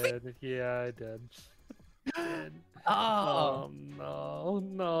in the did. Yeah, I did. Oh.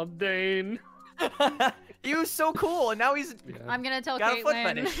 No, Dane. He was so cool, and now he's. Yeah. I'm gonna tell Got a foot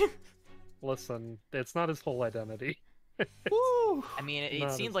Caitlin. fetish. Listen, it's not his whole identity. Woo! I mean, it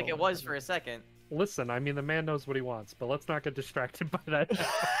Not seems his like it whole was for a identity. second. Listen, I mean, the man knows what he wants, but let's not get distracted by that.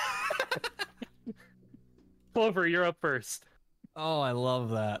 Clover, you're up first. Oh, I love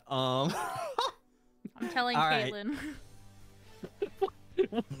that. I'm telling All right. Caitlin.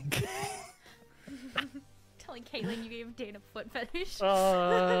 Telling Caitlin you gave Dana foot fetish.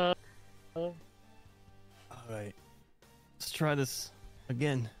 Uh, All right. Let's try this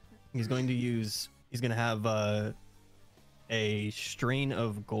again. He's going to have a string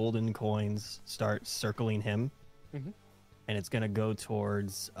of golden coins start circling him. Mhm. And it's going to go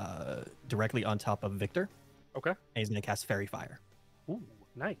towards directly on top of Victor. okay. And he's going to cast Fairy Fire. Ooh,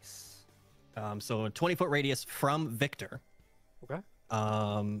 nice. So a 20-foot radius from Victor. Okay.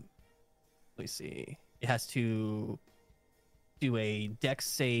 Let's see. It has to do a dex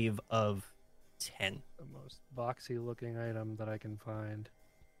save of 10. The most boxy looking item that I can find.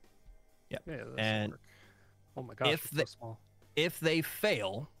 Yep. Yeah, that should And work. Oh my gosh, if it's the- so small. If they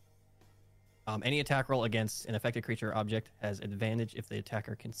fail, any attack roll against an affected creature or object has advantage if the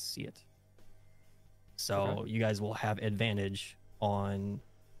attacker can see it. So Okay. you guys will have advantage on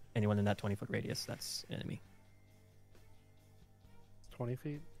anyone in that 20-foot radius that's an enemy. 20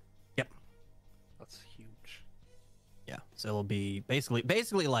 feet? Yep. That's huge. Yeah. So it'll be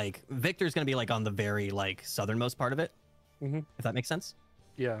basically like Victor's gonna be like on the very like southernmost part of it. Mhm. If that makes sense.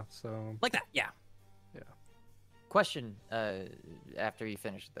 Yeah, so Like that. Yeah. Question, after you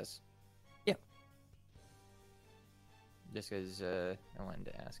finish this. Yeah. Just because I wanted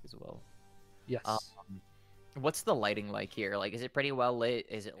to ask as well. yes. What's the lighting like here? Like, is it pretty well lit?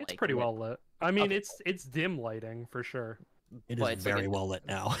 Is it It's like pretty lit? well lit. I mean, Okay. it's dim lighting for sure. It But is it's like very a- well lit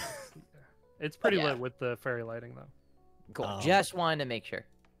now. It's pretty Yeah. lit with the fairy lighting though. Cool. Just wanted to make sure.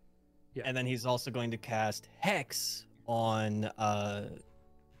 Yeah. And then he's also going to cast Hex on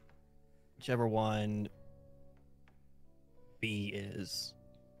whichever one B is.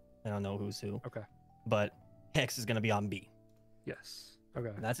 I don't know who's who. Okay. But Hex is going to be on B. Yes. Okay.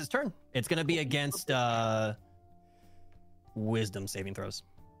 And that's his turn. It's going to be against Wisdom saving throws.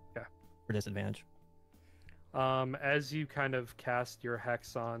 Yeah. For disadvantage. As you kind of cast your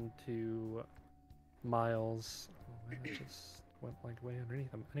hex on to Miles, oh man, it just went like way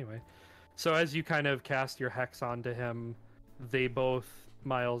underneath him. Anyway, so as you kind of cast your hex onto him, they both,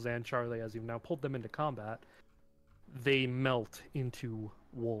 Miles and Charlie, as you've now pulled them into combat, they melt into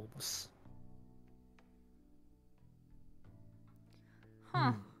wolves.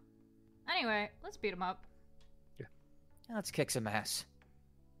 Huh. Anyway, let's beat him up. Let's kick some ass.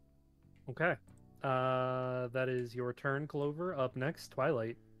 Okay. That is your turn, Clover. Up next,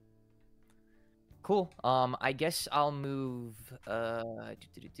 Twilight. Cool. I guess I'll move. I'll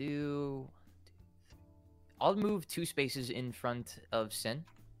move 2 spaces in front of Sin,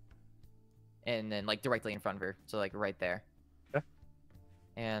 and then like directly in front of her, so like right there. Okay.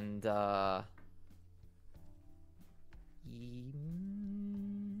 And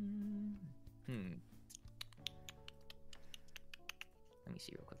Let me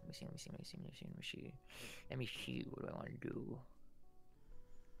see real quick. Let me see. What do I want to do?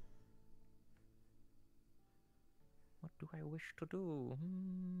 What do I wish to do?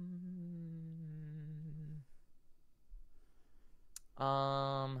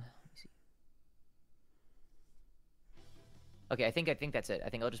 Let me see. Okay, I think that's it. I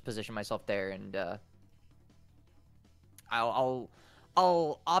think I'll just position myself there, and I'll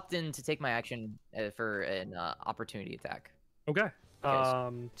opt in to take my action for an opportunity attack. Okay.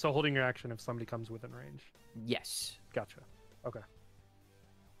 Okay, So holding your action if somebody comes within range. Yes. Gotcha. Okay.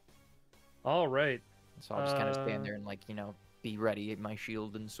 All right. So I'll just kind of stand there and like be ready, my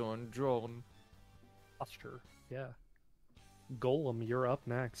shield and so on drawn. Posture. Yeah. Golem, you're up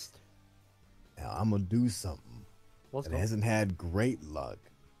next. Now I'm gonna do something Let's that go. hasn't had great luck,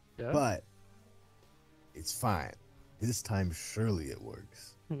 Yeah. but it's fine. This time, surely it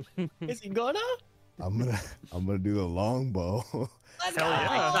works. Is he gonna? I'm gonna do the longbow. Let's Hell go! yeah.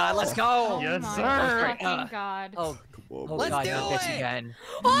 Oh my God, let's go! Oh Yes, my sir. fucking god. Oh, Come on, oh Let's God, do not this it! again.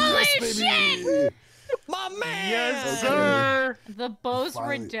 Holy yes, shit! baby! My man! Yes, Okay. sir. The Bo's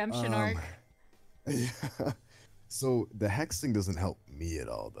Finally, redemption arc. Yeah. So the hex thing doesn't help me at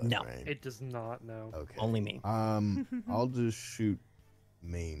all, though, No. right? It does not know. Okay. Only me. I'll just shoot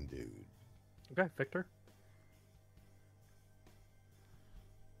main dude. Okay, Victor.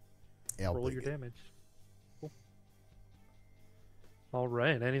 Yeah, I'll Roll take your it. damage. Cool. All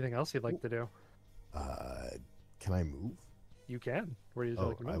right. Anything else you'd like to do? Can I move? You can. Where do you Oh,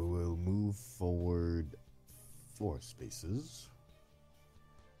 like to I move? will move forward 4 spaces.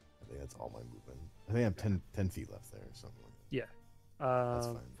 I think that's all my movement. I think I have 10 feet left there or something like that.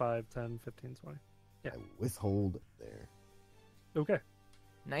 fine. 5, 10, 15, 20. Yeah. I withhold there. Okay.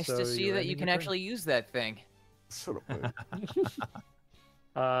 Nice So to see you're that you ending can your turn. actually use that thing. Shut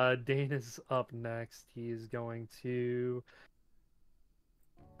up. Dane is up next. He's going to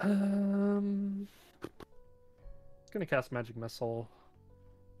he's gonna cast Magic Missile.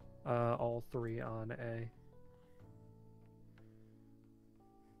 All 3 on A.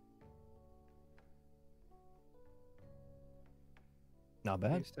 Not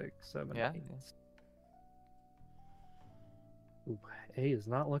bad. 6, 7, Yeah. 8. Ooh, A is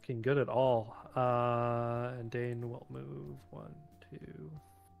not looking good at all. And Dane will move 1, 2,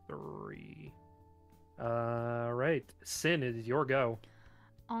 3. Right. Sin, it is your go.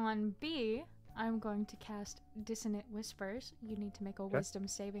 On B, I'm going to cast Dissonant Whispers. You need to make a Wisdom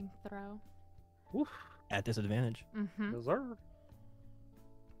saving throw. Oof. At disadvantage. Mm-hmm. Those are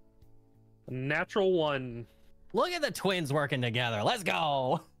natural 1. Look at the twins working together. Let's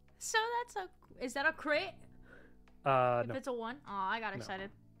go. So is that a crit? No, If it's a 1? Oh, I got No. excited.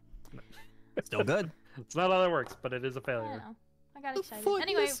 Still good. it's not how that works, but it is a I failure. don't know. I got The excited. foot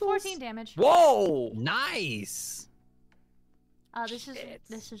Anyway, missiles. 14 damage. Whoa! Nice.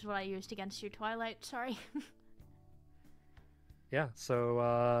 This is what I used against you, Twilight. Sorry. Yeah,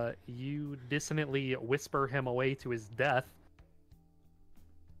 so you dissonantly whisper him away to his death.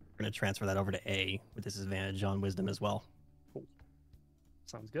 We're gonna transfer that over to A with disadvantage on wisdom as well.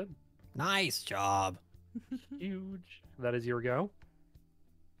 Sounds good. Nice job. Huge. That is your go.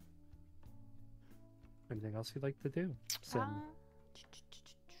 Anything else you'd like to do? Sin.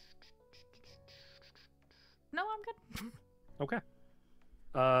 No, I'm good. Okay.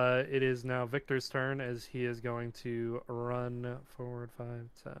 It is now Victor's turn as he is going to run forward 5,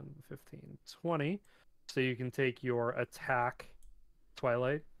 10, 15, 20. So you can take your attack,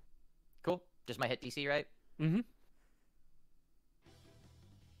 Twilight. Cool. Just my hit DC, right? Mm-hmm.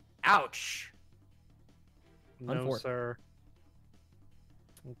 Ouch! No, Run for it. sir.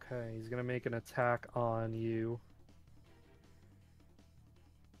 Okay, he's gonna make an attack on you.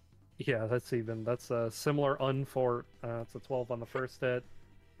 Yeah, that's a similar unfort. It's a 12 on the first hit,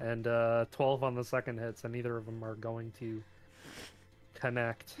 and 12 on the second hit, so neither of them are going to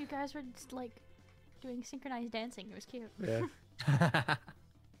connect. You guys were just, like doing synchronized dancing. It was cute. Yeah.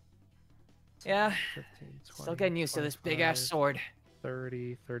 Yeah. 15, 20, Still getting used to this big 25, ass sword.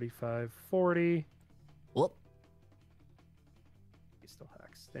 30, 35, 40. Whoop. He's still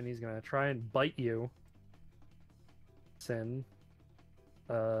hexed. And he's gonna try and bite you. Sin.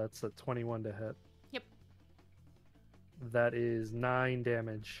 It's a 21 to hit. Yep. That is 9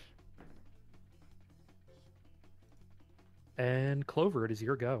 damage. And Clover, it is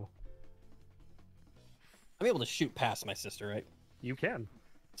your go. I'm able to shoot past my sister, right? You can.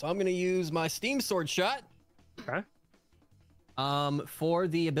 So I'm gonna use my steam sword shot. Okay. For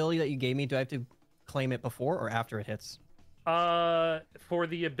the ability that you gave me, do I have to claim it before or after it hits? For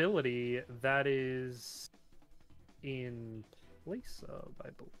the ability, that is in place of, I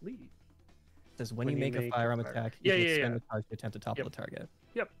believe. It says when you make a firearm attack, Yeah, you can yeah, expend yeah. the charge to attempt to topple Yep. the target.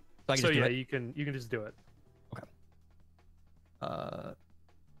 Yep. So I can So just do yeah, it? you can just do it. How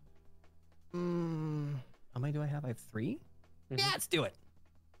many do I have? I have 3? Mhm. Yeah, let's do it.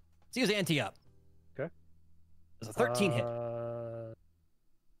 Let's use ante up. Okay. There's a 13 hit.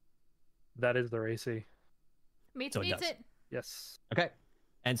 That is their AC. Meets So it does. it. Yes. Okay.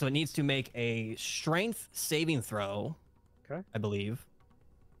 And so it needs to make a strength saving throw. Okay. I believe.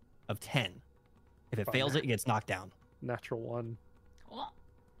 Of 10. If it Fine. fails it gets knocked down. Natural 1. Oh,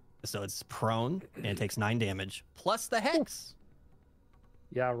 So it's prone and it takes 9 damage. Plus the hex.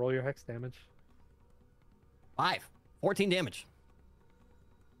 Yeah, roll your hex damage. 5. 14 damage.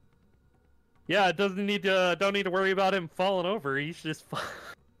 Yeah, it doesn't need to. Don't need to worry about him falling over. He's just.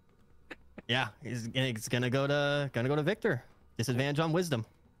 Yeah, it's gonna go to Victor. Disadvantage on wisdom.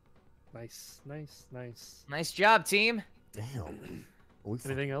 Nice. Nice job, team. Damn. We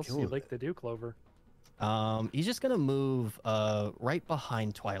fucking Anything else killed you'd like it. to do, Clover? He's just gonna move right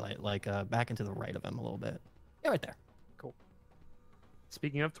behind Twilight, like back into the right of him a little bit. Yeah, right there.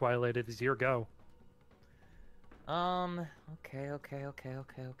 Speaking of Twilight, it is your go. Okay.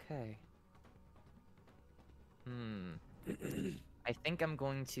 I think I'm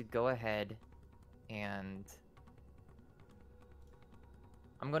going to go ahead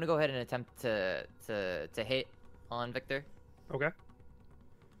and attempt to hit on Victor. Okay.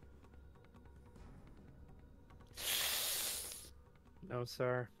 No,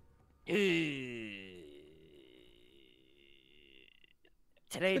 sir. Today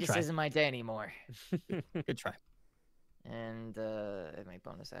Good just try. isn't my day anymore. Good try. And my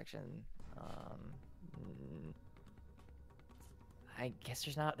bonus action. I guess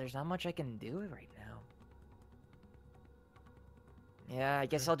there's not much I can do right now. Yeah, I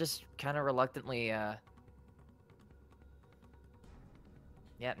guess I'll just kind of reluctantly. Yeah,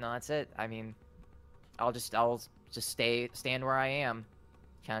 no, that's it. I mean, I'll just stand where I am,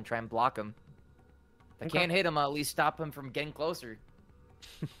 kind of try and block him. If I Okay. can't hit him, I'll at least stop him from getting closer.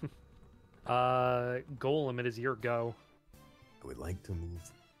 Golem, it is your go. I would like to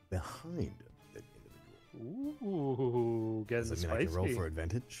move behind that individual. Ooh, getting Does that mean spicy. I can roll for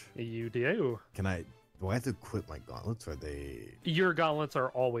advantage? You do. Can I? Do I have to quit my gauntlets? Or are they Your gauntlets are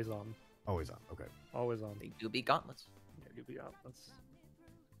always on. always on? Okay. Always on. They do be gauntlets. Yeah, you be gauntlets.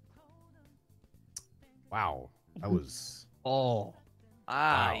 Wow. That was. Oh,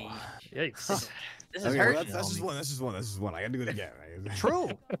 Ah, Wow. Yikes. this is Okay, well, hurt. that's just one. That's just one. That's just one. I gotta do it again. Right? true.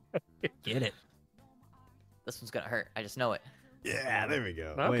 Get it. This one's gonna hurt. I just know it. Yeah, there we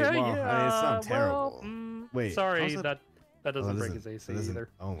go. Okay, Wait, well, yeah. it's not terrible. Well, Wait, sorry, how's that Oh, doesn't that break doesn't- his that AC doesn't- either.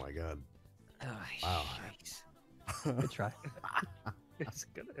 Oh my god. Oh, Wow. yikes. Good try. It's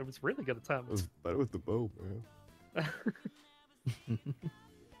good. It was really good It attempt. was better with the bow, man.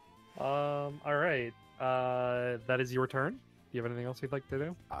 All right. That is your turn. Do you have anything else you'd like to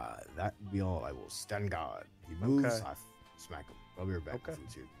do? That be all. I will stand guard. He moves, Okay. I smack him. I'll be right back. Okay. if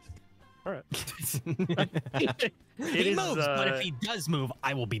it's you. All right. he is, moves, but uh, if he does move,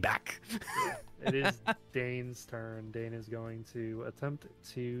 I will be back. It is Dane's turn. Dane is going to attempt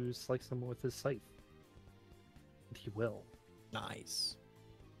to slice him with his scythe. And he will. Nice.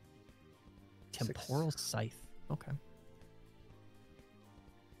 Six. Temporal scythe. Okay.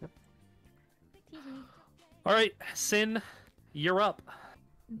 All right, Sin, you're up.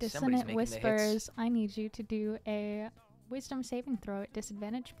 Dissonant making the hits. Whispers, I need you to do a wisdom saving throw at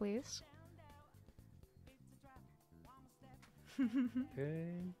disadvantage, please. Okay.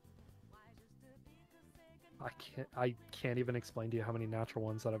 I can't even explain to you how many natural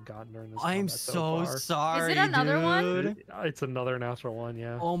ones that I've gotten during this. I'm combat so far. sorry. another one? dude. It's another natural one,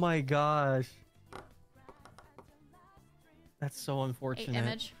 yeah. Oh my gosh. That's so 8 unfortunate.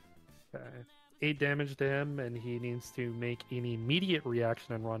 damage. Okay. 8 damage to him, and he needs to make an immediate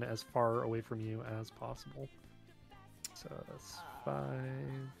reaction and run as far away from you as possible. So that's 5,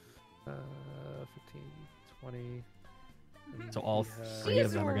 15, 20. and So all he has- three He's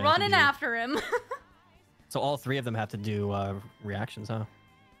of them are gonna have to running do- after him. So all three of them have to do reactions, huh?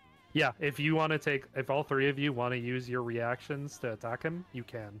 Yeah, if you want to if all three of you want to use your reactions to attack him, you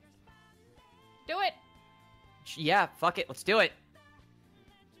can. Do it. Yeah, fuck it. Let's do it.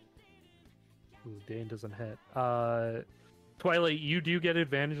 Ooh, Dane doesn't hit. Twilight, you do get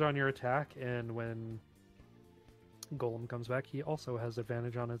advantage on your attack, and when Golem comes back, he also has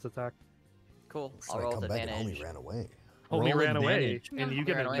advantage on his attack. Cool. Looks I'll like roll come with back and advantage. only ran away. Only Roll ran away, advantage. and Yeah. you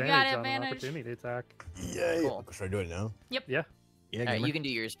get Ran an away. advantage You got on an advantage. opportunity attack. Yeah. Cool. Should I do it now? Yeah, All right, gamer. you can do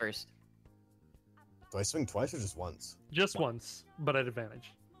yours first. Do I swing twice or just once? Just once, but at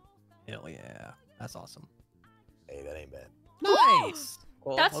advantage. Hell yeah. That's awesome. Hey, that ain't bad. Nice.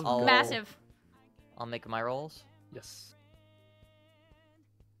 Cool. That's I'll- massive. I'll make my rolls. Yes.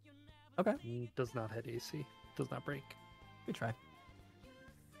 Okay. Does not hit AC. Does not break. Good try.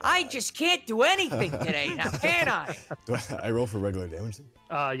 I just can't do anything today, now can I? Do I roll for regular damage then?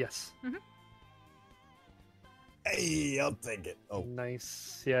 Yes. Hey, I'll take it. Oh,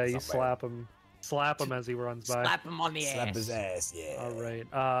 Nice. Yeah, you Not bad. slap him as he runs by. Slap him on the slap ass. his ass, yeah. All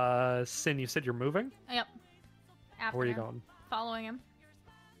right. Sin, you said you're moving? Yep. After Where are you him. going? Following him.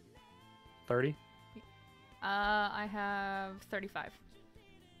 30? I have 35.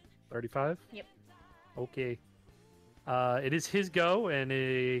 35? Yep. Okay. It is his go, and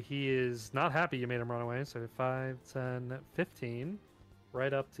he is not happy you made him run away. So 5, 10, 15.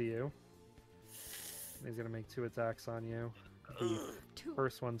 Right up to you. He's going to make 2 attacks on you. The Two.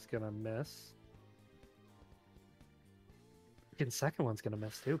 first one's going to miss. The second one's going to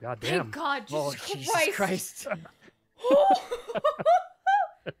miss, too. God damn. Thank God, Jesus, Oh, Jesus Christ.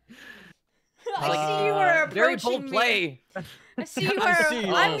 I see you were approaching Very bold me. play. I see you I were. see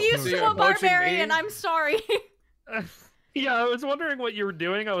you. I'm Oh, used so to you're a approaching barbarian. me? I'm sorry. Yeah, I was wondering what you were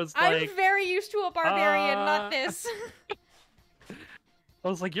doing. I was like, I'm very used to a barbarian, uh, not this. I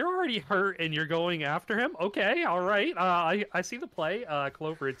was like, you're already hurt and you're going after him? Okay, all right. I see the play.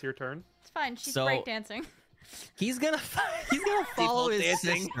 Clover, it's your turn. It's fine. She's So- breakdancing. He's gonna follow Default his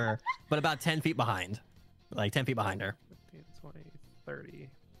dancing. sister, but about 10 feet behind, like 10 feet behind her, 15, 20, 30.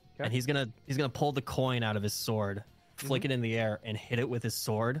 and he's gonna pull the coin out of his sword, flick it in the air, and hit it with his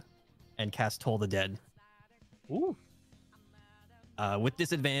sword, and cast Toll the Dead. Ooh. With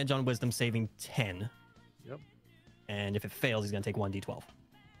disadvantage on Wisdom saving 10, Yep. and if it fails, he's gonna take 1d12.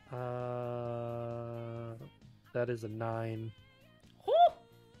 That is a 9.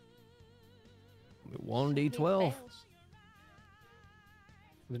 1d12 Fails.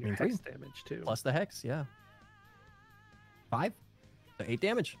 Then I your mean, hex damage too. plus the hex. Yeah. 5. So 8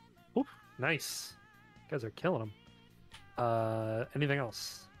 damage. Oof, nice. You guys are killing him. Anything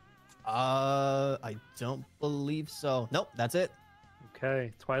else? I don't believe so. Nope, that's it.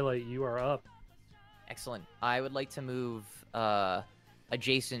 Okay, Twilight, you are up. Excellent. I would like to move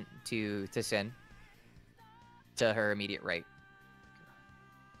adjacent to Sin to her immediate right.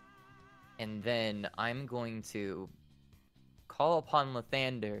 And then I'm going to call upon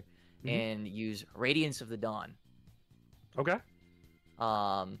Lathander and use Radiance of the Dawn. Okay.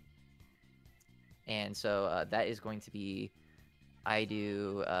 And so that is going to be, I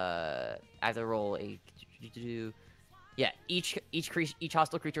have to roll each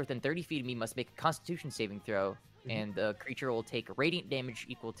hostile creature within 30 feet of me must make a Constitution saving throw, and the creature will take radiant damage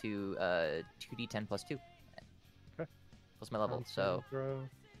equal to 2d10 plus 2. Okay. Plus my level, Con so throw.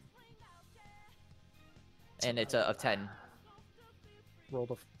 and it's of 10.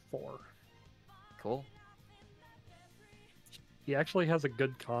 Rolled a 4. Cool. He actually has a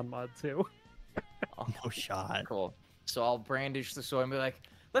good con mod too. Oh, No shot. cool. So I'll brandish the sword and be like,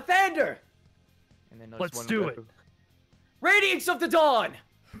 Lathander! And then there's Let's one do with it. Radiance of the Dawn!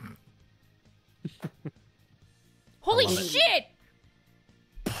 Holy love it. shit!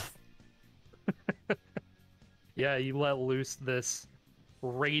 Yeah, you let loose this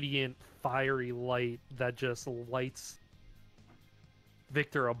radiant, fiery light that just lights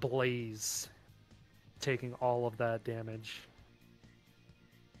Victor ablaze, taking all of that damage.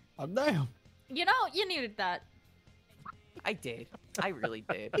 Oh, damn. You know, you needed that. I did. I really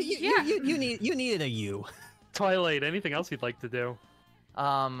did. You needed a U. Twilight, anything else you'd like to do?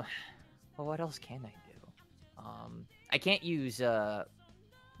 Well, what else can I do? I can't use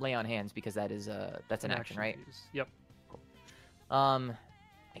lay on hands because that's an action, right? use. Yep.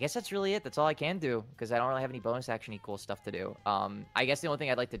 I guess that's really it. That's all I can do because I don't really have any bonus action cool stuff to do. I guess the only thing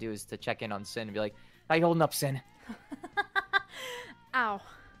I'd like to do is to check in on Sin and be like, "How you holding up, Sin?" Ow.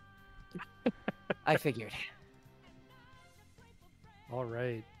 I figured. All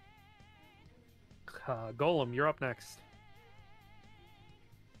right. Golem, you're up next.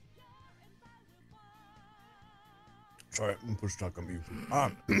 Sorry, I'm push talk on mute.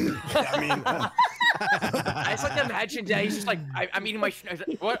 I mean, I just like to imagine that he's just like, I'm eating my.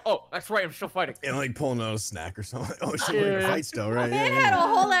 What? Oh, that's right. I'm still fighting. and like pulling out a snack or something. Oh shit, we're in a Yeah. fight still, right? Man had a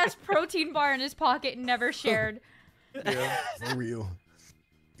whole ass protein bar in his pocket and never shared. Yeah. For real.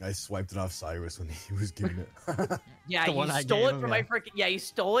 I swiped it off Cyrus when he was giving it. Yeah, The you one I stole gave it him, from my yeah. freaking. Yeah, you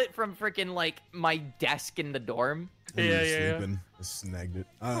stole it from freaking like my desk in the dorm. When he was Yeah. sleeping, I snagged it.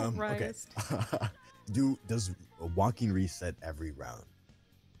 Oh, Okay. Christ. Does walking reset every round?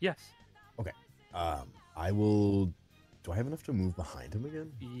 Yes, I will. Do I have enough to move behind him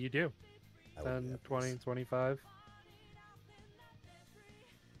again? you do. I will do 10, that, 20, please. 25.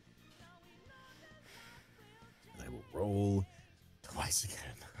 And I will roll twice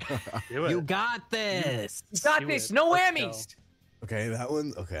again. Do it. You got this. You got Do this. it. No Let's whammies. Okay, that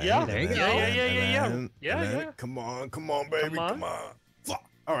one. Okay. Yeah, and there you then- go. Yeah, and yeah, yeah. then- Yeah, and then- yeah. Come on, baby, on. come on. Fuck.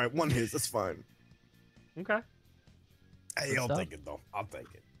 All right, one hit. That's fine. Okay. Hey, Good I'll stuff. take it though. I'll take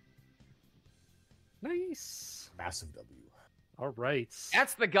it. Nice. Massive W. All right.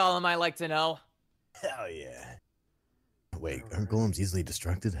 That's the golem I like to know. Hell yeah. Wait, aren't golems easily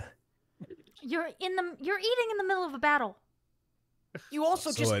distracted? You're eating in the middle of a battle. You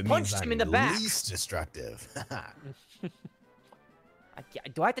also So just it means punched I'm him in the back. Least destructive.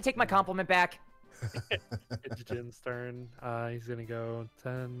 Do I have to take my compliment back? It's Jin's turn. He's going to go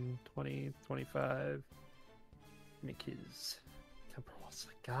 10, 20, 25. Make his temper walls.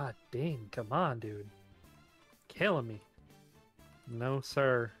 God dang, come on, dude. Killing me. No,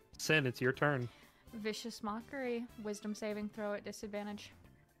 sir. Sin, it's your turn. Vicious Mockery. Wisdom saving throw at disadvantage.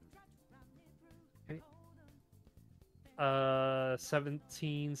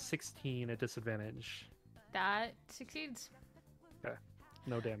 17, 16 at disadvantage. That succeeds.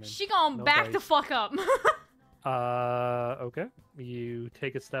 No damage. She gonna No back the dice. fuck up. Okay. You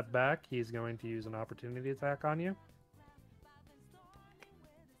take a step back. He's going to use an opportunity attack on you.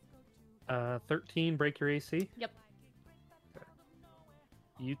 13, break your AC. Yep. Okay.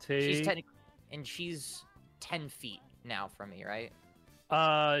 You take. She's and she's 10 feet now from me, right?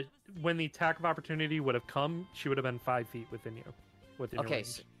 When the attack of opportunity would have come, she would have been 5 feet within you. Within your Okay,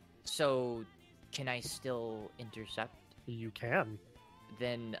 range. so can I still intercept? You can.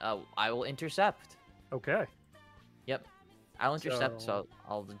 Then I will intercept. Okay. Yep, I'll intercept. So- So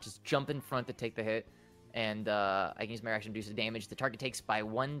I'll just jump in front to take the hit, and I can use my action to reduce the damage the target takes by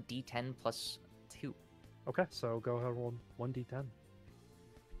 1d10 plus 2. Okay, so go ahead and roll 1d10.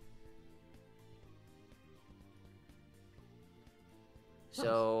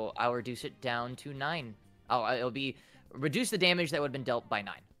 So I'll reduce it down to 9. It'll be reduce the damage that would have been dealt by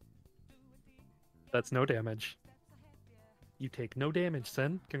 9. That's no damage. You take no damage,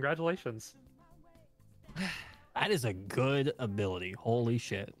 Sin. Congratulations. That is a good ability. Holy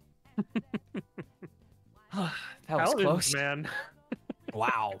shit. That was Paladins, close. man.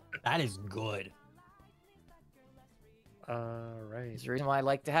 Wow. That is good. Right. There's a reason why I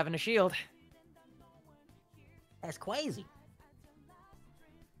like to having a shield. That's crazy.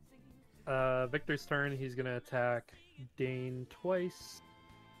 Victor's turn. He's gonna attack Dane twice.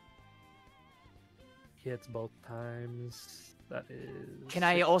 Hits both times. That is. Can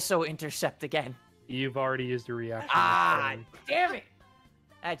I also intercept again? You've already used your reaction. Ah, Dane. damn it!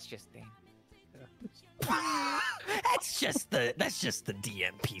 That's just Dane. that's just the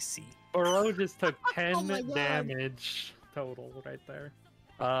DMPC. Oro just took 10 Oh my God. damage total right there.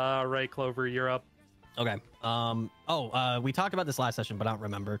 Right, Clover, you're up. Okay. We talked about this last session, but I don't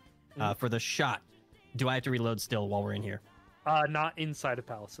remember. For the shot, do I have to reload still while we're in here? Not inside of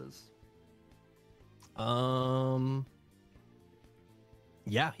palaces.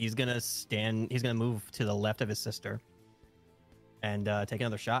 Yeah, he's gonna move to the left of his sister and take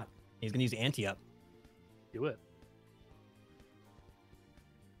another shot. He's gonna use anti-up. Do it.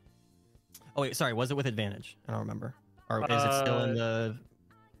 Oh wait, sorry, was it with advantage? I don't remember. Or is it still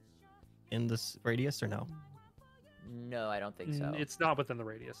in this radius or no? No, I don't think so. It's not within the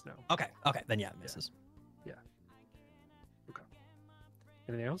radius, no. Okay, then yeah, it misses.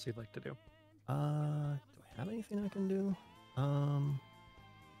 Anything else you'd like to do? Do I have anything I can do?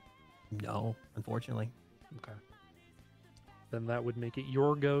 No, unfortunately. Okay. Then that would make it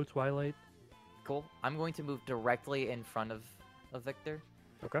your go, Twilight. Cool. I'm going to move directly in front of Victor.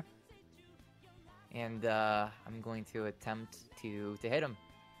 Okay. And I'm going to attempt to hit him.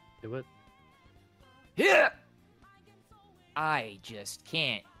 Do it. Yeah. I just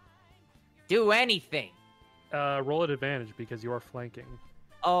can't do anything. Roll at advantage because you are flanking.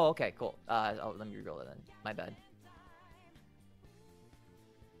 Oh, okay, cool. Let me reroll it then. My bad.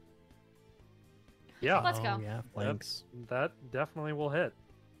 Yeah, Let's go. Yeah, flanks. that definitely will hit.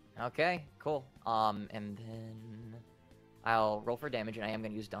 Okay, cool. And then I'll roll for damage, and I am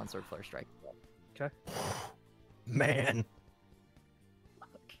going to use Dawnsword Flare Strike. Okay. Man.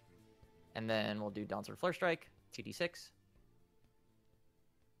 And then we'll do Dawnsword Flare Strike, 2d6.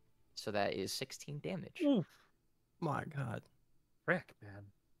 So that is 16 damage. Oof. My God. Frick, man.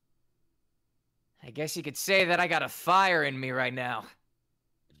 I guess you could say that I got a fire in me right now.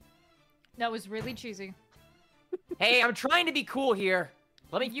 That was really cheesy. Hey, I'm trying to be cool here.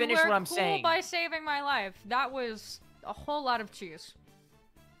 Let me You finish were what I'm cool saying. by saving my life. That was a whole lot of cheese.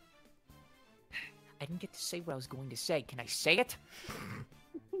 I didn't get to say what I was going to say. Can I say it?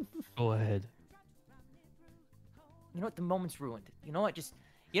 Go ahead. You know what? The moment's ruined. You know what?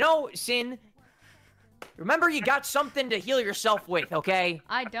 Sin, remember you got something to heal yourself with, okay?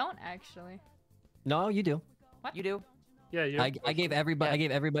 I don't actually. No, you do. You do? Yeah, you. I gave everybody. Yeah. I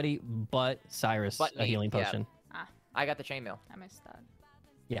gave everybody but Cyrus But a me, healing yeah. potion. I got the chainmail. I missed that.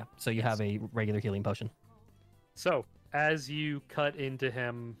 Yeah, so you have a regular healing potion. So, as you cut into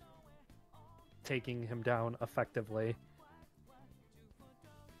him, taking him down effectively,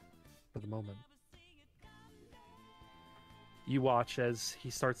 for the moment, you watch as he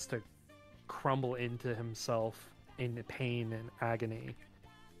starts to crumble into himself in pain and agony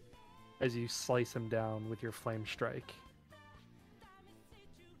as you slice him down with your flame strike.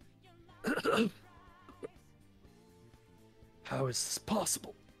 How is this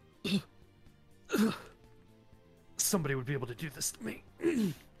possible? Somebody would be able to do this to me.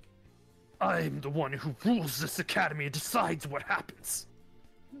 I'm the one who rules this academy and decides what happens.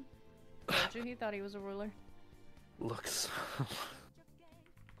 Told you he thought he was a ruler. Looks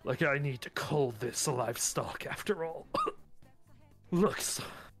like I need to cull this livestock after all. Looks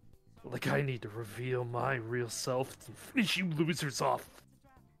like I need to reveal my real self and finish you losers off.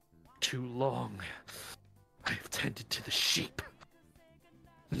 Too long, I have tended to the sheep.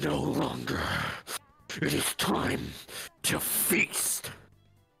 No longer. It is time to feast.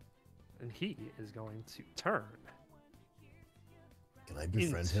 And he is going to turn. Can I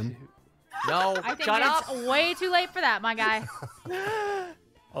befriend him? No, I think shut it's up! way too late for that, my guy.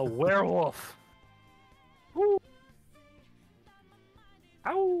 A werewolf. Woo.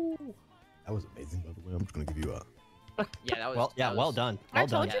 Ow. That was amazing, by the way. I'm just gonna give you a. Yeah, that was. Well, yeah, that well was- done. I Well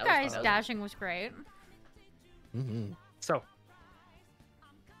told done. you Yeah, that was guys fun. dashing was great. Mm-hmm. So,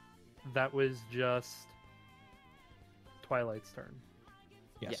 that was just Twilight's turn.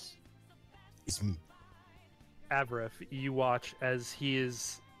 Yes. It's me. Avrith, you watch as he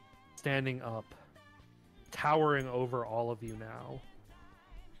is standing up, towering over all of you now,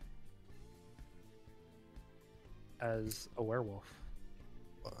 as a werewolf.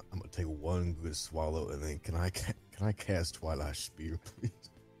 I'm gonna take one good swallow, and then can I cast Twilight Spear, please?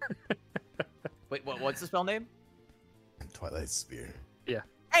 Wait, what's the spell name? Twilight Spear.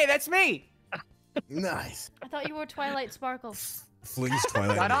 Hey, that's me! Nice. I thought you were Twilight Sparkle. Flings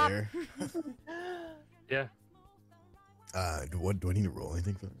Twilight Shut in up. the air. Yeah. Do I need to roll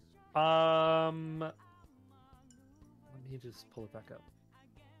anything for this? Let me just pull it back up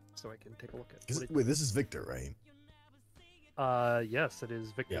so I can take a look at. Wait, this is Victor, right? Yes, it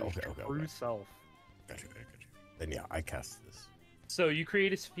is Victor's okay. true self. Gotcha. Then yeah, I cast this. So you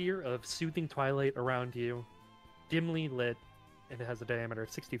create a sphere of soothing twilight around you, dimly lit, and it has a diameter of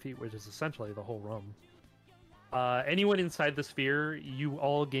 60 feet, which is essentially the whole room. Anyone inside the sphere, you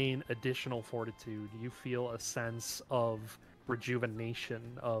all gain additional fortitude. You feel a sense of rejuvenation,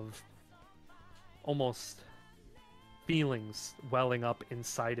 of almost feelings welling up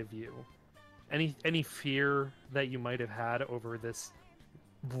inside of you. Any fear that you might have had over this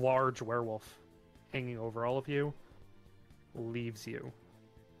large werewolf hanging over all of you leaves you.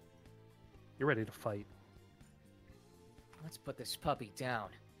 You're ready to fight. Let's put this puppy down.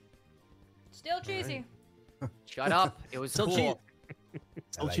 Still cheesy. Shut up. It was So cool.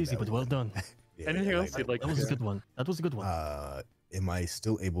 So like cheesy, that but one. well done. Yeah, Anything I else that you'd like That to was a do? good one. That was a good one. Am I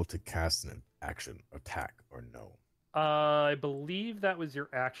still able to cast an action attack or no? I believe that was your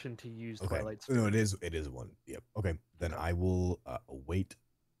action to use Okay. Twilight No, Spear. it is one. Yep. Okay. Then I will wait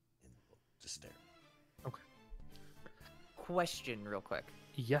and just stare. Question, real quick.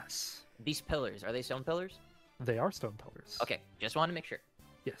 Yes, These pillars, are they stone pillars? they are stone pillars. Okay, just wanted to make sure.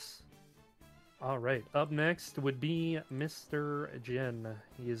 Yes. All right. Up next would be Mr. Jin.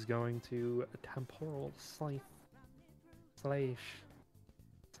 He is going to temporal slash.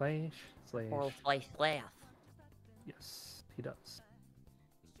 Oral slice laugh. Yes, he does.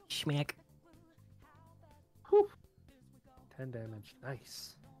 Schmack. 10 damage.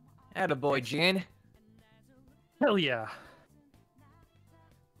 Nice. Attaboy, Jin. Hell yeah.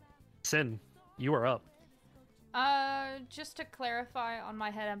 Sin, you are up. Just to clarify on my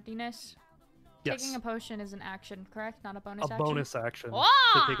head emptiness, Yes. taking a potion is an action, correct? Not a bonus A action? bonus action to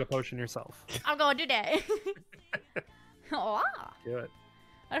Ah! take a potion yourself. I'm gonna do that. Ah. Do it.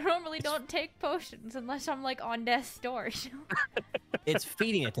 I normally don't take potions unless I'm like on death's door. It's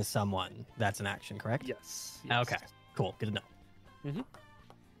feeding it to someone. That's an action, correct? Yes. yes. Okay. Cool. Good to know.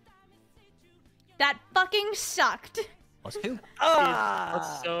 That fucking sucked. +2.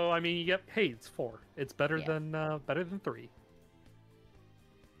 So I mean, you get hey, it's 4. It's better Yeah. than 3.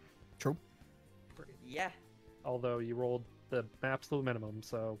 True. Yeah. Although you rolled the absolute minimum,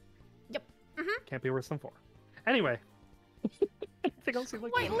 so Yep. Mhm. can't be worse than 4. Anyway, anything else you'd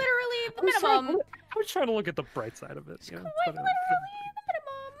like? Quite to literally the I was trying- minimum. I was trying to look at the bright side of it. You know, Quite it's better, literally the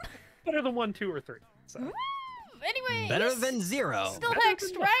minimum. better than 1, 2, or 3. So. Anyway, Better than 0. still Better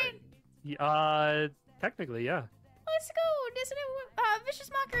hexed, than right? nothing. Technically, yeah. Let's go. Isn't it vicious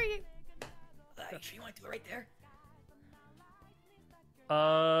mockery? You sure you want to do it right there?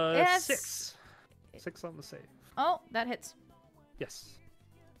 Yes. 6. 6 on the save. Oh, that hits. Yes.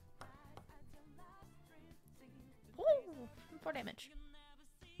 Ooh, 4 damage.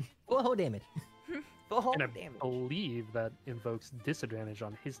 Whoa, damage. Full And I damage. believe that invokes disadvantage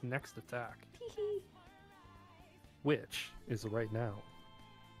on his next attack, Hee-hee. which is right now.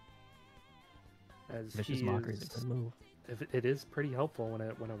 As Vicious he mockery is a is- good move. it is pretty helpful when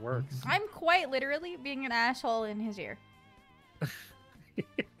it works. I'm quite literally being an asshole in his ear.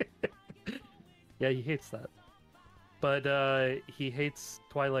 Yeah, he hates that. But he hates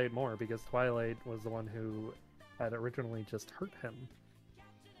Twilight more because Twilight was the one who had originally just hurt him.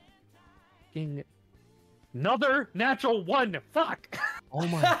 Fucking another natural 1! Fuck! Oh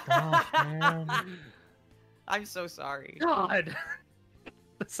my gosh, man. I'm so sorry. God!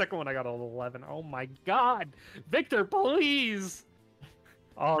 The second one I got an 11. Oh my god! Victor, please!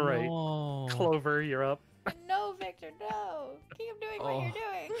 Alright, No. Clover, you're up. No, Victor, no. Keep doing what you're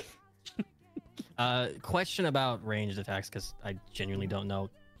doing. Question about ranged attacks, because I genuinely don't know.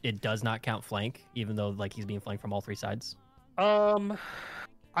 It does not count flank, even though like he's being flanked from all 3 sides.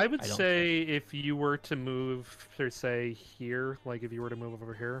 I would I don't say if you were to move, or say here, like if you were to move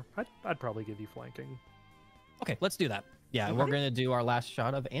over here, I'd probably give you flanking. Okay, let's do that. Yeah, we're gonna do our last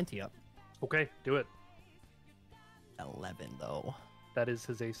shot of Anti up. Okay, do it. 11 though. That is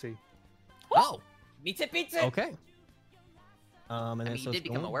his AC. Oh, Pizza, pizza. okay. And I then mean, so you it's did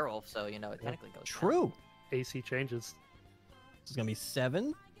become a going- werewolf, so you know it technically goes. down. True. AC changes. This is gonna be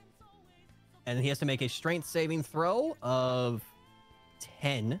 7, and then he has to make a strength saving throw of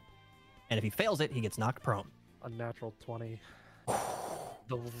 10, and if he fails it, he gets knocked prone. A natural 20.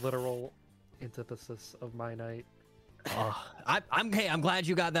 The literal antithesis of my night. I'm glad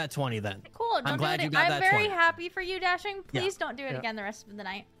you got that 20 then. Cool. Don't glad do it. you got I'm that very 20. happy for you, Dashing. Yeah. Please don't do it Yeah. again the rest of the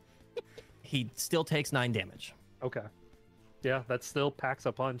night. He still takes 9 damage. Okay. Yeah, that still packs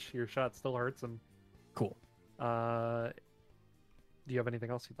a punch. Your shot still hurts him. Cool. Do you have anything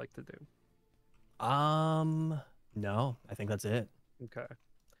else you'd like to do? No, I think that's it. Okay.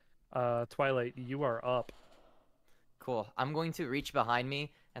 Twilight, you are up. Cool. I'm going to reach behind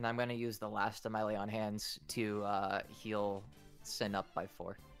me, and I'm going to use the last of my lay on hands to heal Sin up by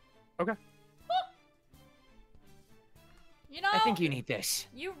 4. You know, I think you need this.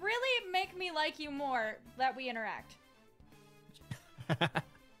 you really make me like you more that we interact.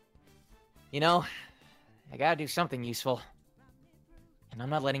 You know, I gotta do something useful. And I'm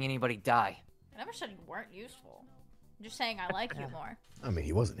not letting anybody die. I never said you weren't useful. I'm just saying I like you more. I mean,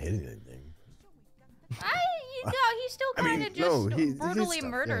 he wasn't hitting anything. He still I mean, kind of no, just he did brutally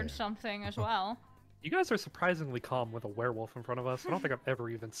stuff, murdered yeah. something as well. You guys are surprisingly calm with a werewolf in front of us. I don't think I've ever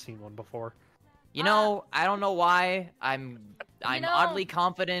even seen one before. You know, I don't know why I'm know, oddly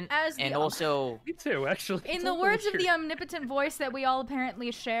confident, as the- and also Me too, actually. In It's the a little words of weird. the omnipotent voice that we all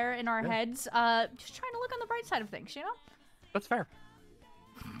apparently share in our Yeah. heads, just trying to look on the bright side of things, you know? That's fair.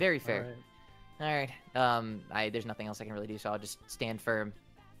 very fair. All All right. There's nothing else I can really do, so I'll just stand firm.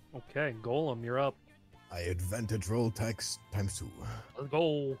 right. Okay, Golem, you're up. I advantage roll text times 2. Let's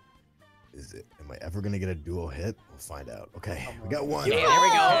go. Is it? Am I ever gonna get a duo hit? We'll find out. Okay, Come we got on. one. Yeah, there we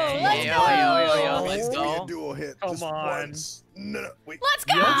go. Let's Yo, go. yo, yo, Please let's give me go. a duo hit. Come just on. once. No, wait. Let's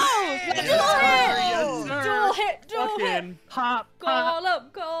go! Yes. Dual Yes, hit! sir. Dual hit! Dual hit! Fucking pop, pop. Goal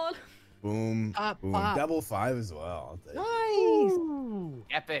up, goal! Boom. Pop, Boom. pop. Double 5 as well. I'll take it. Nice. Ooh.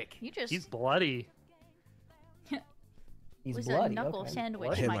 Epic. You just He's bloody. He's was bloody. a knuckle okay. I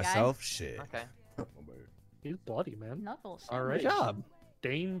sandwich, hit my guy. myself. Shit. Okay. He's bloody, man. Knuckle All sandwich. right. Good job.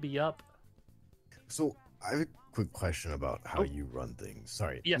 Dane, be up. So I have a quick question about how Oh. you run things.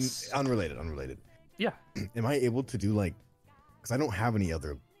 Sorry. Yes. Unrelated. Yeah. Am I able to do like? Because I don't have any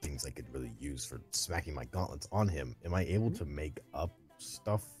other things I could really use for smacking my gauntlets on him. Am I able to make up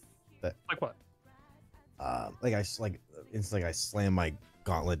stuff that Like what? it's like I slam my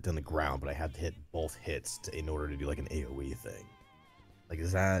gauntlet on the ground, but I had to hit both hits in order to do like an AOE thing. Like,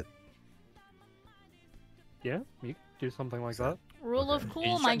 is that? Yeah, you could do something like that. Rule of Okay. cool,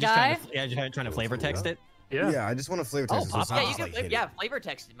 You're my just trying guy. to- yeah, just trying to flavor text it. Yeah. I just want to flavor Oh, test it. So it's pop not Yeah, you just, can. like, hitting. Yeah, flavor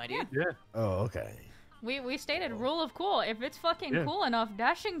text it, my dude. Yeah. Oh, okay. We stated rule of cool. If it's fucking Yeah. cool enough,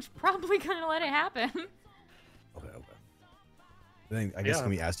 Dashing's probably gonna let it happen. Okay. Then I guess Yeah. can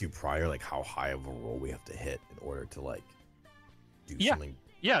we ask you prior, like, how high of a roll we have to hit in order to like do Yeah. something?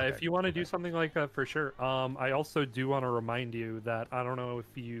 Yeah, Okay, if you want to do okay. something like that, for sure. I also do want to remind you that I don't know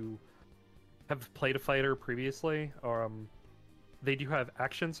if you have played a fighter previously, or they do have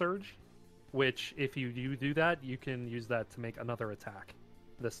action surge, which if you do that, you can use that to make another attack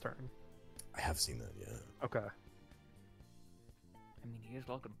this turn. I have seen that. Yeah. Okay. I mean, he is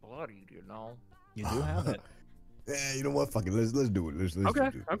looking bloody, you know. You do have it. Yeah. You know what? Fuck it. Let's do it. Let's Okay.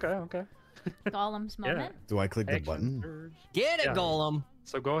 do it. Okay. Golem's Yeah. moment. Do I click the Action button? surge. Get it, Yeah. Golem.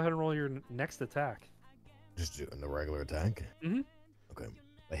 So go ahead and roll your next attack. Just do the regular attack. Mhm. Okay.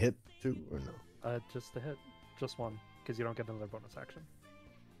 I hit 2 or no? Just a hit, just one, because you don't get another bonus action.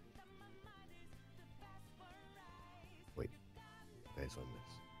 Okay, so I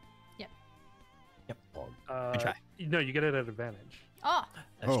miss. Yep. Pog. try. No, you get it at advantage. Oh,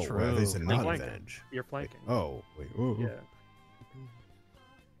 That's oh, true. They said not Flanking. advantage. You're Wait, flanking. oh, wait. Oh, Yeah.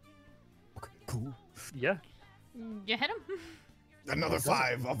 Okay, cool. Yeah. you hit him. Another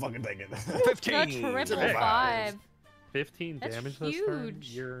 5. I'll fucking take it. 15. The triple Hey. 5. 15 That's damage this turn.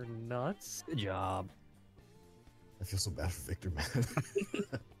 huge. You're nuts. Good job. I feel so bad for Victor,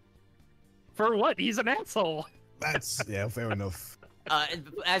 man. For what? He's an asshole. That's yeah, fair enough.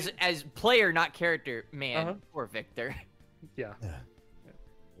 As player, not character, man. Uh-huh. Poor Victor. Yeah. Yeah.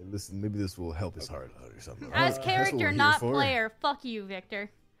 Hey, listen, maybe this will help his heart out or something. As That's what character, we're here not for. player. Fuck you, Victor.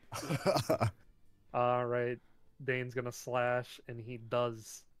 All right. Dane's gonna slash, and he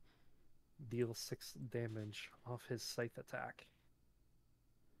does deal 6 damage off his scythe attack.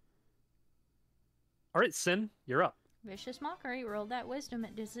 All right, Sin, you're up. Vicious Mockery rolled that wisdom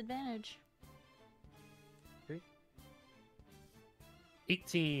at disadvantage.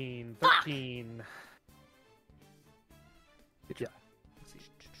 18, Fuck! 13. Yeah. Let's see.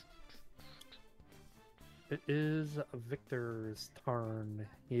 It is Victor's turn.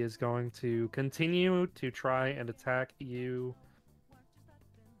 He is going to continue to try and attack you,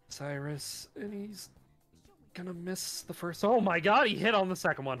 Cyrus, and he's gonna miss the first. Oh my god, he hit on the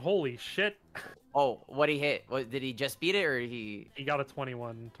second one. Holy shit. Oh, what he hit? What did he just beat it or he? He got a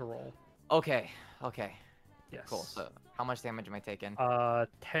 21 to roll. Okay. Yes. Cool. So, how much damage am I taking?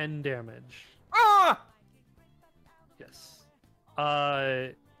 10 damage. Ah! Yes.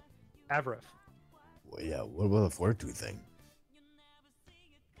 Avrith. Well, yeah. What about the fortitude thing?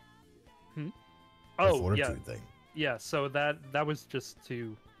 The Oh, fortitude yeah. thing. Yeah, so that was just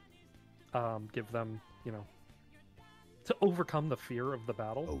to give them, to overcome the fear of the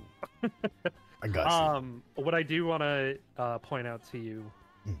battle. Oh, I got you. What I do want to point out to you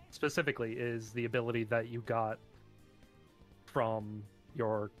Hmm. specifically is the ability that you got from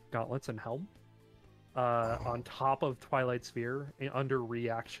your gauntlets and helm. On top of Twilight Sphere, under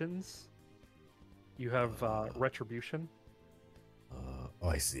reactions, you have retribution. Oh,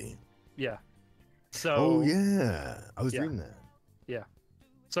 I see. Yeah. So. Oh yeah, I was yeah. reading that.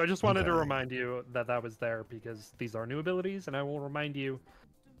 So I just wanted to Okay. remind you that that was there because these are new abilities, and I will remind you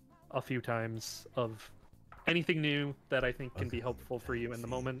a few times of anything new that I think can be Okay. helpful for you in the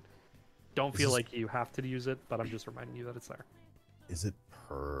moment. Don't Is feel this- like you have to use it, but I'm just reminding you that it's there. Is it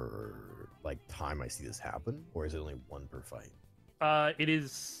per time I see this happen, or is it only one per fight? It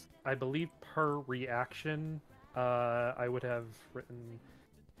is, I believe, per reaction. I would have written.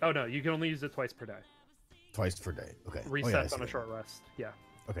 Oh no, you can only use it twice per day. Twice per day. Okay. Oh, yeah, I Resets see on a that. short rest. Yeah.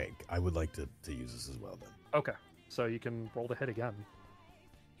 Okay, I would like to use this as well then. Okay. So you can roll to hit again.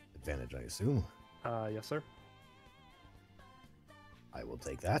 Advantage, I assume. Yes, sir. I will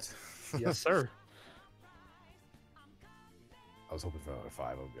take that. Yes, sir. I was hoping for another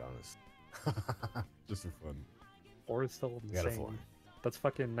 5, I'll be honest. Just for fun. 4 is still I got a insane. 4. That's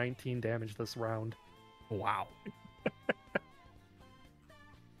fucking 19 damage this round. Wow.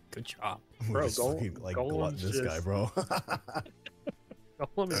 Good job. Bro, Just fucking, Golem's glutton this guy, just- bro.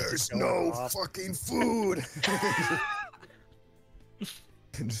 Golem is There's just going no off. fucking food.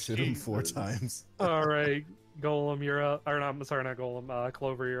 Just hit him 4 Jesus. times. All right, Golem, you're up. Or not, sorry, not Golem.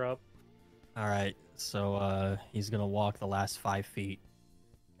 Clover, you're up. All right, so he's gonna walk the last 5 feet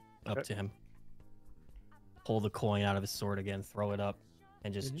up Okay. to him, pull the coin out of his sword again, throw it up,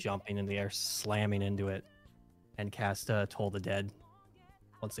 and just Mhm. jumping in the air, slamming into it, and cast Toll the Dead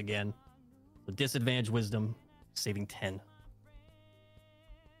once again. So disadvantage wisdom, saving 10.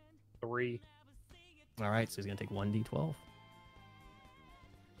 3. All right, so he's gonna take 1d12.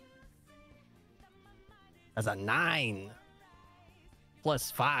 That's a 9 plus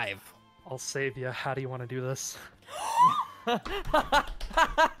 5. I'll save you. How do you want to do this?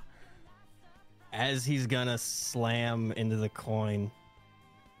 As he's gonna slam into the coin,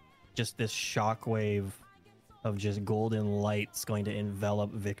 just this shockwave of just golden light's going to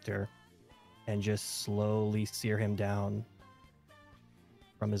envelop Victor and just slowly sear him down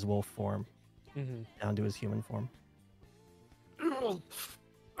from his wolf form Mm-hmm. down to his human form.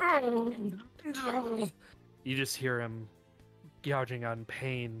 You just hear him gouging on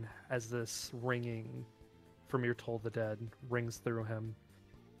pain as this ringing from your Toll the Dead rings through him,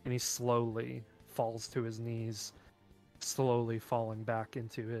 and he slowly falls to his knees, slowly falling back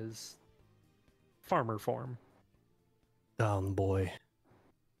into his farmer form. Down, boy.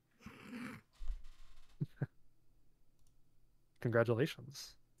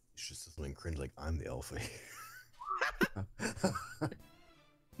 Congratulations. It's just something cringe like I'm the alpha.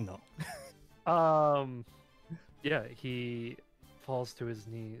 No. Yeah, he falls to his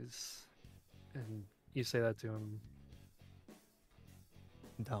knees, and you say that to him.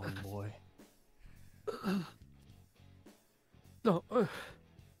 Down, boy. No,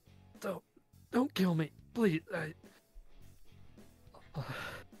 don't kill me, please.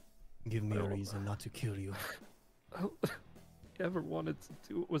 Give me a Oh. reason not to kill you. I ever wanted to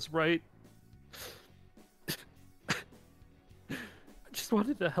do what was right. I just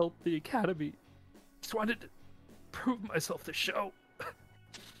wanted to help the academy. Just wanted to prove myself to show.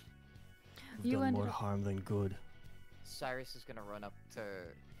 You've You done ended more up- harm than good. Cyrus is gonna run up to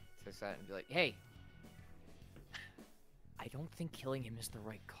Set and be like, "Hey, I don't think killing him is the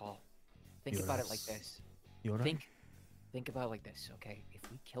right call. Think You're about right. it like this. You alright? Think about it like this, okay? If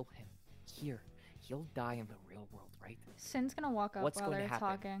we kill him here, he'll die in the real world, right? Sin's gonna walk up What's while going to they're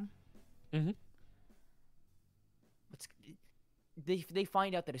happen? talking. What's they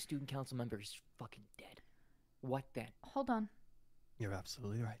find out that a student council member is fucking dead. What then? Hold on. You're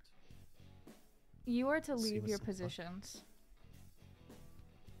absolutely right. You are to See leave what's your so fun. positions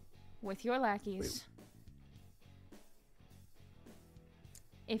with your lackeys.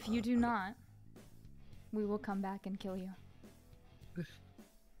 If you do not, we will come back and kill you.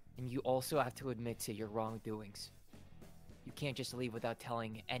 And you also have to admit to your wrongdoings. You can't just leave without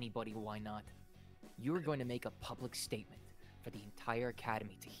telling anybody why not. You are going to make a public statement for the entire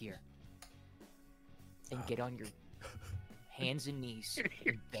academy to hear. And get on your hands and knees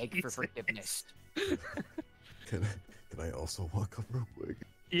and beg for forgiveness. Can I also walk up real quick?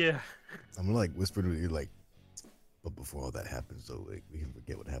 Yeah. I'm gonna like whisper to you like, but before all that happens, though, like we can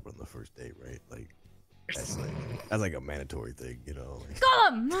forget what happened on the first date, right? Like that's like a mandatory thing, you know. Like,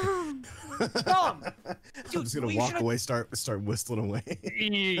 Gollum! Gollum! I'm just gonna walk away, start whistling away.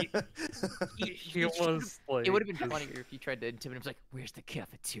 He was like, It would have been funnier if you tried to intimidate him. It's like, where's the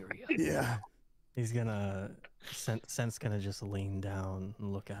cafeteria? Yeah. He's gonna Sense gonna just lean down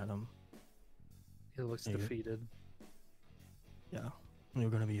and look at him. he looks Yeah. defeated. Yeah, you're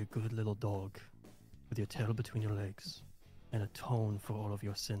gonna be a good little dog with your tail between your legs and atone for all of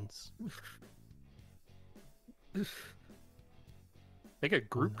your sins. Make a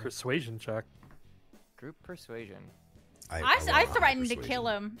group no. persuasion check. Group persuasion. I threatened to kill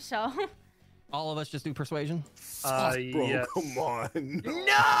him, so. All of us just do persuasion. Bro, Yes. come on.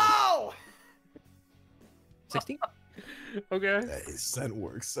 No! 16. Okay. Hey, scent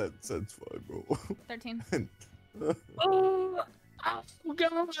works. Scent's fine, bro. 13. Oh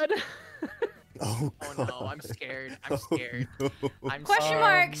God. Oh, Oh no, I'm scared. I'm scared. No. I'm Question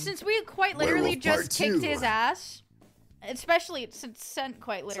mark, since we quite literally Werewolf Part just kicked 2. his ass. Especially since Scent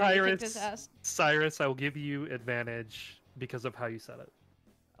quite literally kicked his ass. Cyrus, I will give you advantage because of how you said it.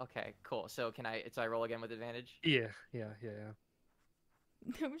 Okay, cool. So I roll again with advantage? Yeah.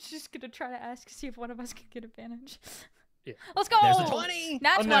 I was just gonna try to ask to see if one of us could get advantage. Yeah. Let's go! There's a 20.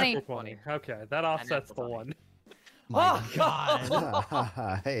 Nat A 20. natural 20. Okay, that offsets the 20. one. My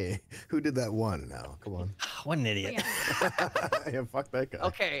God. Hey, who did that one now? Come on. What an idiot. Yeah. Yeah, fuck that guy.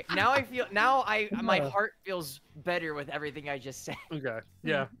 Okay, now my heart feels better with everything I just said. Okay.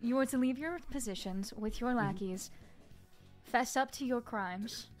 Yeah. You are to leave your positions with your lackeys. Fess up to your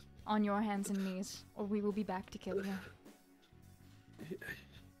crimes on your hands and knees, or we will be back to kill you.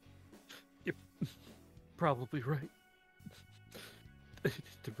 You're probably right. I need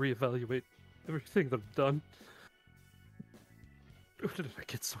to reevaluate everything that I've done. Where did I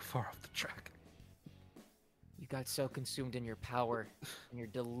get so far off the track? You got so consumed in your power and your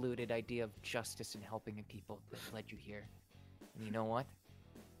deluded idea of justice and helping people that led you here. And you know what?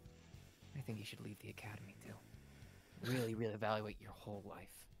 I think you should leave the academy too. Really evaluate your whole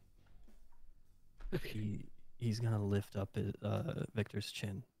life. He's gonna lift up Victor's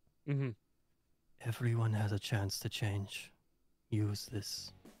chin. Mm-hmm. Everyone has a chance to change. Use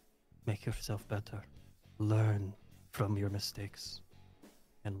this. Make yourself better. Learn from your mistakes.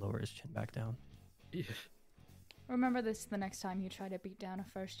 And lower his chin back down. Yeah. Remember this the next time you try to beat down a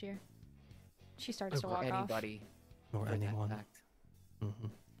first year. She starts to Or walk off. anybody. Or for that anyone. fact. Hmm.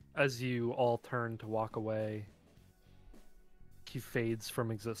 As you all turn to walk away, he fades from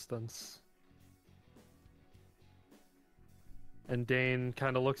existence. And Dane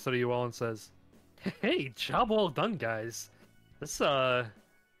kind of looks at you all and says, "Hey, job well done, guys. This,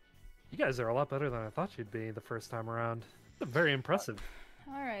 you guys are a lot better than I thought you'd be the first time around. Very impressive."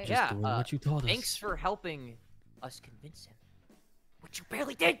 Alright. Just Yeah, doing what you taught us. Thanks for helping us convince him. Which you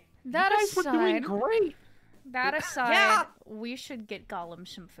barely did. That You guys were doing aside, great. Yeah. we should get Gollum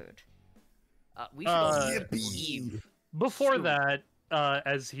some food. We should Yippee. leave. Before Shoot. that,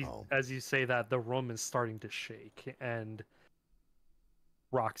 as Oh. you say that, the room is starting to shake and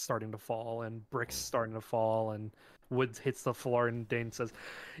rocks starting to fall and bricks starting to fall and wood hits the floor, and Dane says,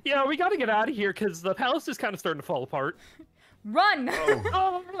 "Yeah, we got to get out of here because the palace is kind of starting to fall apart." Run!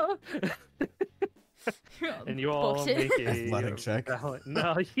 Oh. And you all Bullshit. make a Athletic check.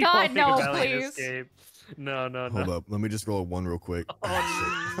 No, you all God, make no, a valiant please. escape. No. Hold up. Let me just roll one real quick.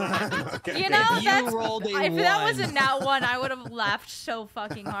 Oh, Okay. You know, You that's rolled a if that was a one. nat one, I would have laughed so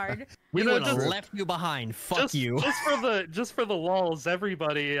fucking hard. We You know, would have just- left you behind. Fuck you. Just for the lulls,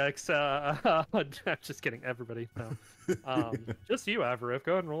 everybody just kidding, everybody. No. Just you, Avarif.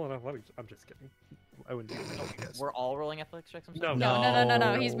 Go ahead and roll an athletics. I'm just kidding. I wouldn't do that. We're all rolling athletics checks? I'm No, sorry?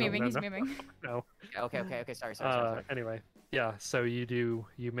 No. He's No, memeing. no, He's no. memeing. No. Okay. Sorry. Anyway, yeah. So you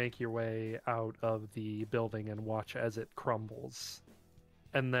make your way out of the building and watch as it crumbles,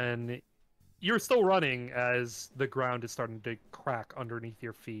 and then you're still running as the ground is starting to crack underneath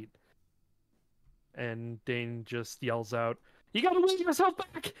your feet. And Dane just yells out, "You gotta will yourself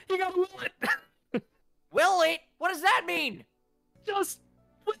back! You gotta will it! Will it? What does that mean? Just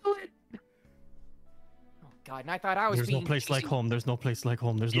will it!" Oh God, and I thought I was There's no being place like easy. home. There's no place like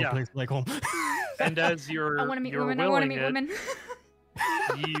home. There's no Yeah. place like home. And as you're I want to meet you're women. I want to willing meet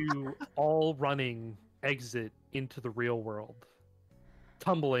it, women. you all running exit into the real world,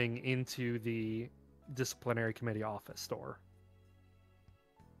 tumbling into the disciplinary committee office door.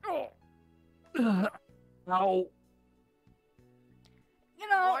 Ow. You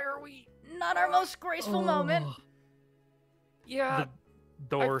know, Why are we? not our most graceful moment. Yeah,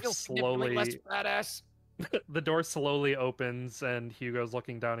 The door I feel significantly slowly less badass. The door slowly opens, and Hugo's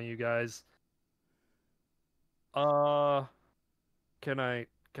looking down at you guys. Can I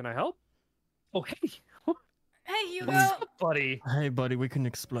help? Oh, hey, Hey, Hugo! what's up, buddy? Hey, buddy, we can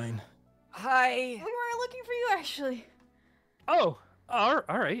explain. Hi. We were looking for you, actually. Oh, all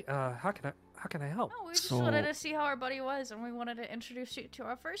right. How can I help? Oh, we just wanted So- to see how our buddy was, and we wanted to introduce you to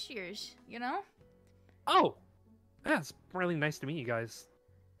our first years, you know? Oh, yeah, it's really nice to meet you guys.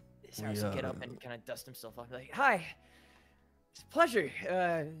 Cyrus will get up Yeah. and kind of dust himself off. Like, hi. It's a pleasure,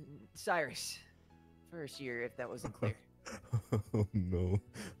 Cyrus. First year, if that wasn't clear. Oh no.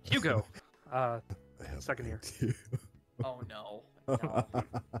 Hugo, I have second year. too. Oh no. No.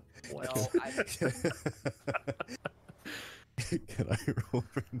 Well, Can I roll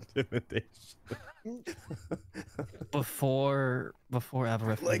for intimidation? Before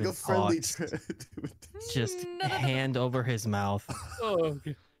Avareth Like a even friendly talks, intimidation. just No, no, no. hand over his mouth. Oh,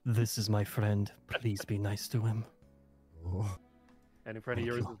 This is my friend. Please be nice to him. Oh. and a friend of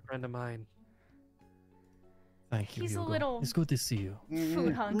Thank yours you. is a friend of mine. Thank you, He's a Hugo. little It's good to see you.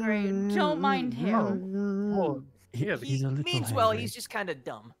 food hungry. Don't mind him. Well, yeah, He's a little means well. hungry. He's just kind of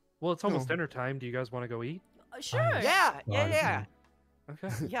dumb. well, it's almost No. dinner time. Do you guys want to go eat? Sure. Yeah, Sorry. yeah. Okay.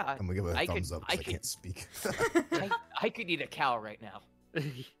 Yeah. I'm gonna give it a I could- thumbs up 'cause I I could- can't speak. I could eat a cow right now.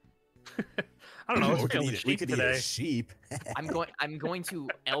 I don't know. we It's could, feeling eat, we cheap could eat today. a sheep. I'm going to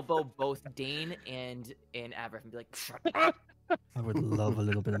elbow both Dane and Avrith and be like, I would love a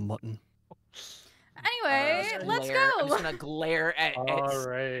little bit of mutton. Anyway, let's glare- I'm go. just gonna glare at All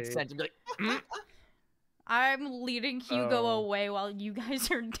right. Sent and be like, "Mm." I'm leading Hugo Oh. away while you guys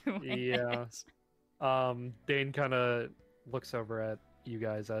are doing Yeah. it. Dane kind of looks over at you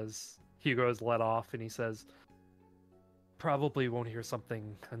guys as Hugo is let off, and he says, "Probably won't hear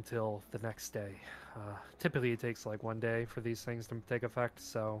something until the next day. Typically, it takes like 1 day for these things to take effect.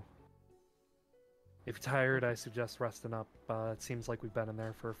 So, if you're tired, I suggest resting up. It seems like we've been in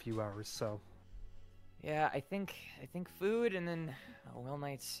there for a few hours, so Yeah, I think food and then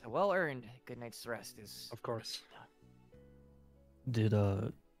a well-earned good night's rest is. of course." Did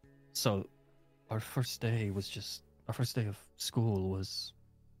so our first day of school was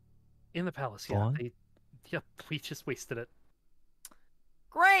In the palace, yeah. Gone? Yep, we just wasted it.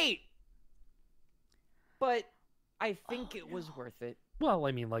 Great. But I think it was worth it. Well,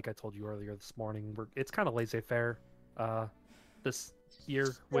 I mean, like I told you earlier this morning, it's kind of laissez-faire this year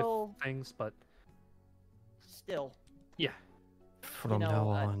Still- with things, but Still. yeah. from know, now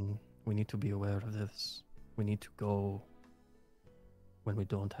on we need to be aware of this. We need to go when we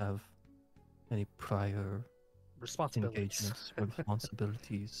don't have any prior Responsibilities. engagements or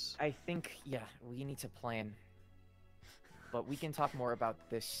responsibilities. I think we need to plan. But we can talk more about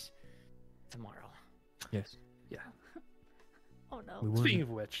this tomorrow. Yes. Oh no. We will. Speaking of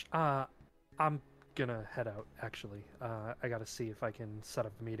which, I'm gonna head out, actually. I gotta see if I can set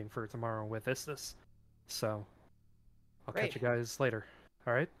up a meeting for tomorrow with Istis. So, I'll catch Great. you guys later.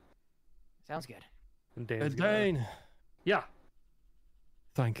 Alright? Sounds good. And Dane's gonna- Dane, Yeah,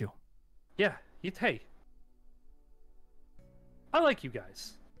 thank you. yeah. Hey. I like you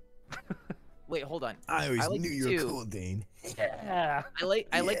guys. Wait, hold on. I always I like knew you you were too. cool, Dane. Yeah. I like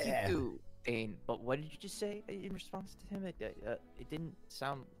Yeah. you too, Dane. But what did you just say in response to him? It didn't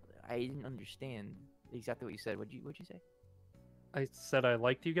sound. I didn't understand exactly what you said. What'd you say? I said I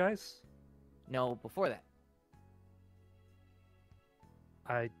liked you guys. No, before that.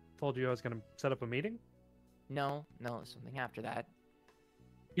 I told you I was gonna set up a meeting. No, something after that.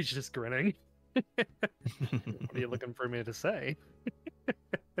 He's just grinning. What are you looking for me to say?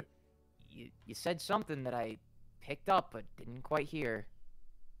 You said something that I picked up but didn't quite hear.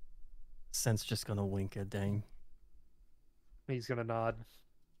 Sense just gonna wink at Dane. He's gonna nod.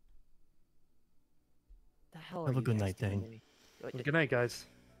 The hell Have are a you good guys night, doing Dane. to me? What- Good night, guys.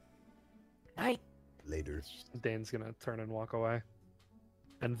 Night. Later. Dane's gonna turn and walk away.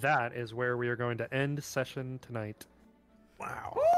 And that is where we are going to end session tonight. Wow.